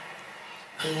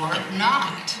or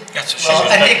not. well,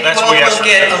 I think that's what we asked we'll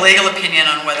for. get a legal opinion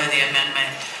on whether the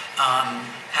amendment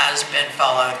has been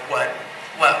followed, what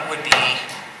would be.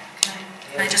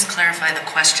 Can I just clarify the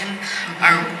question?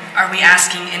 Are we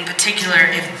asking in particular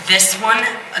if this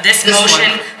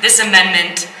motion, this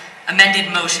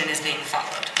amended motion is being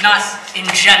followed? Not in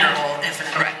general if an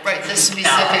amendment. Right, this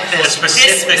specific. This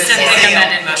This specific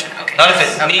amended motion, okay. Not if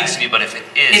it needs to be, but if it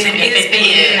is. If it is,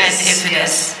 and if it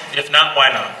Yes. is. If not, why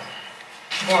not?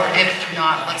 Or if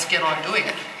not, let's get on doing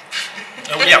it.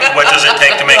 Yeah, what does it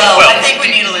take to make it Well, well? I think we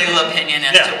need a legal opinion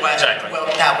as Yeah, to what exactly.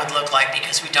 that would look like,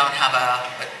 because we don't have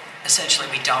essentially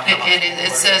we don't have a.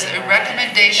 It says a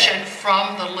recommendation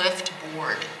from the LIFT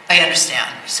board. I understand,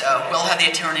 so we'll have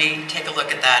the attorney take a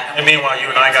look at that. And meanwhile, you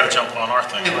and I got to jump on our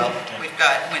thing. We will. Yeah. We've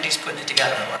got, Wendy's putting it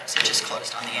together for us. It just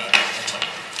closed on the 8th.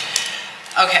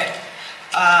 Okay.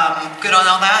 Good on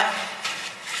all that?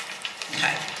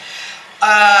 Okay.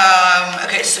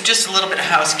 Okay, so just a little bit of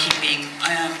housekeeping.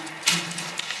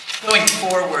 Going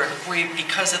forward,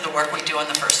 because of the work we do on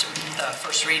the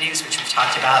first readings, which we've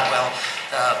talked about, well,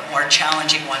 the more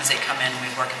challenging ones, they come in, we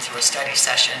work them through a study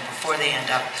session before they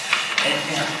end up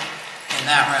in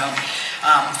that room.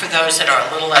 For those that are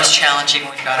a little less challenging,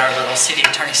 we've got our little city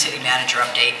attorney, city manager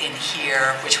update in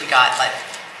here, which we got like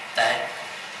the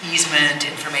easement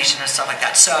information and stuff like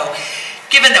that. So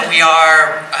given that we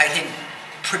are, I think,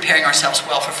 preparing ourselves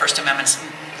well for First Amendments,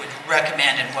 would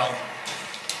recommend and will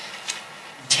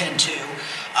intend to.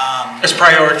 It's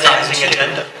prioritizing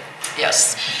agenda.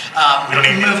 Yes. We don't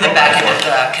even Move need to them back vote into for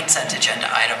it. the consent agenda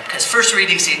item, because first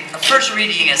reading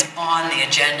is on the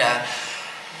agenda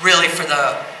really for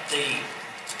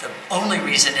the only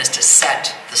reason is to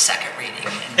set the second reading.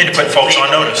 And to put folks on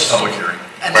notice. Public hearing.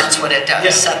 And that's what it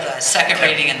does, set the second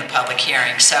reading and the public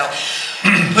hearing. So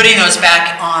putting those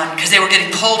back on, because they were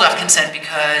getting pulled off consent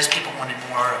because people wanted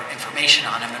more information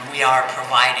on them, and we are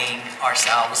providing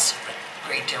ourselves a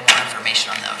great deal more information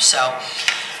on those. So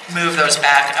move those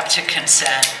back up to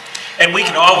consent. And we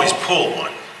can always pull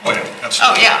one. Oh, yeah, Oh,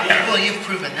 absolutely. yeah. Well, you've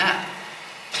proven that.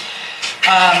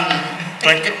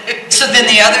 So then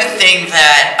the other thing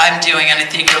that I'm doing, and I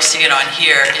think you'll see it on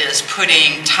here, is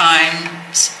putting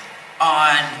times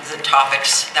on the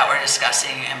topics that we're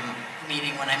discussing and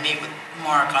meeting. When I meet with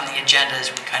Mark on the agendas,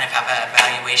 we kind of have an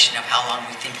evaluation of how long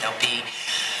we think they'll be.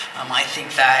 I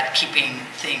think that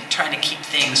trying to keep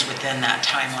things within that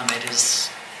time limit is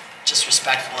just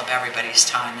respectful of everybody's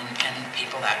time and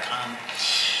people that come.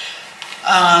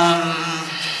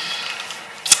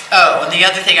 Oh, and the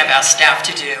other thing I've asked staff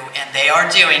to do, and they are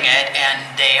doing it,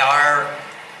 and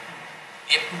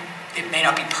it may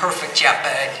not be perfect yet,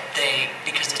 but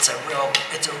because it's a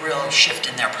real shift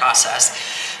in their process.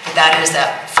 But that is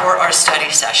that for our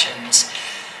study sessions,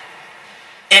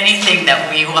 anything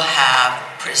that we will have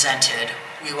presented,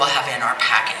 we will have in our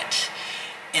packet.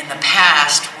 In the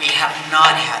past, we have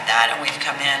not had that, and we've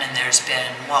come in and there's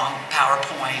been long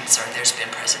PowerPoints or there's been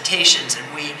presentations, and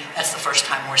that's the first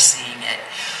time we're seeing it.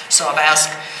 So I've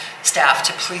asked staff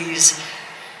to please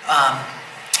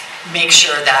make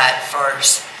sure that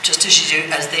just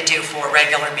as they do for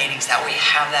regular meetings, that we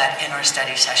have that in our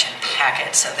study session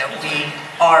packet so that we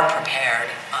are prepared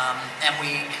and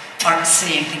we aren't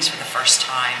seeing things for the first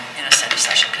time in a study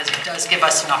session, because it does give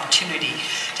us an opportunity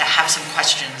to have some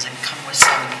questions and come with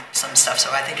some stuff.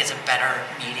 So I think it's a better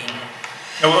meeting.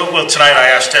 Well, tonight I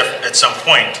asked Steph at some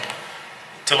point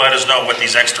to let us know what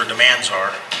these extra demands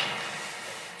are.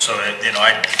 So that,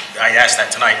 I asked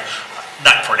that tonight,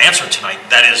 not for an answer tonight.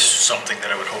 That is something that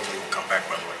I would hopefully will come back,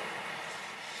 by the way.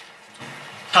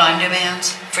 Time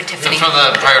demands for Tiffany. For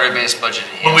the priority-based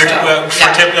budgeting. When we're,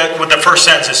 with the first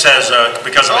sentence, it says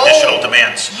because of additional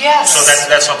demands. Yes. So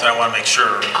that's something I want to make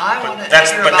sure. I want to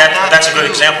hear But about that that's a good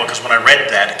too. example, because when I read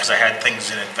that, because I had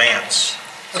things in advance.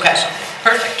 Okay,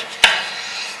 perfect.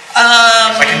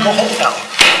 I can go home now.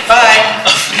 Bye.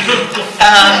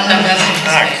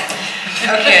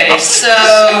 Okay, so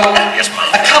Yes, Mom.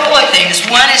 a couple of things.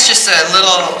 One is just a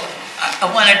little,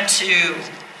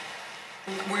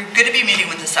 we're going to be meeting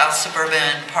with the South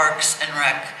Suburban Parks and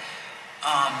Rec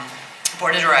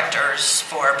Board of Directors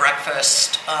for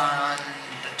breakfast on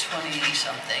the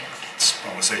 20-something.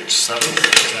 I want to say 7th,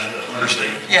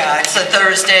 Thursday. Yeah, it's a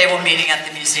Thursday. We're meeting at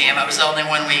the museum. It was the only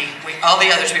one all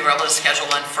the others we were able to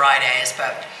schedule on Fridays.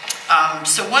 But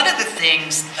so one of the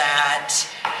things that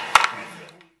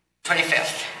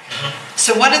 25th.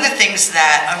 So one of the things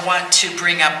that I want to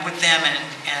bring up with them and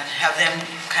have them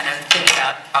kind of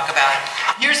talk about.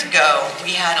 Years ago,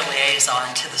 we had a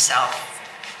liaison to the South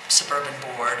Suburban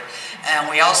Board, and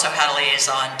we also had a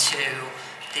liaison to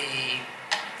the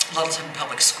Littleton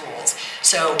Public Schools.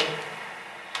 So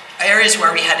areas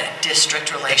where we had a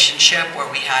district relationship, where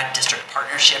we had district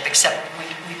partnership, except we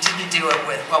didn't do it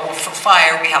with, for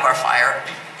fire, we have our fire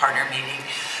partner meeting.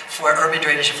 For urban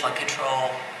drainage and flood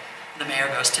control, the mayor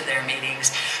goes to their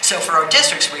meetings. So for our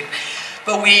districts, we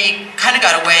kind of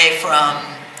got away from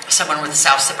someone with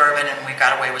South Suburban, and we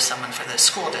got away with someone for the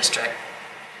school district.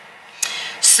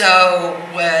 So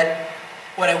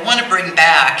what I want to bring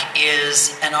back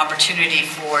is an opportunity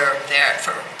for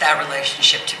that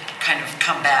relationship to kind of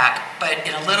come back, but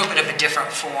in a little bit of a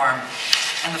different form.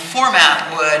 And the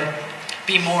format would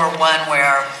be more one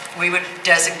where we would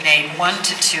designate 1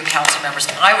 to 2 council members.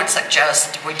 I would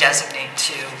suggest we designate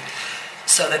 2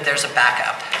 so that there's a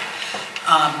backup.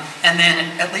 And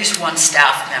then at least 1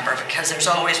 staff member, because there's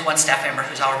always 1 staff member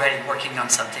who's already working on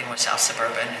something with South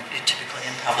Suburban, typically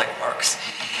in Public Works.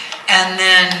 And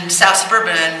then South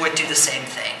Suburban would do the same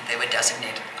thing. They would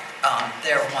designate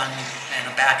their 1 and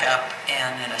a backup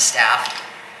and then a staff.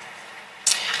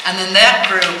 And then that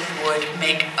group would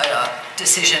make a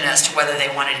decision as to whether they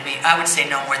wanted to be, I would say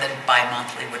no more than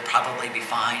bi-monthly would probably be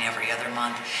fine, every other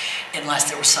month, unless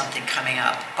there was something coming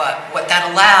up. But what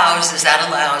that allows is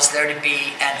there to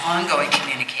be an ongoing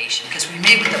communication, because we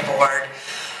meet with the board.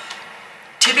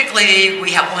 Typically,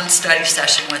 we have 1 study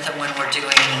session with them when we're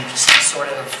doing some sort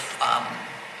of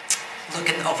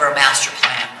looking over a master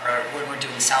plan, or when we're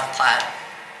doing South Platte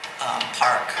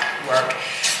Park work.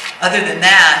 Other than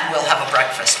that, we'll have a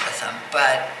breakfast with them.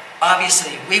 But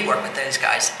obviously, we work with those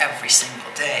guys every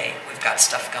single day. We've got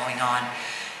stuff going on.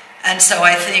 And so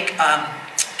I think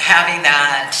having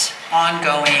that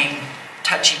ongoing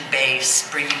touching base,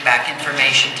 bringing back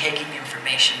information, taking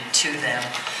information to them,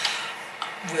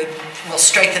 will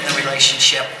strengthen the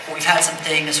relationship. We've had some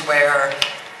things where,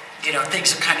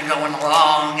 things are kind of going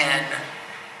along and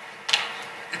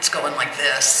it's going like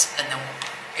this, and then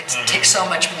it takes so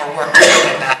much more work to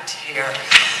get back to here.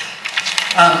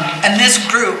 And this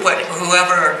group,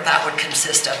 whoever that would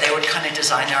consist of, they would kind of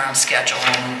design their own schedule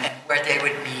and where they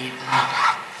would meet.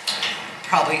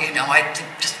 Probably, I think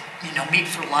just, meet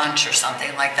for lunch or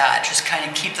something like that. Just kind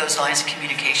of keep those lines of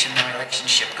communication and the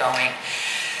relationship going.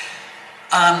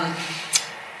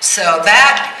 So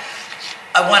that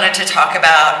I wanted to talk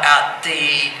about at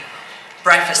the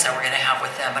breakfast that we're going to have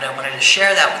with them, but I wanted to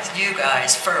share that with you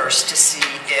guys first to see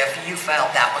if you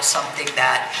felt that was something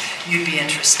that you'd be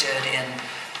interested in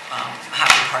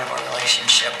having part of our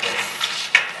relationship with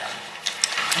them.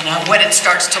 And what it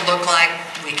starts to look like,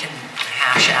 we can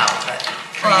hash out. But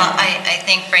well, I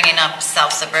think bringing up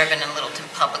South Suburban and Littleton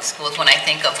Public Schools, when I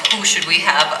think of who should we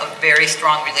have a very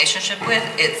strong relationship with,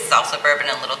 it's South Suburban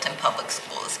and Littleton Public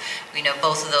Schools. We know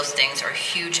both of those things are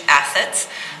huge assets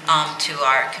to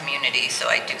our community, so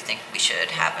I do think we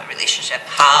should have a relationship.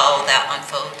 How that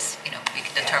unfolds, we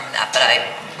can determine that, but I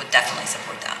would definitely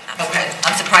support that. Absolutely. Okay.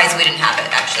 I'm surprised we didn't have it,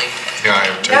 actually. Yeah, I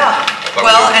am too. Yeah,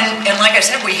 well, and like I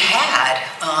said, we had,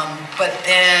 but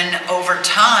then over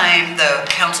time, the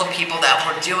council people that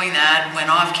were doing that went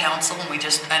off council, and we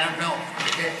just, I don't know,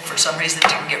 for some reason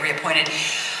didn't get reappointed.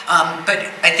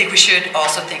 But I think we should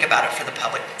also think about it for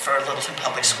Littleton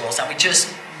Public Schools. And we just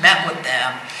met with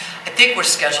them. I think we're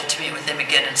scheduled to meet with them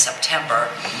again in September.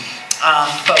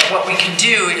 But what we can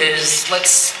do is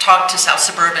let's talk to South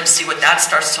Suburban, see what that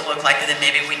starts to look like, and then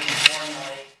maybe we can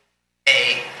formulate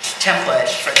a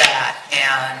template for that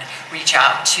and reach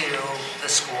out to the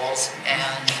schools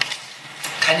and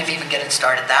kind of even get it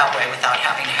started that way without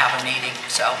having to have a meeting.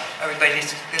 So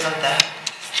everybody's good with that?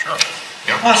 Sure.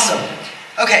 Yeah. Awesome.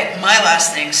 Okay, my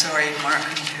last thing, sorry, Mark.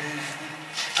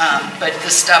 But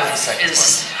this stuff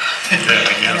is,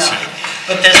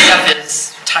 but this stuff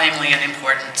is timely and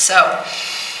important. So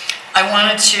I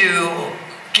wanted to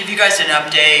give you guys an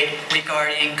update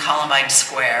regarding Columbine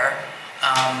Square.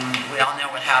 We all know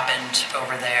what happened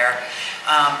over there.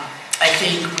 I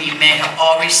think we may have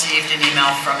all received an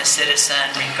email from a citizen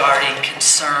regarding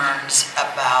concerns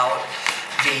about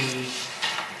the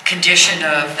condition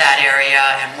of that area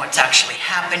and what's actually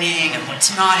happening and what's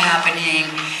not happening.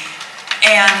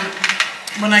 And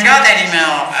when I got that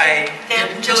email,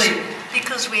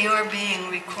 because we are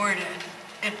being recorded,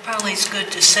 it probably is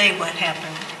good to say what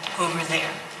happened over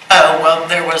there. Oh, well,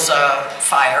 there was a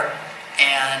fire,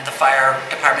 and the fire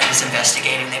department is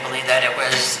investigating. They believe that it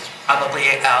was probably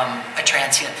a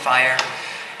transient fire.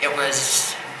 It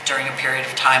was during a period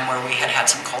of time where we had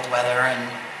some cold weather, and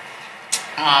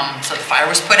so the fire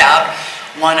was put out.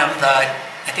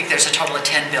 I think there's a total of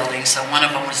 10 buildings, so one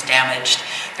of them was damaged.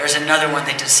 There's another one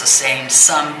that just sustained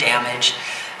some damage.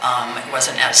 It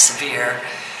wasn't as severe.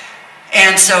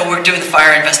 And so we're doing the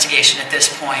fire investigation at this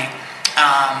point.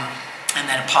 And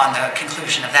then upon the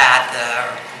conclusion of that,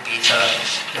 the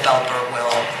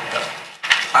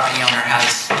property owner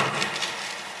has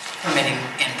permitting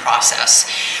in process,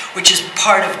 which is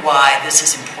part of why this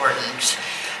is important.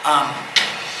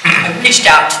 I reached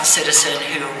out to the citizen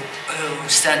who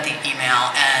sent the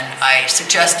email, and I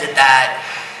suggested that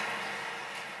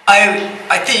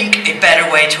I think a better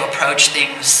way to approach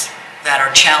things that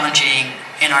are challenging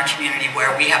in our community,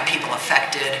 where we have people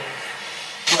affected,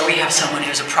 where we have someone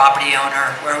who's a property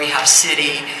owner, where we have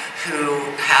city who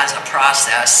has a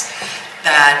process,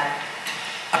 that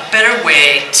a better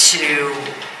way to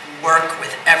work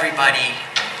with everybody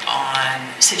on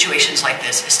situations like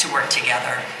this is to work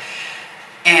together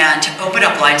and to open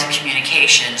up lines of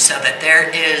communication so that there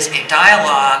is a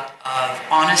dialogue of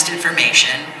honest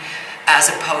information as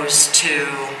opposed to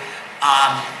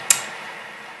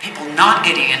people not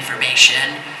getting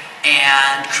information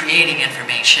and creating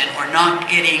information or not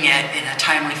getting it in a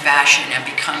timely fashion and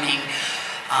becoming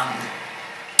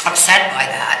upset by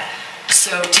that.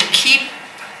 So to keep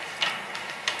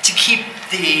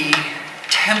the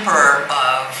temper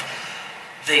of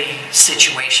the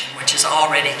situation, which is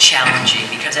already challenging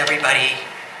because everybody's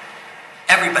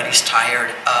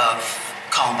tired of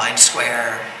Columbine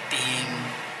Square being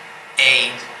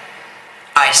a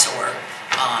eyesore,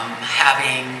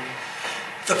 having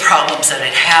the problems that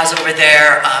it has over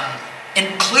there,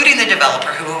 including the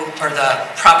developer or the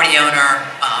property owner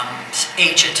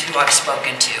agent who I've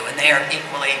spoken to, and they are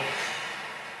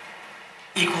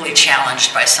equally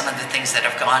challenged by some of the things that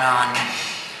have gone on.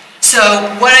 So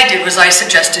what I did was I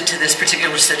suggested to this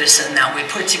particular citizen that we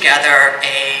put together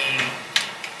a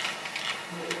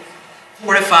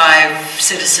 4 to 5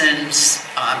 citizens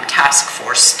task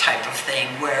force type of thing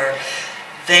where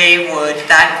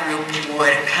that group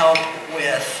would help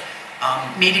with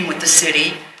meeting with the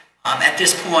city. At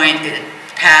this point,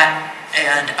 Pat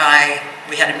and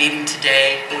we had a meeting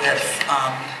today with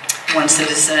one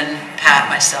citizen, Pat,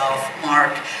 myself,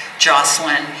 Mark,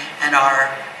 Jocelyn, and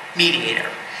our mediator.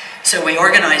 So we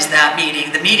organized that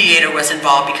meeting. The mediator was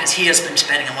involved because he has been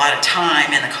spending a lot of time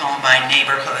in the Columbine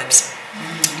neighborhoods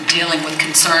dealing with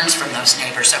concerns from those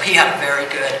neighbors. So he had a very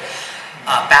good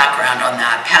background on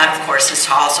that. Pat, of course, has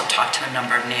also talked to a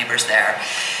number of neighbors there.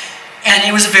 And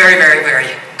it was a very, very, very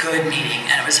good meeting,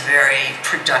 and it was very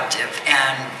productive.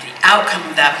 And the outcome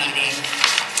of that meeting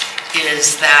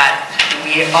is that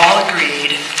we all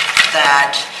agreed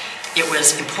that it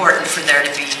was important for there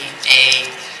to be a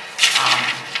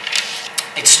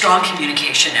strong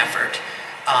communication effort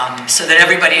so that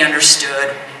everybody understood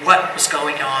what was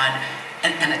going on,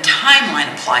 and a timeline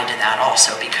applied to that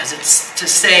also, because it's to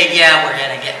say, yeah, we're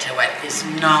going to get to it is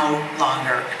no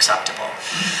longer acceptable.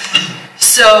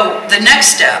 So the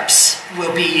next steps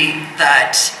will be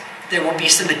that there will be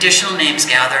some additional names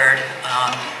gathered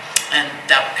and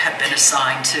that have been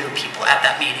assigned to people at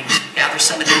that meeting. Gather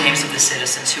some of the names of the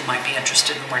citizens who might be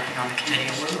interested in working on the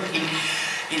committee. And we're looking,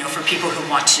 for people who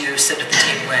want to sit at the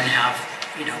table and have,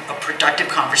 a productive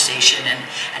conversation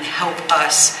and help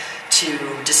us to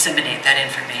disseminate that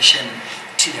information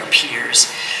to their peers.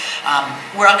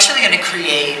 We're actually going to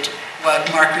create what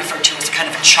Mark referred to as kind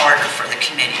of a charter for the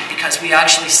committee, because we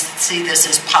actually see this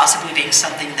as possibly being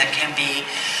something that can be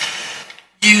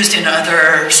used in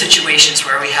other situations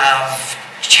where we have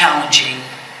challenging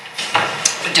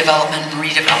development and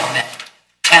redevelopment.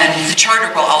 And the charter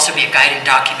will also be a guiding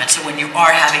document, so when you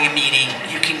are having a meeting,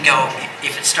 you can go,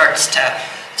 if it starts to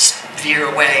veer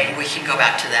away, we can go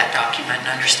back to that document and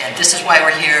understand this is why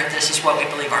we're here, this is what we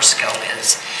believe our scope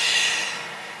is.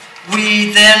 We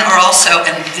then are also,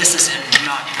 and this is in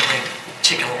not really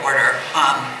particular order,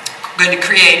 going to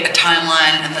create a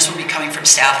timeline, and this will be coming from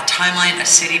staff, a timeline of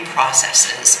city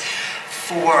processes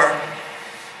for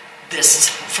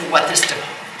what this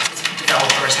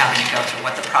developer is having to go through,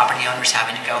 what the property owner is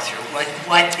having to go through.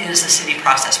 What is the city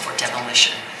process for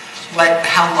demolition?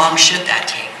 How long should that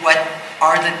take? What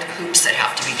are the hoops that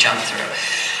have to be jumped through?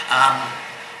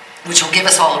 Which will give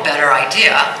us all a better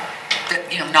idea that,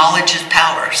 knowledge is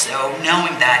power. So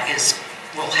knowing that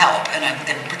will help, and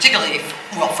particularly,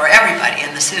 for everybody,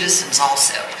 and the citizens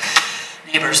also,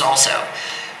 neighbors also.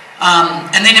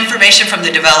 And then information from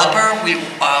the developer. We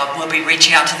will be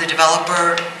reaching out to the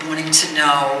developer, wanting to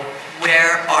know,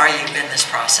 where are you in this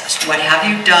process? What have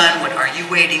you done? What are you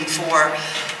waiting for?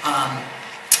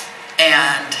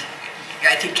 And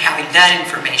I think having that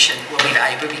information will be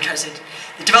valuable, because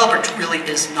the developer really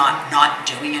is not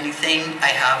doing anything. I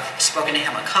have spoken to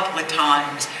him a couple of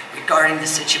times regarding the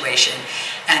situation,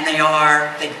 and they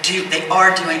are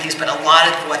doing things, but a lot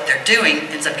of what they're doing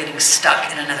ends up getting stuck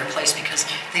in another place because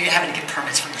they're having to get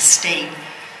permits from the state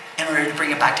in order to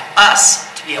bring it back to us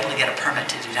to be able to get a permit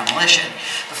to do demolition.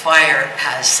 The fire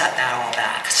has set that all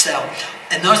back. So,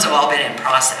 and those have all been in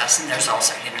process, and there's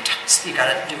also, you got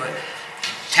to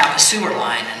tap a sewer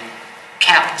line and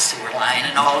cap the sewer line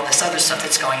and all of this other stuff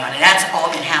that's going on, and that's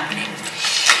all been happening.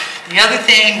 The other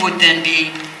thing would then be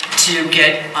to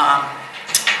get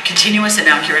continuous and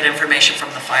accurate information from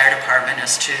the fire department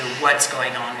as to what's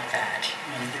going on with that.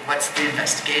 What's the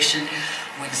investigation?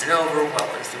 When's it over? What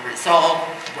was the result?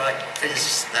 What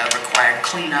is the required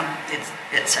cleanup,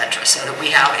 etc. So that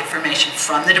we have information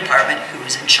from the department who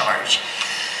is in charge.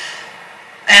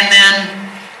 And then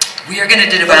we are going to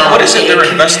develop. What is it they're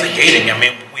investigating? I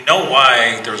mean, we know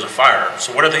why there was a fire.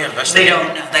 So what are they investigating? They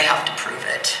don't know. They have to prove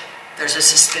it. There's a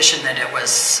suspicion that it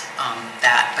was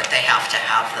that, but they have to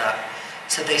have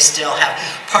so they still have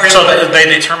So they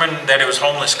determined that it was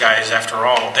homeless guys after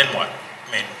all. Then what?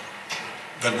 I mean,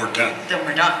 then we're done. Then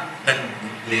we're done. Then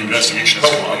the investigation is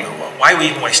complete. Why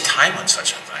we even waste time on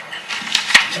such a thing?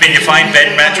 I mean, you find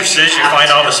bed mattresses, you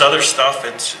find all this other stuff.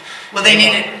 Well, they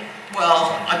need it.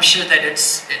 Well, I'm sure that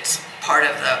it's part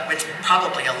of it's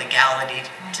probably a legality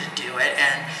to do it,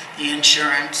 and the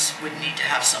insurance would need to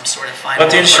have some sort of final.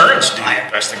 But the insurance do the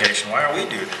investigation. Why are we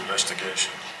doing the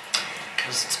investigation?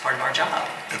 Because it's part of our job.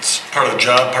 It's part of the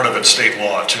job, part of it's state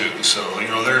law too. So,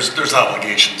 there's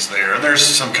obligations there, and there's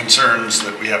some concerns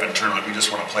that we have internally. We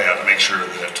just want to play out to make sure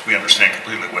that we understand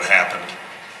completely what happened.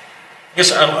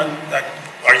 Yes,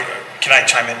 can I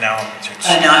chime in now?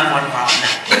 No, I'm one more on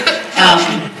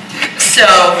that. So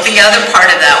the other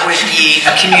part of that would be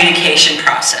a communication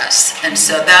process, and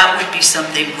so that would be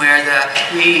something where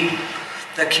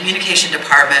the communication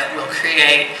department will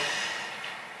create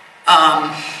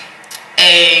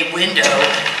a window.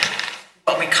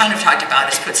 what we kind of talked about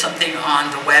is put something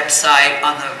on the website,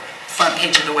 on the front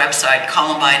page of the website,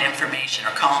 Columbine information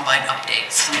or Columbine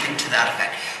updates, something to that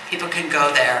effect. People can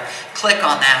go there, click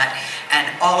on that, and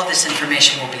all of this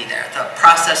information will be there. The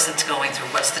process that's going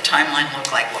through, what's the timeline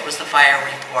look like, what was the fire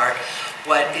report,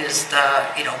 what is the,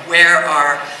 where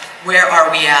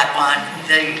are we at on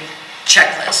the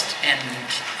checklist, and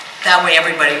that way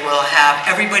everybody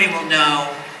will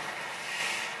know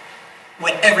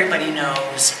what everybody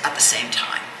knows at the same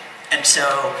time. And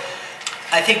so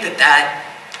I think that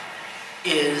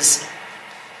is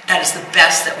the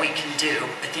best that we can do.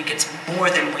 I think it's more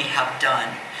than we have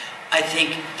done. I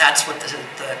think that's what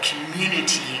the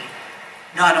community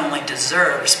not only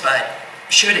deserves, but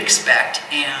should expect,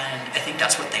 and I think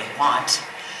that's what they want.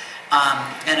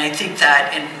 And I think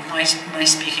that in my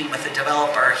speaking with the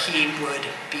developer, he would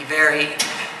be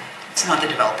it's not the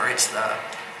developer, it's the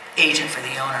agent for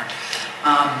the owner,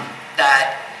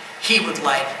 that he would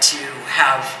like to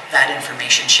have that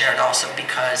information shared also,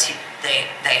 because they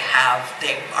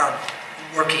are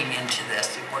working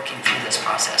through this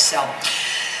process. So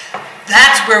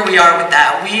that's where we are with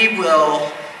that.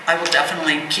 I will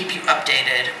definitely keep you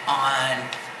updated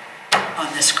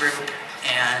on this group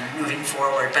and moving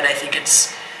forward, but I think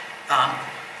it's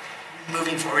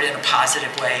moving forward in a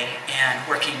positive way and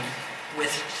working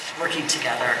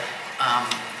together,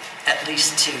 at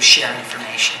least to share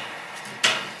information.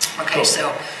 Okay, cool.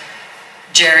 So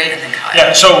Jerry and then Kyle.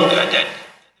 Yeah, so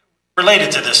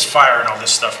related to this fire and all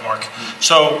this stuff, Mark,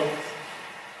 so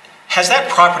has that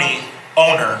property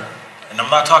owner, and I'm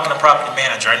not talking to property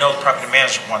manager, I know the property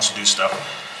manager wants to do stuff,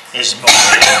 is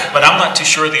motivated, but I'm not too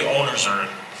sure the owners are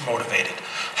motivated.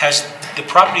 Has the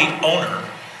property owner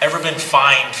ever been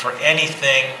fined for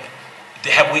anything?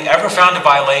 Have we ever found a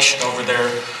violation over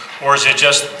there, or is it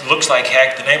just looks like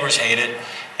heck, the neighbors hate it,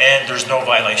 and there's no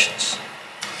violations?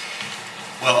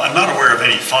 Well, I'm not aware of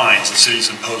any fines the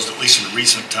city's imposed, at least in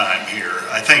recent time here.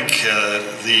 I think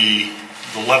the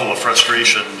level of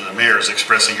frustration the mayor is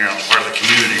expressing here on the part of the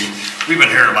community, we've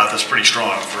been hearing about this pretty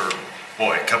strong for,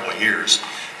 a couple of years.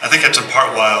 I think that's in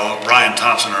part while Ryan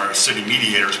Thompson, our city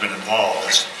mediator, has been involved,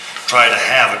 is try to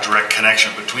have a direct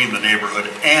connection between the neighborhood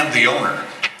and the owner.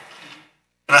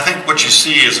 And I think what you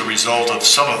see is a result of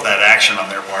some of that action on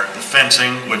their part, the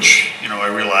fencing, which, I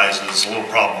realize is a little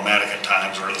problematic at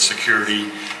times, or the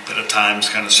security that at times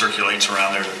kind of circulates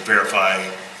around there to verify,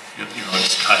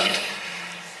 it's tight.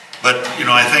 But,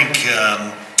 I think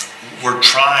we're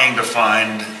trying to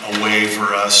find a way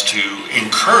for us to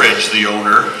encourage the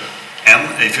owner and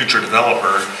a future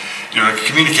developer, to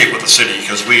communicate with the city,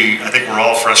 because I think we're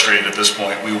all frustrated at this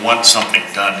point. We want something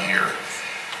done here.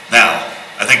 Now,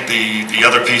 I think the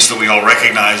other piece that we all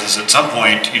recognize is at some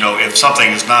point, if something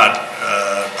is not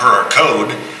per our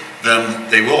code, then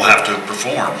they will have to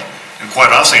perform. And quite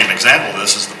honestly, an example of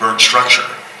this is the burnt structure.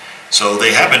 So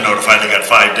they have been notified they got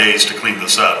 5 days to clean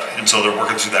this up, and so they're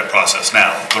working through that process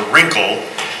now. The wrinkle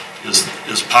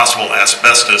is possible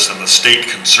asbestos and the state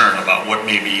concern about what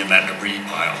may be in that debris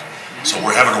pile. So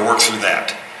we're having to work through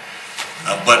that.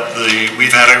 But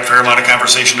we've had a fair amount of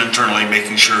conversation internally,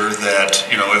 making sure that,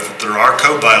 if there are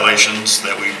code violations,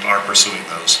 that we are pursuing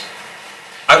those.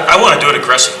 I want to do it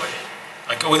aggressively.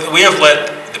 Like we have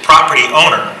let the property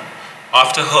owner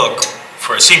off the hook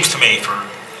for, it seems to me, for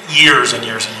years and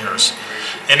years and years.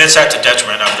 And it's at the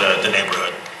detriment of the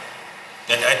neighborhood.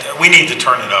 And we need to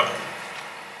turn it up.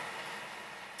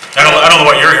 I don't know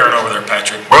what you're hearing over there,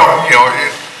 Patrick. Well,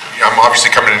 I'm obviously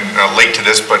coming in late to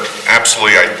this, but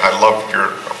absolutely, I love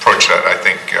your approach to that. I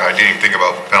think I didn't even think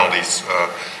about penalties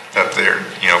that there.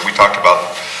 We talked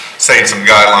about setting some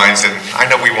guidelines, and I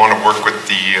know we want to work with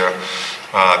the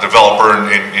developer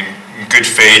in good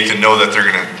faith and know that they're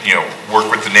going to, work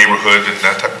with the neighborhood and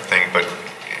that type of thing. But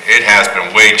it has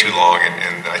been way too long,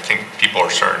 and I think people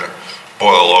are starting to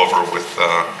boil over with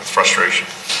frustration.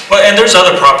 Well, and there's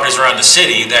other properties around the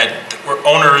city where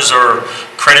owners or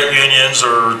credit unions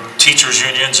or teachers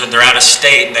unions, and they're out of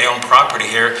state and they own property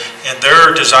here, and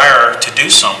their desire to do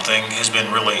something has been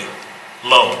really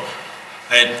low.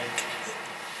 And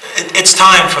it's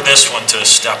time for this one to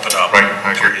step it up. Right,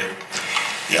 I agree.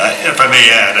 Yeah, if I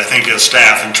may add, I think as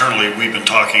staff internally, we've been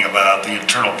talking about the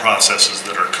internal processes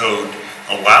that our code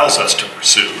allows us to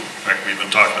pursue. In fact, we've been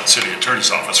talking about the city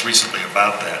attorney's office recently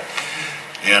about that.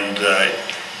 And I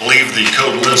believe the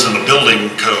code lives in the building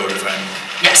code, if I'm...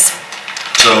 Yes.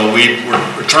 So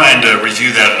we're trying to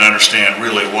review that and understand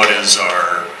really what is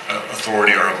our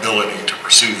authority, our ability to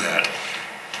pursue that.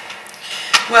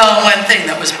 Well, one thing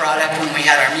that was brought up when we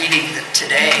had our meeting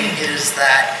today is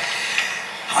that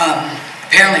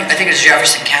apparently, I think it was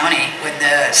Jefferson County, when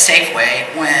the Safeway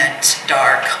went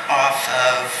dark off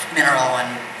of Mineral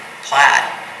and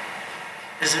Platt.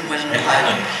 Wasn't it Platt?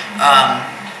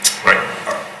 Right.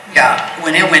 Yeah,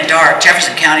 when it went dark,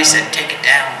 Jefferson County said, take it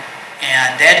down.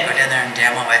 And they had to go down there and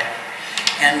demo it.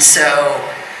 And so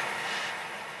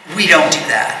we don't do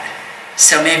that.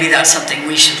 So maybe that's something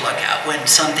we should look at. When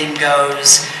something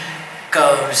goes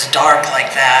dark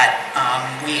like that,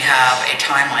 we have a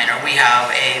timeline, or we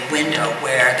have a window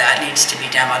where that needs to be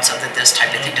demoed so that this type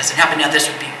of thing doesn't happen. Now, this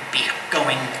would be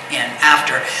going in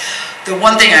after. The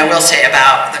one thing I will say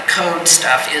about the code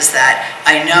stuff is that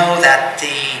I know that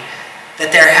they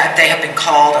have been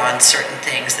called on certain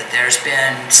things, that there's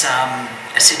been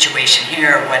a situation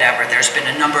here or whatever. There's been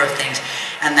a number of things,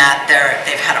 and that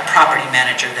they've had a property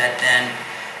manager that then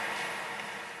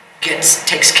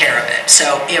takes care of it.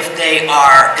 So if they've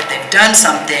done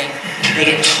something,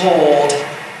 they get told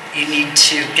you need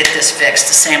to get this fixed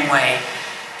the same way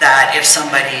that if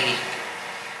somebody,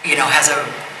 has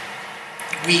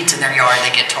weeds in their yard,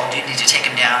 they get told you need to take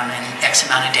them down in X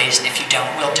amount of days, and if you don't,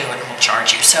 we'll do it and we'll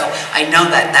charge you. So I know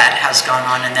that has gone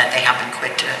on and that they have been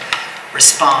quick to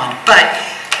respond. But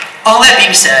all that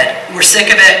being said, we're sick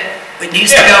of it. It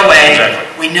needs to go away.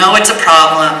 Exactly. We know it's a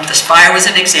problem. This fire was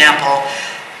an example.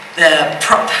 The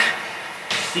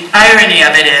irony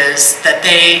of it is that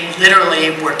they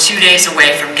literally were 2 days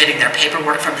away from getting their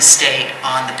paperwork from the state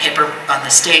on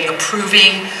the state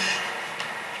approving.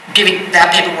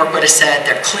 That paperwork would have said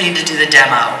they're clean to do the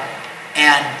demo,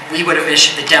 and we would have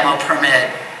issued the demo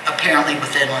permit apparently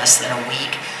within less than a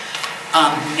week.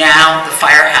 Now the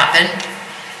fire happened,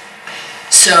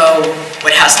 so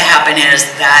what has to happen is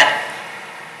that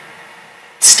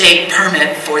state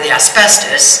permit for the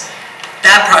asbestos,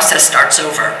 that process starts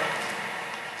over.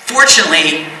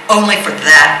 Fortunately, only for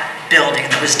that building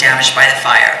that was damaged by the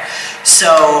fire.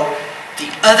 So the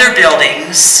other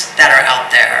buildings that are out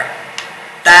there,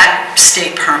 that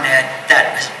state permit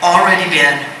that has already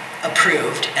been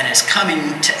approved and is coming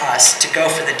to us to go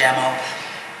for the demo,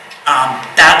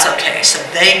 that's okay. So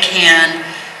they can,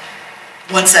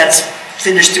 once that's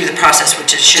finished through the process,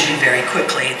 which it should be very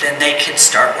quickly, then they can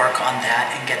start work on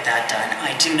that and get that done.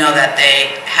 I do know that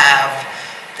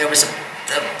there was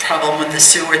the problem with the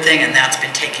sewer thing, and that's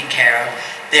been taken care of.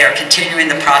 They are continuing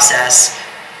the process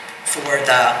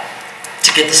to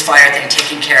get this fire thing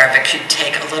taken care of. It could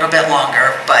take a little bit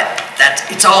longer, but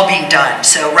it's all being done.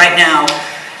 So right now,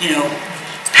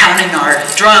 pounding our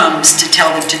drums to tell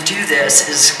them to do this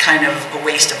is kind of a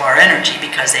waste of our energy,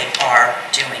 because they are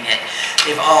doing it.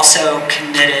 They've also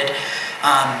committed,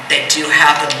 they do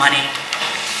have the money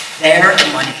there.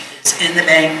 The money is in the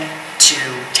bank to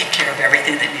take care of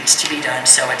everything that needs to be done.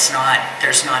 So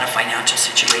there's not a financial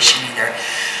situation either.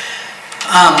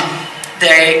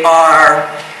 They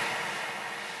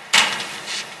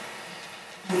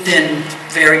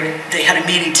had a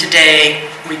meeting today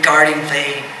regarding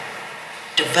the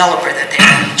developer that they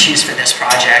want to choose for this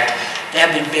project. They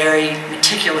have been very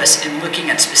meticulous in looking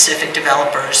at specific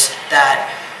developers. That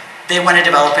they want a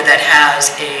developer that has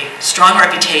a strong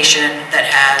reputation, that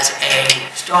has a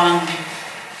strong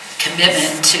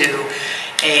commitment to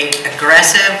a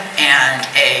aggressive and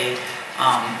a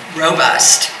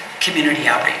robust community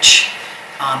outreach.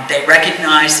 They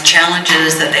recognize the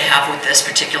challenges that they have with this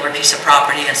particular piece of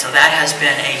property, and so that has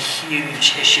been a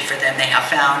huge issue for them. They have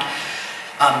found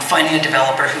finding a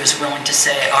developer who is willing to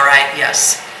say, all right,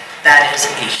 yes, that is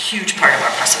a huge part of our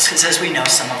process, because as we know,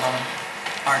 some of them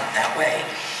aren't that way.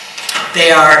 They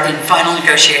are in final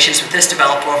negotiations with this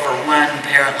developer over one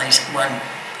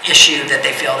issue that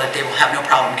they feel that they will have no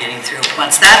problem getting through.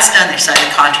 Once that's done, they sign the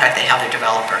contract, they have their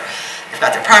developer. They've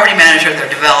got their property manager, their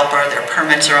developer, their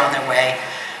permits are on their way.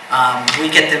 We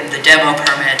get them the demo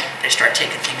permit, they start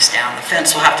taking things down. The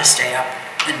fence will have to stay up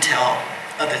until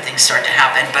other things start to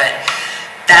happen, but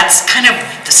that's kind of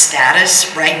the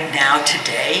status right now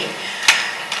today.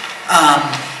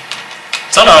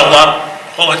 It's not a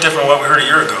whole lot different than what we heard a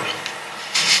year ago.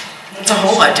 It's a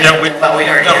whole lot different than what we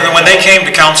heard a year ago. When they came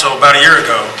to council about a year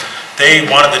ago, they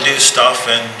wanted to do stuff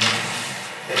and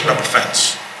put up a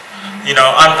fence.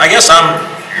 I guess I'm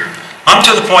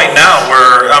to the point now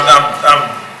where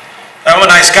I'm a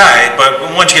nice guy, but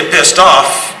once you get pissed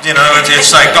off,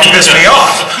 it's like, don't piss me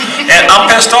off. And I'm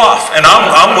pissed off, and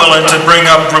I'm willing to bring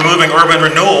up removing urban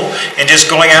renewal and just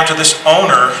going after this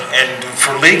owner and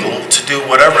for legal to do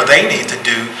whatever they need to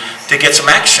do to get some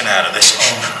action out of this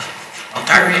owner. I'm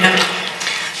tired of it.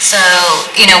 So,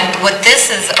 what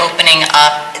this is opening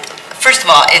up, first of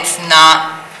all, it's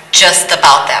not just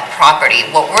about that property.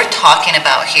 What we're talking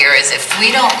about here is if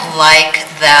we don't like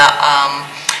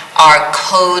our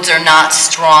codes are not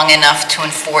strong enough to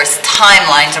enforce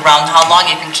timelines around how long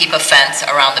you can keep a fence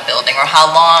around the building, or how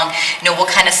long, what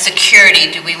kind of security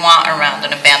do we want around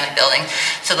an abandoned building.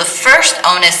 So the first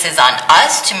onus is on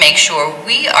us to make sure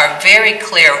we are very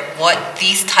clear what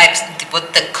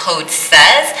the code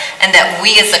says, and that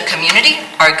we as a community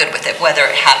are good with it, whether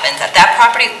it happens at that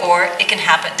property or it can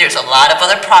happen. There's a lot of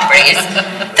other properties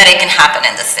that it can happen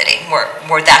in the city where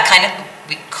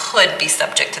we could be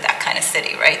subject to that kind of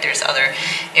city, right? There's other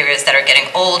areas that are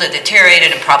getting old and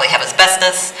deteriorated and probably have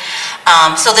asbestos.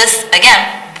 So this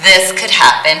could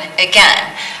happen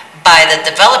again by the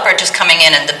developer just coming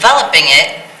in and developing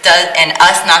it, and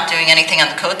us not doing anything on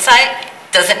the code side,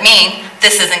 doesn't mean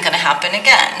this isn't going to happen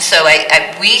again. So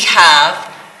we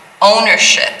have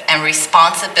ownership and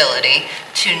responsibility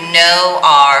to know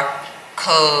our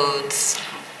codes,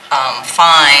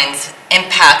 fines,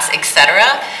 impacts,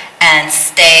 etc., and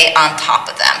stay on top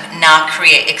of them, not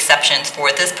create exceptions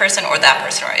for this person or that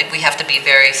person. We have to be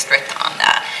very strict on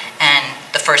that. And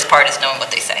the first part is knowing what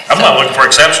they say. I'm not looking for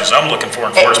exceptions, I'm looking for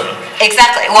enforcement.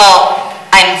 Exactly. Well,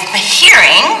 I'm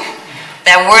hearing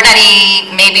that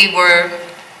maybe we're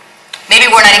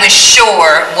not even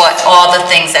sure what all the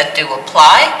things that do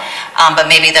apply, but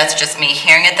maybe that's just me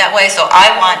hearing it that way. So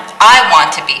I want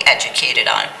to be educated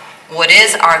on what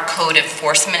is our code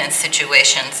enforcement in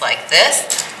situations like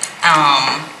this.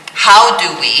 How do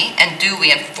we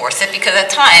enforce it? Because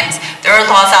at times there are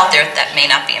laws out there that may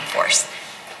not be enforced.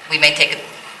 We may take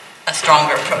a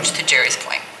stronger approach, to Jerry's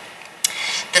point.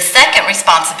 The second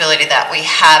responsibility that we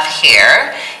have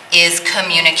here is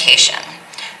communication.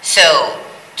 So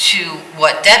to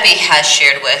what Debbie has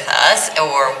shared with us,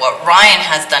 or what Ryan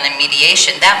has done in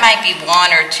mediation, that might be 1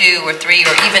 or 2 or 3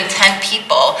 or even 10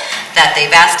 people that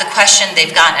they've asked a question,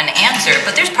 they've gotten an answer,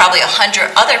 but there's probably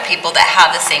 100 other people that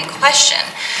have the same question.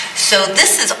 So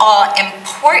this is all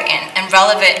important and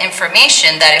relevant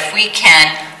information that if we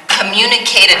can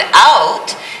communicate it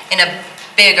out in a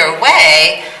bigger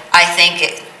way, I think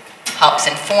it helps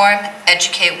inform,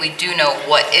 educate. We do know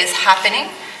what is happening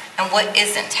and what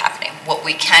isn't happening, what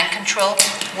we can control,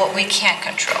 what we can't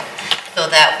control, so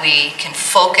that we can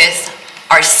focus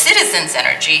our citizens'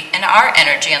 energy and our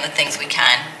energy on the things we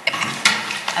can impact.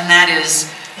 And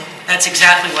that's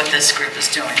exactly what this group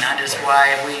is doing. That is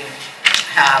why we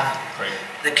have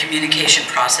the communication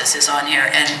process is on here.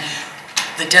 And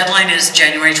the deadline is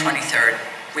January 23rd.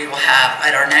 We will have,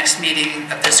 at our next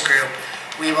meeting of this group,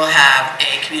 we will have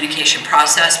a communication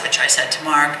process, which I said to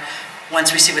Mark.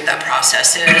 Once we see what that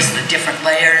process is, the different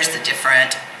layers, the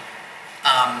different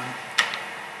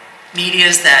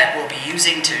medias that we'll be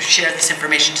using to share this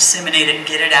information, disseminate it,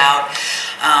 get it out,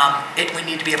 we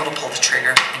need to be able to pull the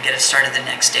trigger and get it started the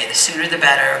next day. The sooner the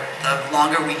better. The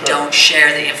longer we don't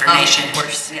share the information,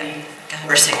 worse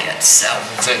it gets. So.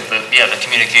 The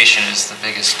communication is the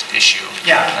biggest issue.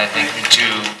 Yeah. And I think to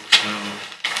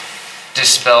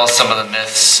dispel some of the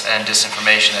myths and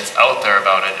disinformation that's out there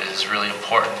about it is really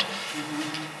important.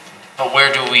 But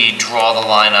where do we draw the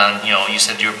line on, you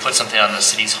said you put something on the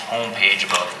city's homepage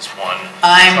about this one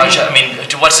project. I mean,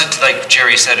 what's it, like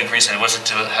Jerry said and Green said, what's it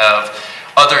to have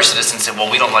other citizens say, well,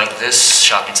 we don't like this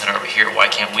shopping center over here, why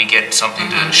can't we get something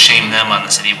to shame them on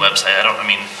the city website?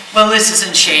 Well, this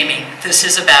isn't shaming. This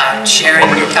is about sharing.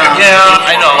 Yeah,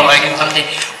 I know.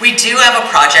 We do have a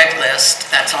project list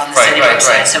that's on the city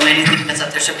website, so anything that's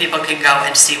up there, so people can go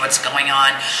and see what's going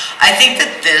on. I think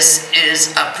that this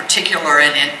is of particular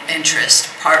interest,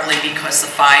 partly because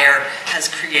the fire has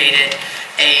created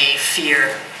a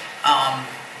fear,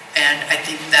 and I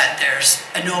think that there's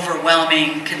an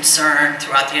overwhelming concern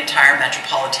throughout the entire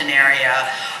metropolitan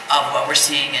area of what we're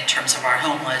seeing in terms of our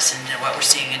homeless and what we're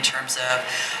seeing in terms of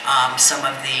some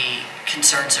of the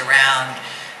concerns around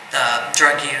the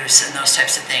drug use and those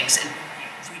types of things. And,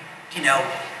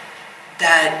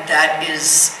 that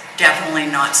is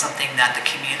definitely not something that the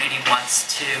community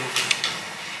wants to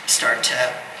start to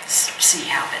see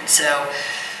happen. So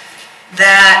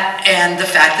that, and the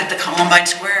fact that the Columbine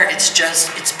Square, it's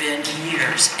been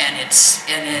years, and it's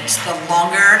the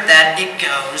longer that it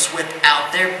goes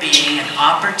without there being an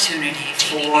opportunity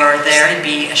for there to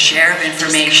be a share of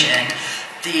information,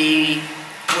 the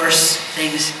worse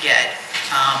things get.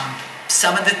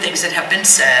 Some of the things that have been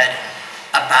said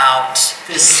about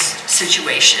this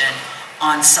situation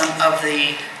on some of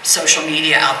the social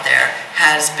media out there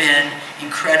has been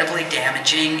incredibly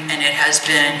damaging, and it has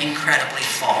been incredibly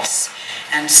false.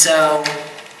 And so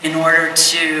in order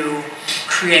to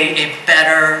create a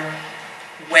better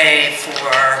way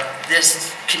for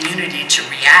this community to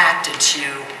react and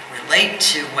to relate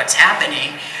to what's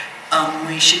happening,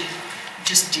 we should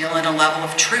just deal in a level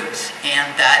of truth. And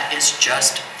that is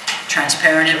just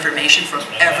transparent information from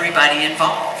everybody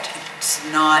involved. It's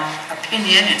not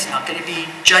opinion, it's not going to be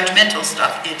judgmental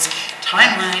stuff. It's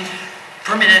timeline,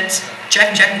 per minutes,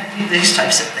 check, these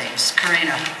types of things.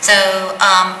 Karina. So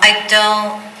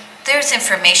there's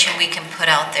information we can put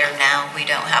out there now. We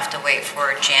don't have to wait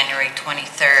for January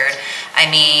 23rd. I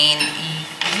mean,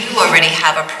 you already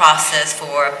have a process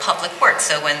for public works.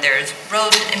 So when there's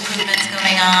road improvements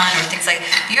going on or things like,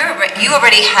 you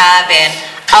already have an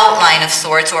outline of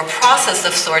sorts or process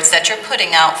of sorts that you're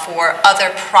putting out for other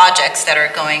projects that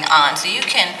are going on. So you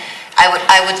can,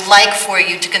 I would like for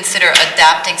you to consider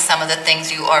adapting some of the things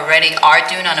you already are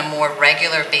doing on a more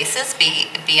regular basis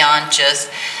beyond just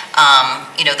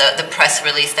the press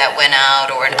release that went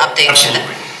out or an update to the,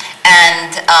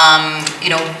 and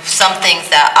some things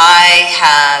that I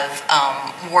have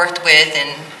worked with in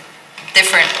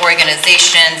different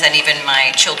organizations and even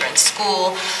my children's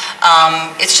school.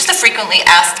 It's just a frequently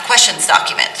asked questions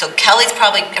document. So Kelly's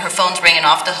probably, her phone's ringing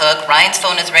off the hook, Ryan's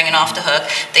phone is ringing off the hook.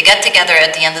 They get together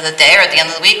at the end of the day or at the end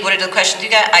of the week. What are the questions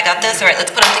you got? I got this. All right,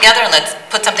 let's put them together and let's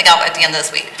put something out at the end of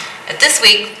this week. At this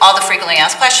week, all the frequently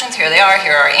asked questions, here they are,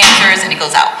 here are our answers, and it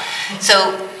goes out.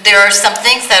 So there are some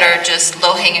things that are just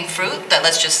low-hanging fruit that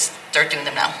let's just start doing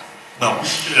them now. No,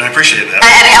 and I appreciate that.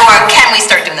 Or can we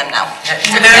start doing them now?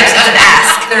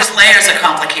 There's layers of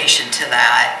complication to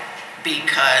that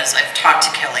because I've talked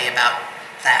to Kelly about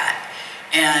that.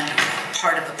 And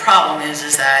part of the problem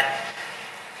is that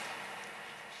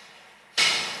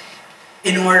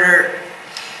in order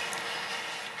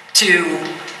to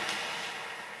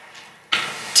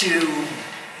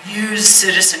use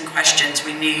citizen questions,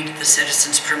 we need the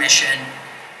citizens' permission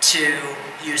to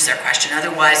use their question.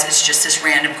 Otherwise, it's just this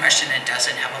random question that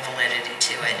doesn't have a validity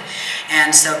to it.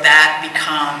 And so that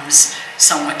becomes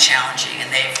somewhat challenging. And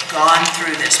they've gone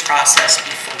through this process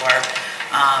before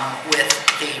with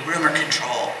the rumor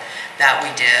control that we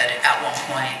did at one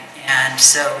point. And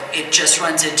so it just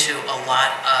runs into a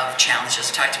lot of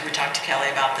challenges. We talked to Kelly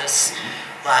about this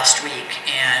last week,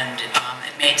 and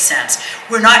it made sense.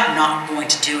 We're not going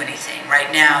to do anything. Right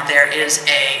now, there is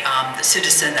the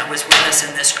citizen that was with us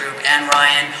in this group and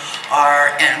Ryan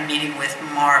are meeting with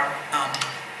Mark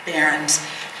Behrens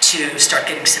to start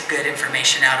getting some good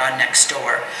information out on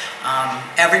Nextdoor.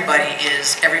 Everybody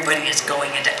is going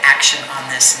into action on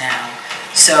this now.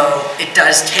 So it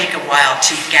does take a while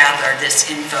to gather this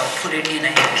info, put it in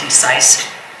a concise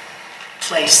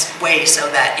way so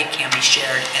that it can be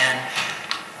shared and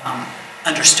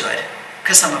understood,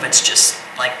 because some of it's just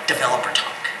like developer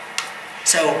talk.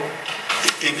 So,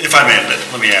 if I may,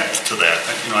 let me add to that.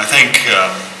 I think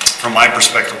from my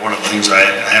perspective, one of the things I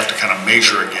have to kind of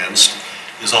measure against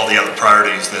is all the other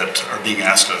priorities that are being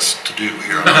asked us to do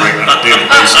here on a daily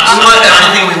basis. We want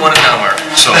everything we want to know, Mark.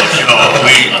 So,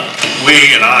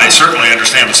 we and I certainly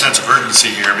understand the sense of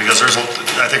urgency here because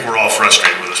I think we're all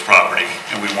frustrated with this property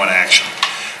and we want action.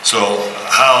 So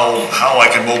how I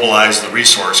can mobilize the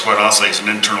resource, quite honestly, is an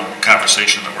internal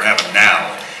conversation that we're having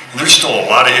now. And there's still a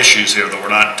lot of issues here that we're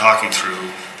not talking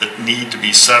through that need to be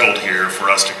settled here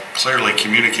for us to clearly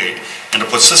communicate and to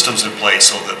put systems in place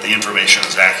so that the information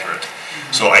is accurate.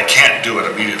 So I can't do it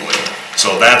immediately.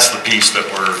 So that's the piece that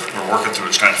we're working through,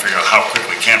 is trying to figure out how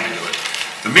quickly can we do it.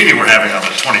 The meeting we're having on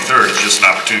the 23rd is just an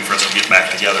opportunity for us to get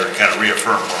back together and kind of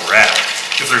reaffirm where we're at.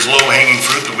 If there's low-hanging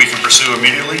fruit that we can pursue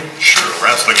immediately, sure, we're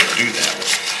absolutely going to do that.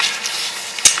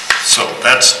 So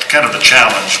that's kind of the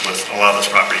challenge with a lot of this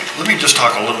property. Let me just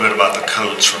talk a little bit about the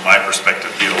codes from my perspective,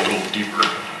 get a little deeper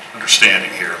understanding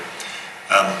here.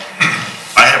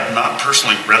 I have not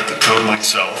personally read the code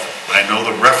myself. I know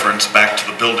the reference back to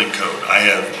the building code.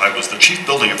 I was the chief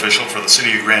building official for the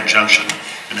city of Grand Junction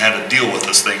and had to deal with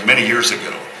this thing many years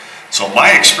ago. So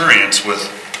my experience with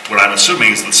what I'm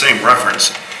assuming is the same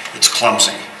reference, it's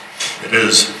clumsy. It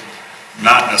is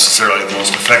not necessarily the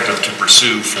most effective to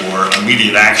pursue for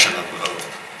immediate action of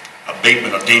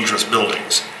abatement of dangerous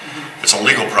buildings. It's a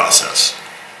legal process.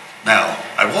 Now,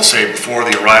 I will say before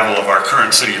the arrival of our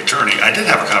current city attorney, I did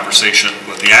have a conversation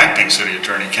with the acting city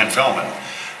attorney, Ken Fellman,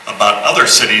 about other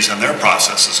cities and their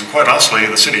processes. And quite honestly,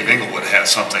 the city of Inglewood has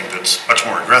something that's much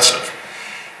more aggressive.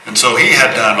 And so he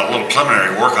had done a little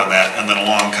preliminary work on that, and then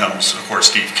along comes, of course,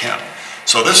 Steve Kemp.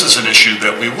 So this is an issue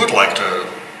that we would like to,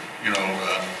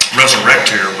 resurrect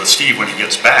here with Steve when he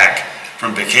gets back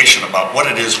from vacation about what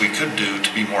it is we could do to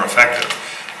be more effective.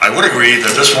 I would agree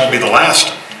that this won't be the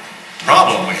last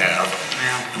problem we have.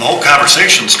 And the whole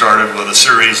conversation started with a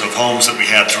series of homes that we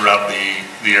had throughout the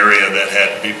area that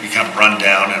had become run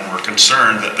down and were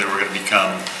concerned that they were going to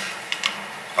become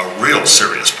a real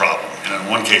serious problem. And in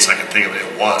one case I can think of it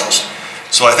was.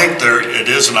 So I think it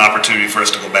is an opportunity for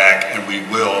us to go back, and we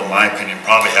will, in my opinion,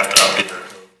 probably have to update our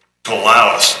code to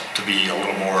allow us to be a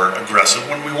little more aggressive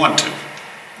when we want to,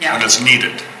 when it's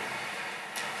needed.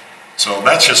 So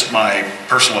that's just my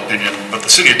personal opinion, but the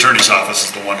city attorney's office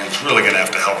is the one who's really going to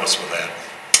have to help us with that.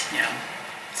 Yeah,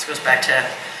 this goes back to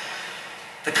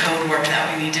the code work that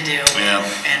we need to do. Yeah.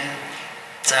 And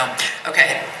so,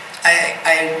 okay,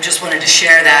 I just wanted to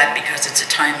share that because it's a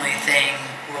timely thing.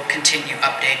 We'll continue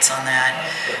updates on that.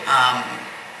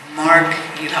 Mark,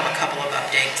 you have a couple of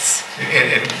updates.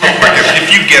 And if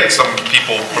you get some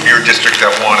people from your district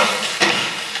that want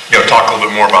to, talk a little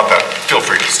bit more about that, feel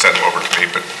free to send them over to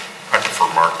me, but I prefer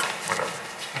Mark, whatever.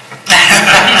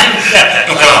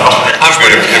 I'm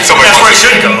good if somebody That's where wants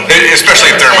it should go.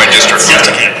 especially if they're in my district.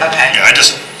 Yes, I can. Okay. Yeah,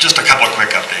 just a couple of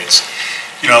quick updates.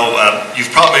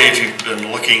 You've probably, if you've been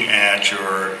looking at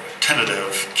your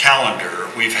tentative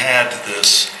calendar, we've had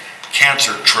this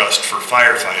cancer trust for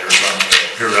firefighters on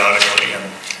periodically, and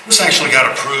this actually got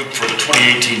approved for the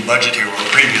 2018 budget here with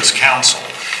the previous council,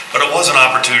 but it was an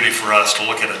opportunity for us to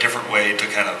look at a different way to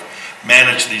kind of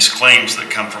manage these claims that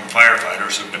come from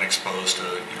firefighters who've been exposed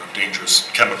to dangerous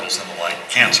chemicals and the like,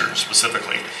 cancer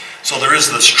specifically. So there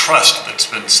is this trust that's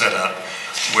been set up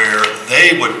where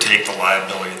they would take the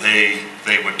liability,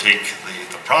 they would take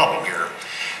the problem here.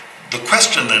 The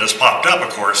question that has popped up,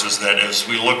 of course, is that as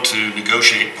we look to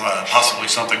negotiate possibly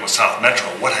something with South Metro,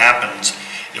 what happens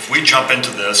if we jump into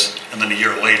this and then a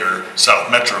year later South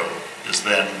Metro is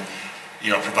then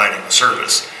providing the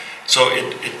service? So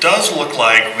it does look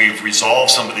like we've resolved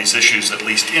some of these issues, at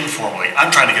least informally.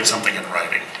 I'm trying to get something in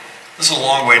writing. This is a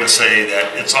long way to say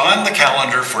that it's on the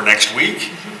calendar for next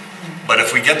week, but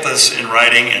if we get this in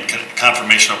writing and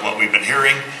confirmation of what we've been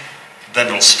hearing, then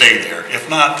it'll stay there. If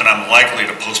not, then I'm likely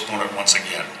to postpone it once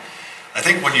again. I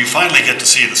think when you finally get to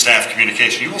see the staff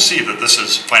communication, you will see that this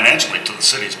is financially to the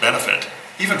city's benefit,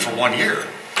 even for 1 year.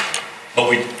 But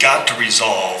we've got to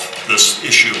resolve this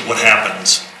issue of what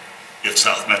happens if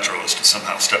South Metro is to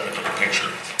somehow step into the picture.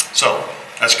 So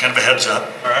that's kind of a heads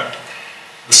up. All right.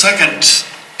 The second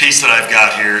piece that I've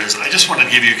got here is I just want to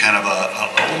give you kind of a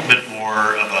little bit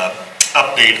more of an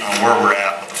update on where we're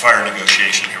at with the fire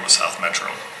negotiation here with South Metro.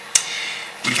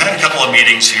 We've had a couple of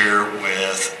meetings here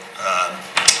with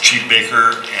Chief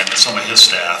Baker and some of his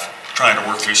staff trying to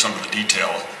work through some of the detail.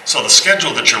 So the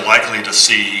schedule that you're likely to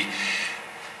see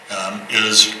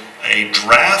is a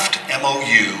draft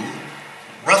MOU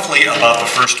roughly about the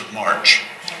 1st of March.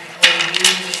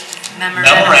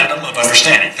 Memorandum of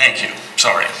Understanding, thank you,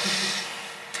 sorry.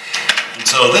 And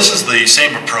so this is the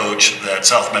same approach that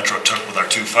South Metro took with our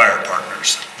 2 fire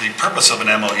partners. The purpose of an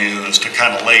MOU is to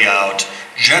kind of lay out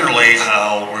generally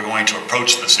how we're going to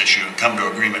approach this issue and come to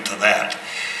agreement to that.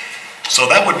 So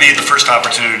that would be the first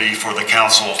opportunity for the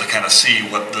council to kind of see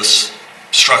what this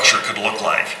structure could look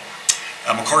like.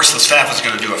 Of course, the staff is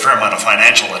going to do a fair amount of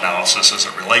financial analysis as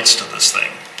it relates to this thing.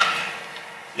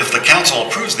 If the council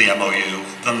approves the MOU,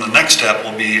 then the next step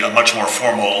will be a much more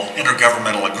formal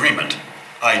intergovernmental agreement,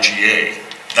 IGA.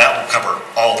 That will cover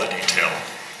all the detail.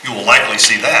 You will likely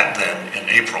see that then in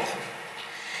April.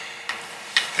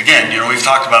 Again, we've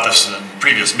talked about this in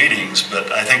previous meetings,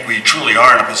 but I think we truly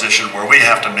are in a position where we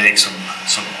have to make some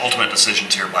ultimate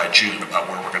decisions here by June about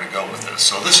where we're going to go with this.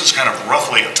 So this is kind of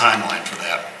roughly a timeline for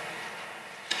that.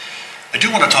 I do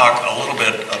want to talk a little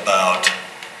bit about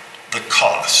the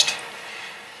cost.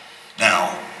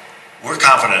 Now, we're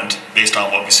confident, based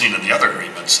on what we've seen in the other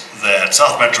agreements, that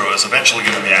South Metro is eventually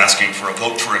going to be asking for a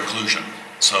vote for inclusion.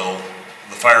 So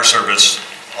the fire service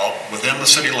within the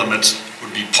city limits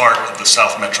would be part of the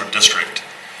South Metro district.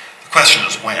 The question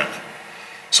is when.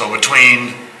 So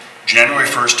between January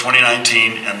 1st,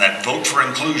 2019 and that vote for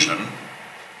inclusion,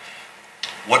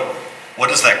 what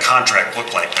does that contract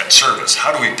look like, that service?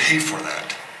 How do we pay for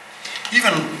that?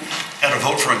 Even at a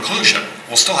vote for inclusion,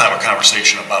 we'll still have a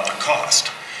conversation about the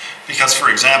cost. Because, for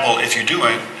example, if you do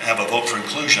have a vote for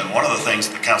inclusion, one of the things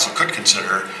that the council could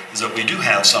consider is that we do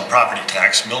have some property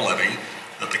tax mill levy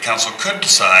that the council could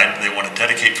decide they want to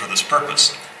dedicate for this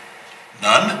purpose.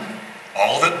 None,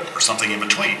 all of it, or something in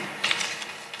between.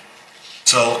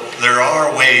 So there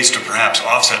are ways to perhaps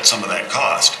offset some of that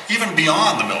cost, even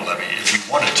beyond the mill levy if we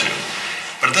wanted to.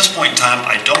 But at this point in time,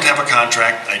 I don't have a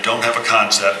contract, I don't have a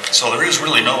concept, so there is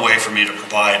really no way for me to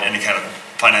provide any kind of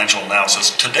financial analysis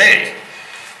today.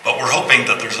 But we're hoping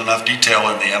that there's enough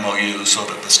detail in the MOU so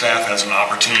that the staff has an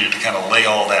opportunity to kind of lay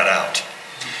all that out.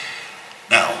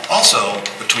 Now, also,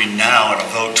 between now and a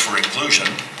vote for inclusion,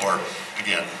 or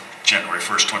again, January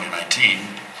 1st, 2019,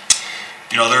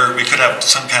 we could have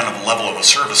some kind of level of a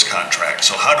service contract.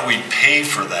 So how do we pay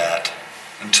for that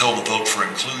until the vote for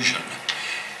inclusion?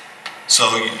 So,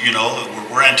 you know,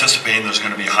 we're anticipating there's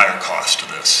going to be a higher cost to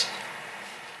this.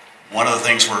 One of the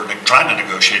things we're trying to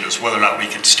negotiate is whether or not we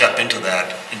can step into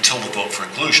that until the vote for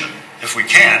inclusion. If we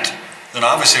can't, then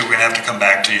obviously we're going to have to come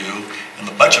back to you in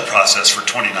the budget process for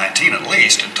 2019 at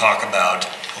least and talk about,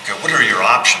 okay, what are your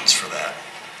options for that?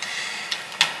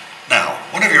 Now,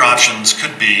 one of your options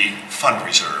could be fund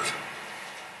reserve.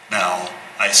 Now,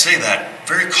 I say that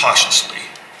very cautiously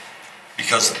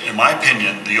because, in my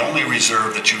opinion, the only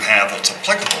reserve that you have that's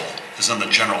applicable is in the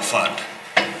general fund.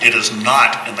 It is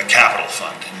not in the capital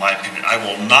fund, in my opinion. I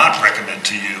will not recommend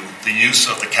to you the use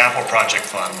of the capital project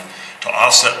fund to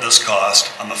offset this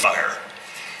cost on the fire.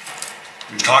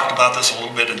 We've talked about this a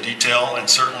little bit in detail, and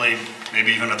certainly,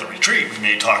 maybe even at the retreat, we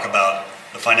may talk about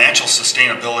the financial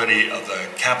sustainability of the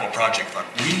capital project fund.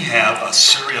 We have a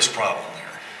serious problem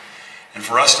there. And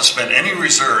for us to spend any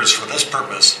reserves for this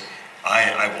purpose,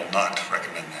 I will not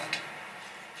recommend that.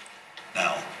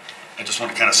 Now, I just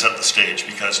want to kind of set the stage,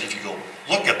 because if you go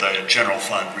look at the general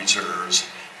fund reserves,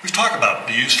 we've talked about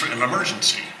the use for an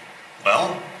emergency.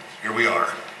 Well, here we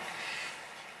are.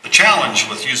 The challenge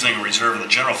with using a reserve in the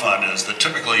general fund is that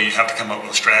typically you have to come up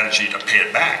with a strategy to pay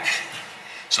it back.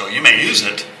 So you may use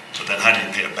it, but then how do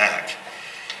you pay it back?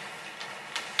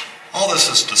 All this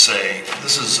is to say,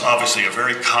 this is obviously a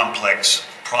very complex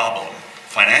problem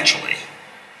financially,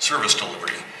 service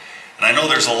delivery. And I know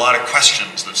there's a lot of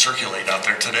questions that circulate out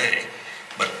there today,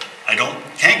 but I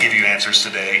can't give you answers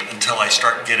today until I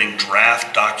start getting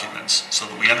draft documents so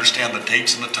that we understand the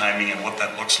dates and the timing and what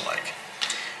that looks like.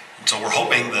 And so we're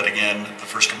hoping that, again, the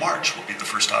 1st of March will be the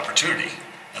first opportunity,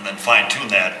 and then fine-tune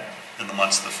that in the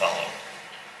months that follow.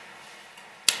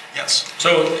 Yes?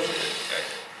 So,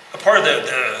 a part of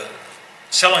the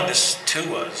selling this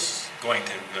to us, going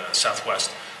to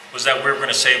Southwest, was that we were going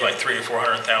to save like $300,000 or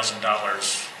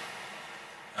 $400,000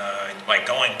 by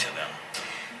going to them.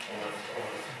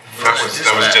 That was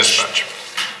dispatch.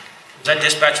 Was that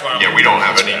dispatch? Yeah, we don't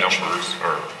have any numbers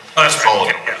or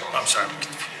solid numbers. Yeah, I'm sorry.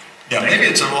 Yeah, maybe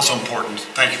it's also important,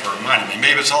 thank you for reminding me,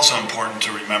 maybe it's also important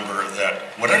to remember that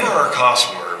whatever our costs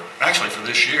were, actually for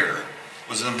this year,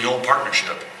 was in the old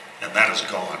partnership, and that is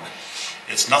gone.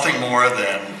 It's nothing more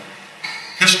than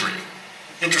history,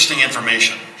 interesting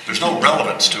information. There's no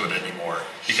relevance to it anymore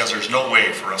because there's no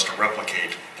way for us to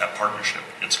replicate that partnership.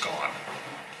 It's gone.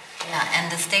 Yeah, and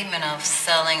the statement of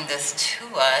selling this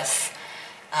to us,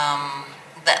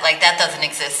 that doesn't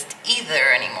exist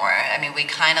either anymore. I mean, we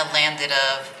kind of landed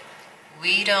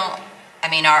we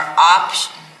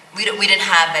didn't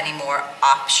have any more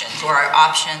options, or our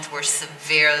options were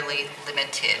severely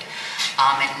limited.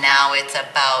 And now it's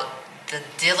about the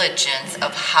diligence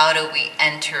of how do we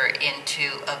enter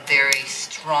into a very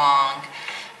strong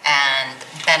and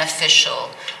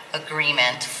beneficial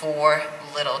agreement for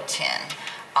Littleton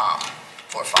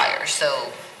for fire.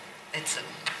 So it's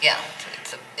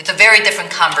a very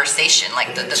different conversation.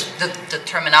 Like the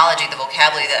terminology, the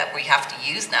vocabulary that we have to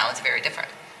use now is very different.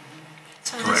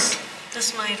 So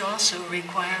this might also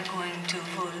require going to a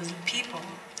vote of the people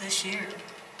this year.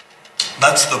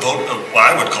 That's the vote, what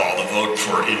I would call the vote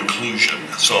for inclusion.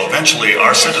 So eventually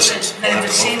our citizens will But it have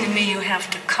would to seem vote. to me you have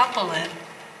to couple it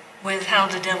with how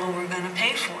the devil we're going to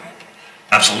pay for it.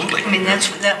 Absolutely. I mean,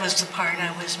 that was the part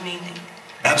I was meaning.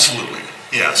 Absolutely,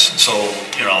 yes. So,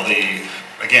 you know,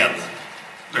 again,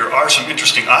 there are some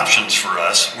interesting options for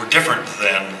us. We're different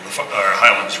than our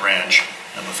Highlands Ranch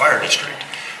and the fire district,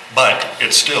 but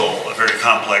it's still a very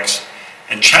complex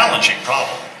and challenging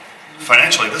problem.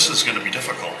 Financially, this is going to be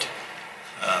difficult,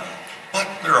 but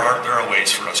there are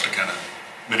ways for us to kind of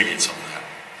mitigate some of that.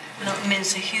 Well, I mean,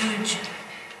 it's a huge,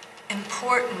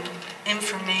 important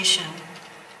information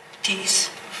piece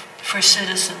for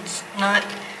citizens. Not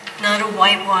a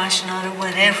whitewash, not a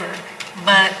whatever,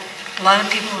 but a lot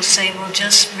of people will say, well,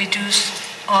 just reduce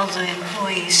all the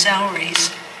employee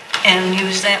salaries and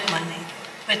use that money.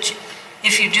 But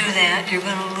if you do that, you're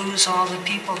going to lose all the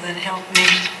people that help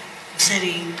make the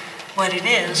city what it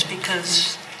is,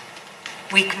 because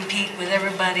we compete with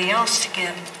everybody else to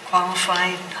get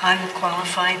qualified, highly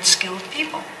qualified, skilled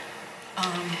people.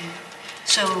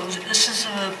 So this is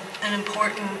an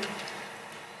important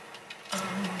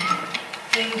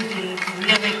thing to be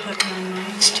really putting our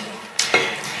minds to.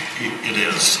 It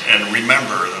is, and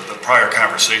remember that the prior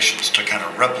conversations to kind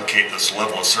of replicate this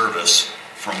level of service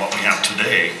from what we have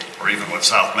today, or even what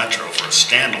South Metro for a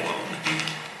standalone,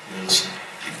 is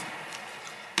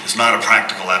not a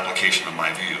practical application in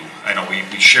my view. I know we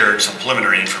shared some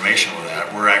preliminary information with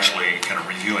that. We're actually kind of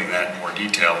reviewing that in more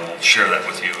detail, and we'll share that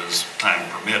with you as time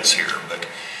permits here. But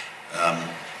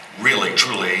really,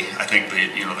 truly, I think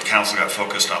the council got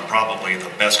focused on probably the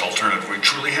best alternative we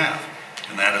truly have,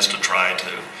 and that is to try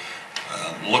to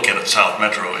look at South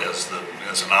Metro as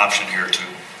an option here to,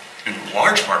 in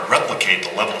large part, replicate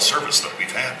the level of service that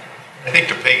we've had. I think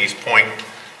to Peggy's point,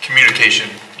 communication,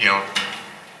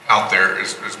 out there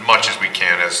as much as we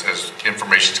can as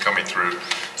information's coming through.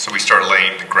 So we start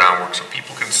laying the groundwork so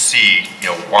people can see,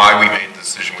 why we made the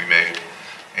decision we made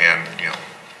and,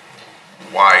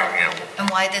 why, And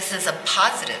why this is a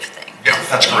positive thing. Yeah,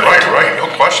 that's correct. Right, no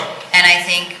question. And I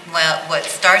think, what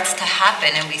starts to happen,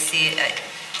 and we see,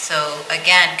 so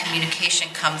again, communication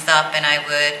comes up, and I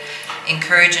would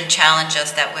encourage and challenge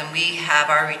us that when we have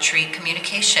our retreat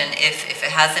communication, if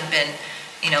it hasn't been,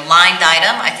 lined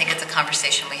item, I think it's a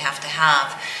conversation we have to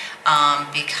have.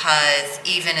 Because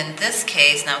even in this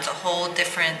case, now it's a whole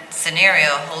different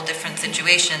scenario, a whole different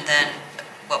situation than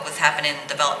what was happening in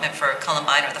development for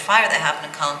Columbine or the fire that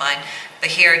happened in Columbine. But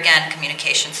here again,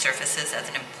 communication surfaces as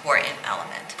an important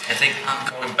element. I think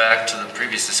going back to the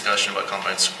previous discussion about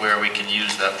Columbine Square, we can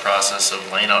use that process of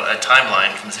laying out a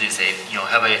timeline from the city to say,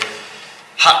 have a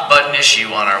hot button issue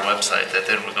on our website that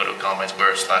then we go to Columbine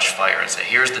Square/fire and say,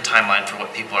 here's the timeline for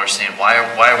what people are saying. Why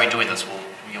are we doing this? Well,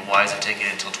 why is it taking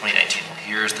until 2019? Well,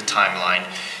 here's the timeline.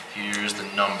 Here's the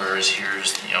numbers.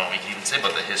 Here's, we can even say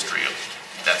about the history of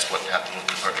that's what happened with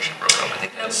the partnership program. I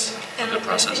think that's a good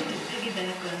process. And I think to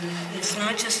piggyback on that, it's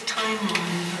not just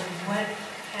timeline, but what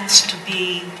has to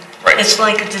be, right. It's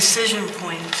like a decision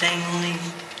point thing, only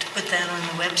to put that on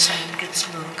the website gets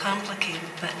a little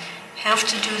complicated, but have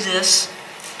to do this.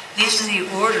 These are the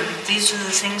order. These are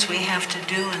the things we have to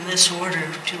do in this order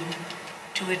to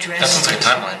address. That sounds like a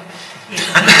timeline. Yeah.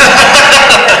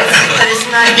 But it's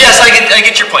not. Yes, I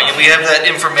get your point. We have that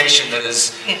information that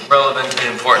is relevant and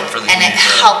important for the And it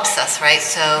community. helps us, right?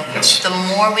 So Yes. the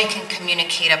more we can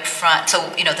communicate up front,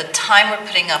 so, the time we're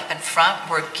putting up in front,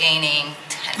 we're gaining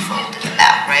tenfold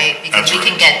back, right? Because we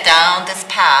can get down this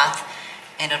path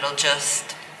and it'll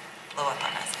just blow up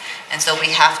on us. And so we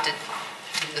have to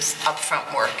do this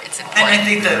upfront work. It's important. And I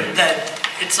think that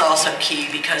it's also key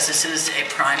because this is a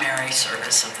primary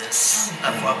service of this,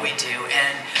 of what we do.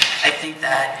 And I think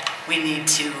that we need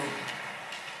to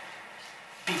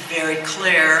be very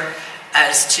clear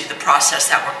as to the process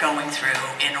that we're going through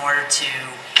in order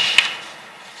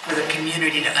for the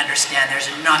community to understand there's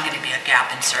not going to be a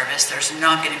gap in service, there's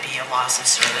not going to be a loss of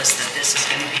service, that this is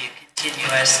going to be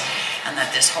continuous, and that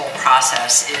this whole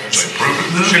process is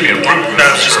moving.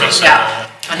 Yeah,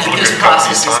 and that this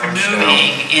process is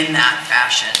moving in that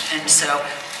fashion. And so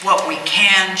what we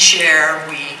can share,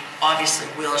 we obviously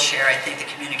will share. I think the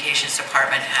communications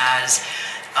department has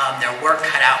their work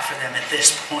cut out for them at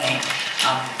this point.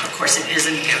 Of course, it is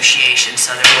a negotiation,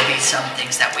 so there will be some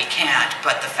things that we can't,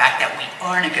 but the fact that we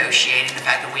are negotiating, the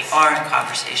fact that we are in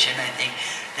conversation, I think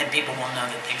then people will know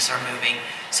that things are moving.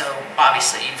 So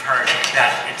obviously you've heard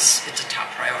that it's a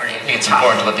top priority. I think it's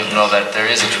important to let people know that there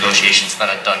is a negotiation. It's not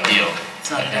a done deal.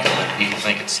 It's not a done deal. People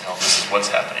think this is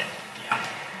what's happening. Yeah,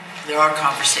 there are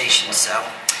conversations, so.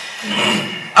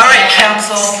 All right,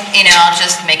 council. I'll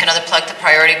just make another plug to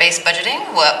priority-based budgeting.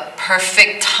 What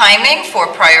perfect timing for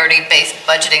priority-based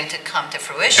budgeting to come to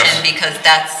fruition, because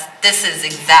this is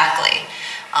exactly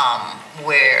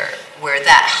where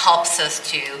that helps us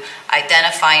to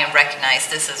identify and recognize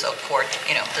this is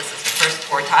this is the first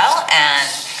quartile and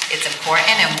it's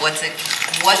important, and what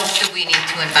do we need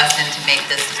to invest in to make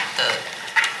this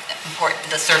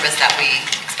the service that we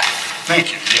expect.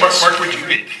 Thank you. Yes. Mark, would you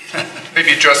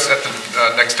maybe address at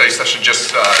the next day session,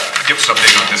 just give us an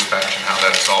update on dispatch and how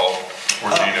that's all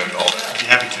coordinated and all that? I'd be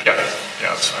happy to. Yeah,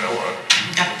 yes, I know.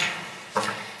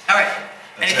 Perfect. All right.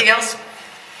 Anything else?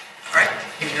 All right.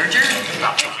 You're adjourned.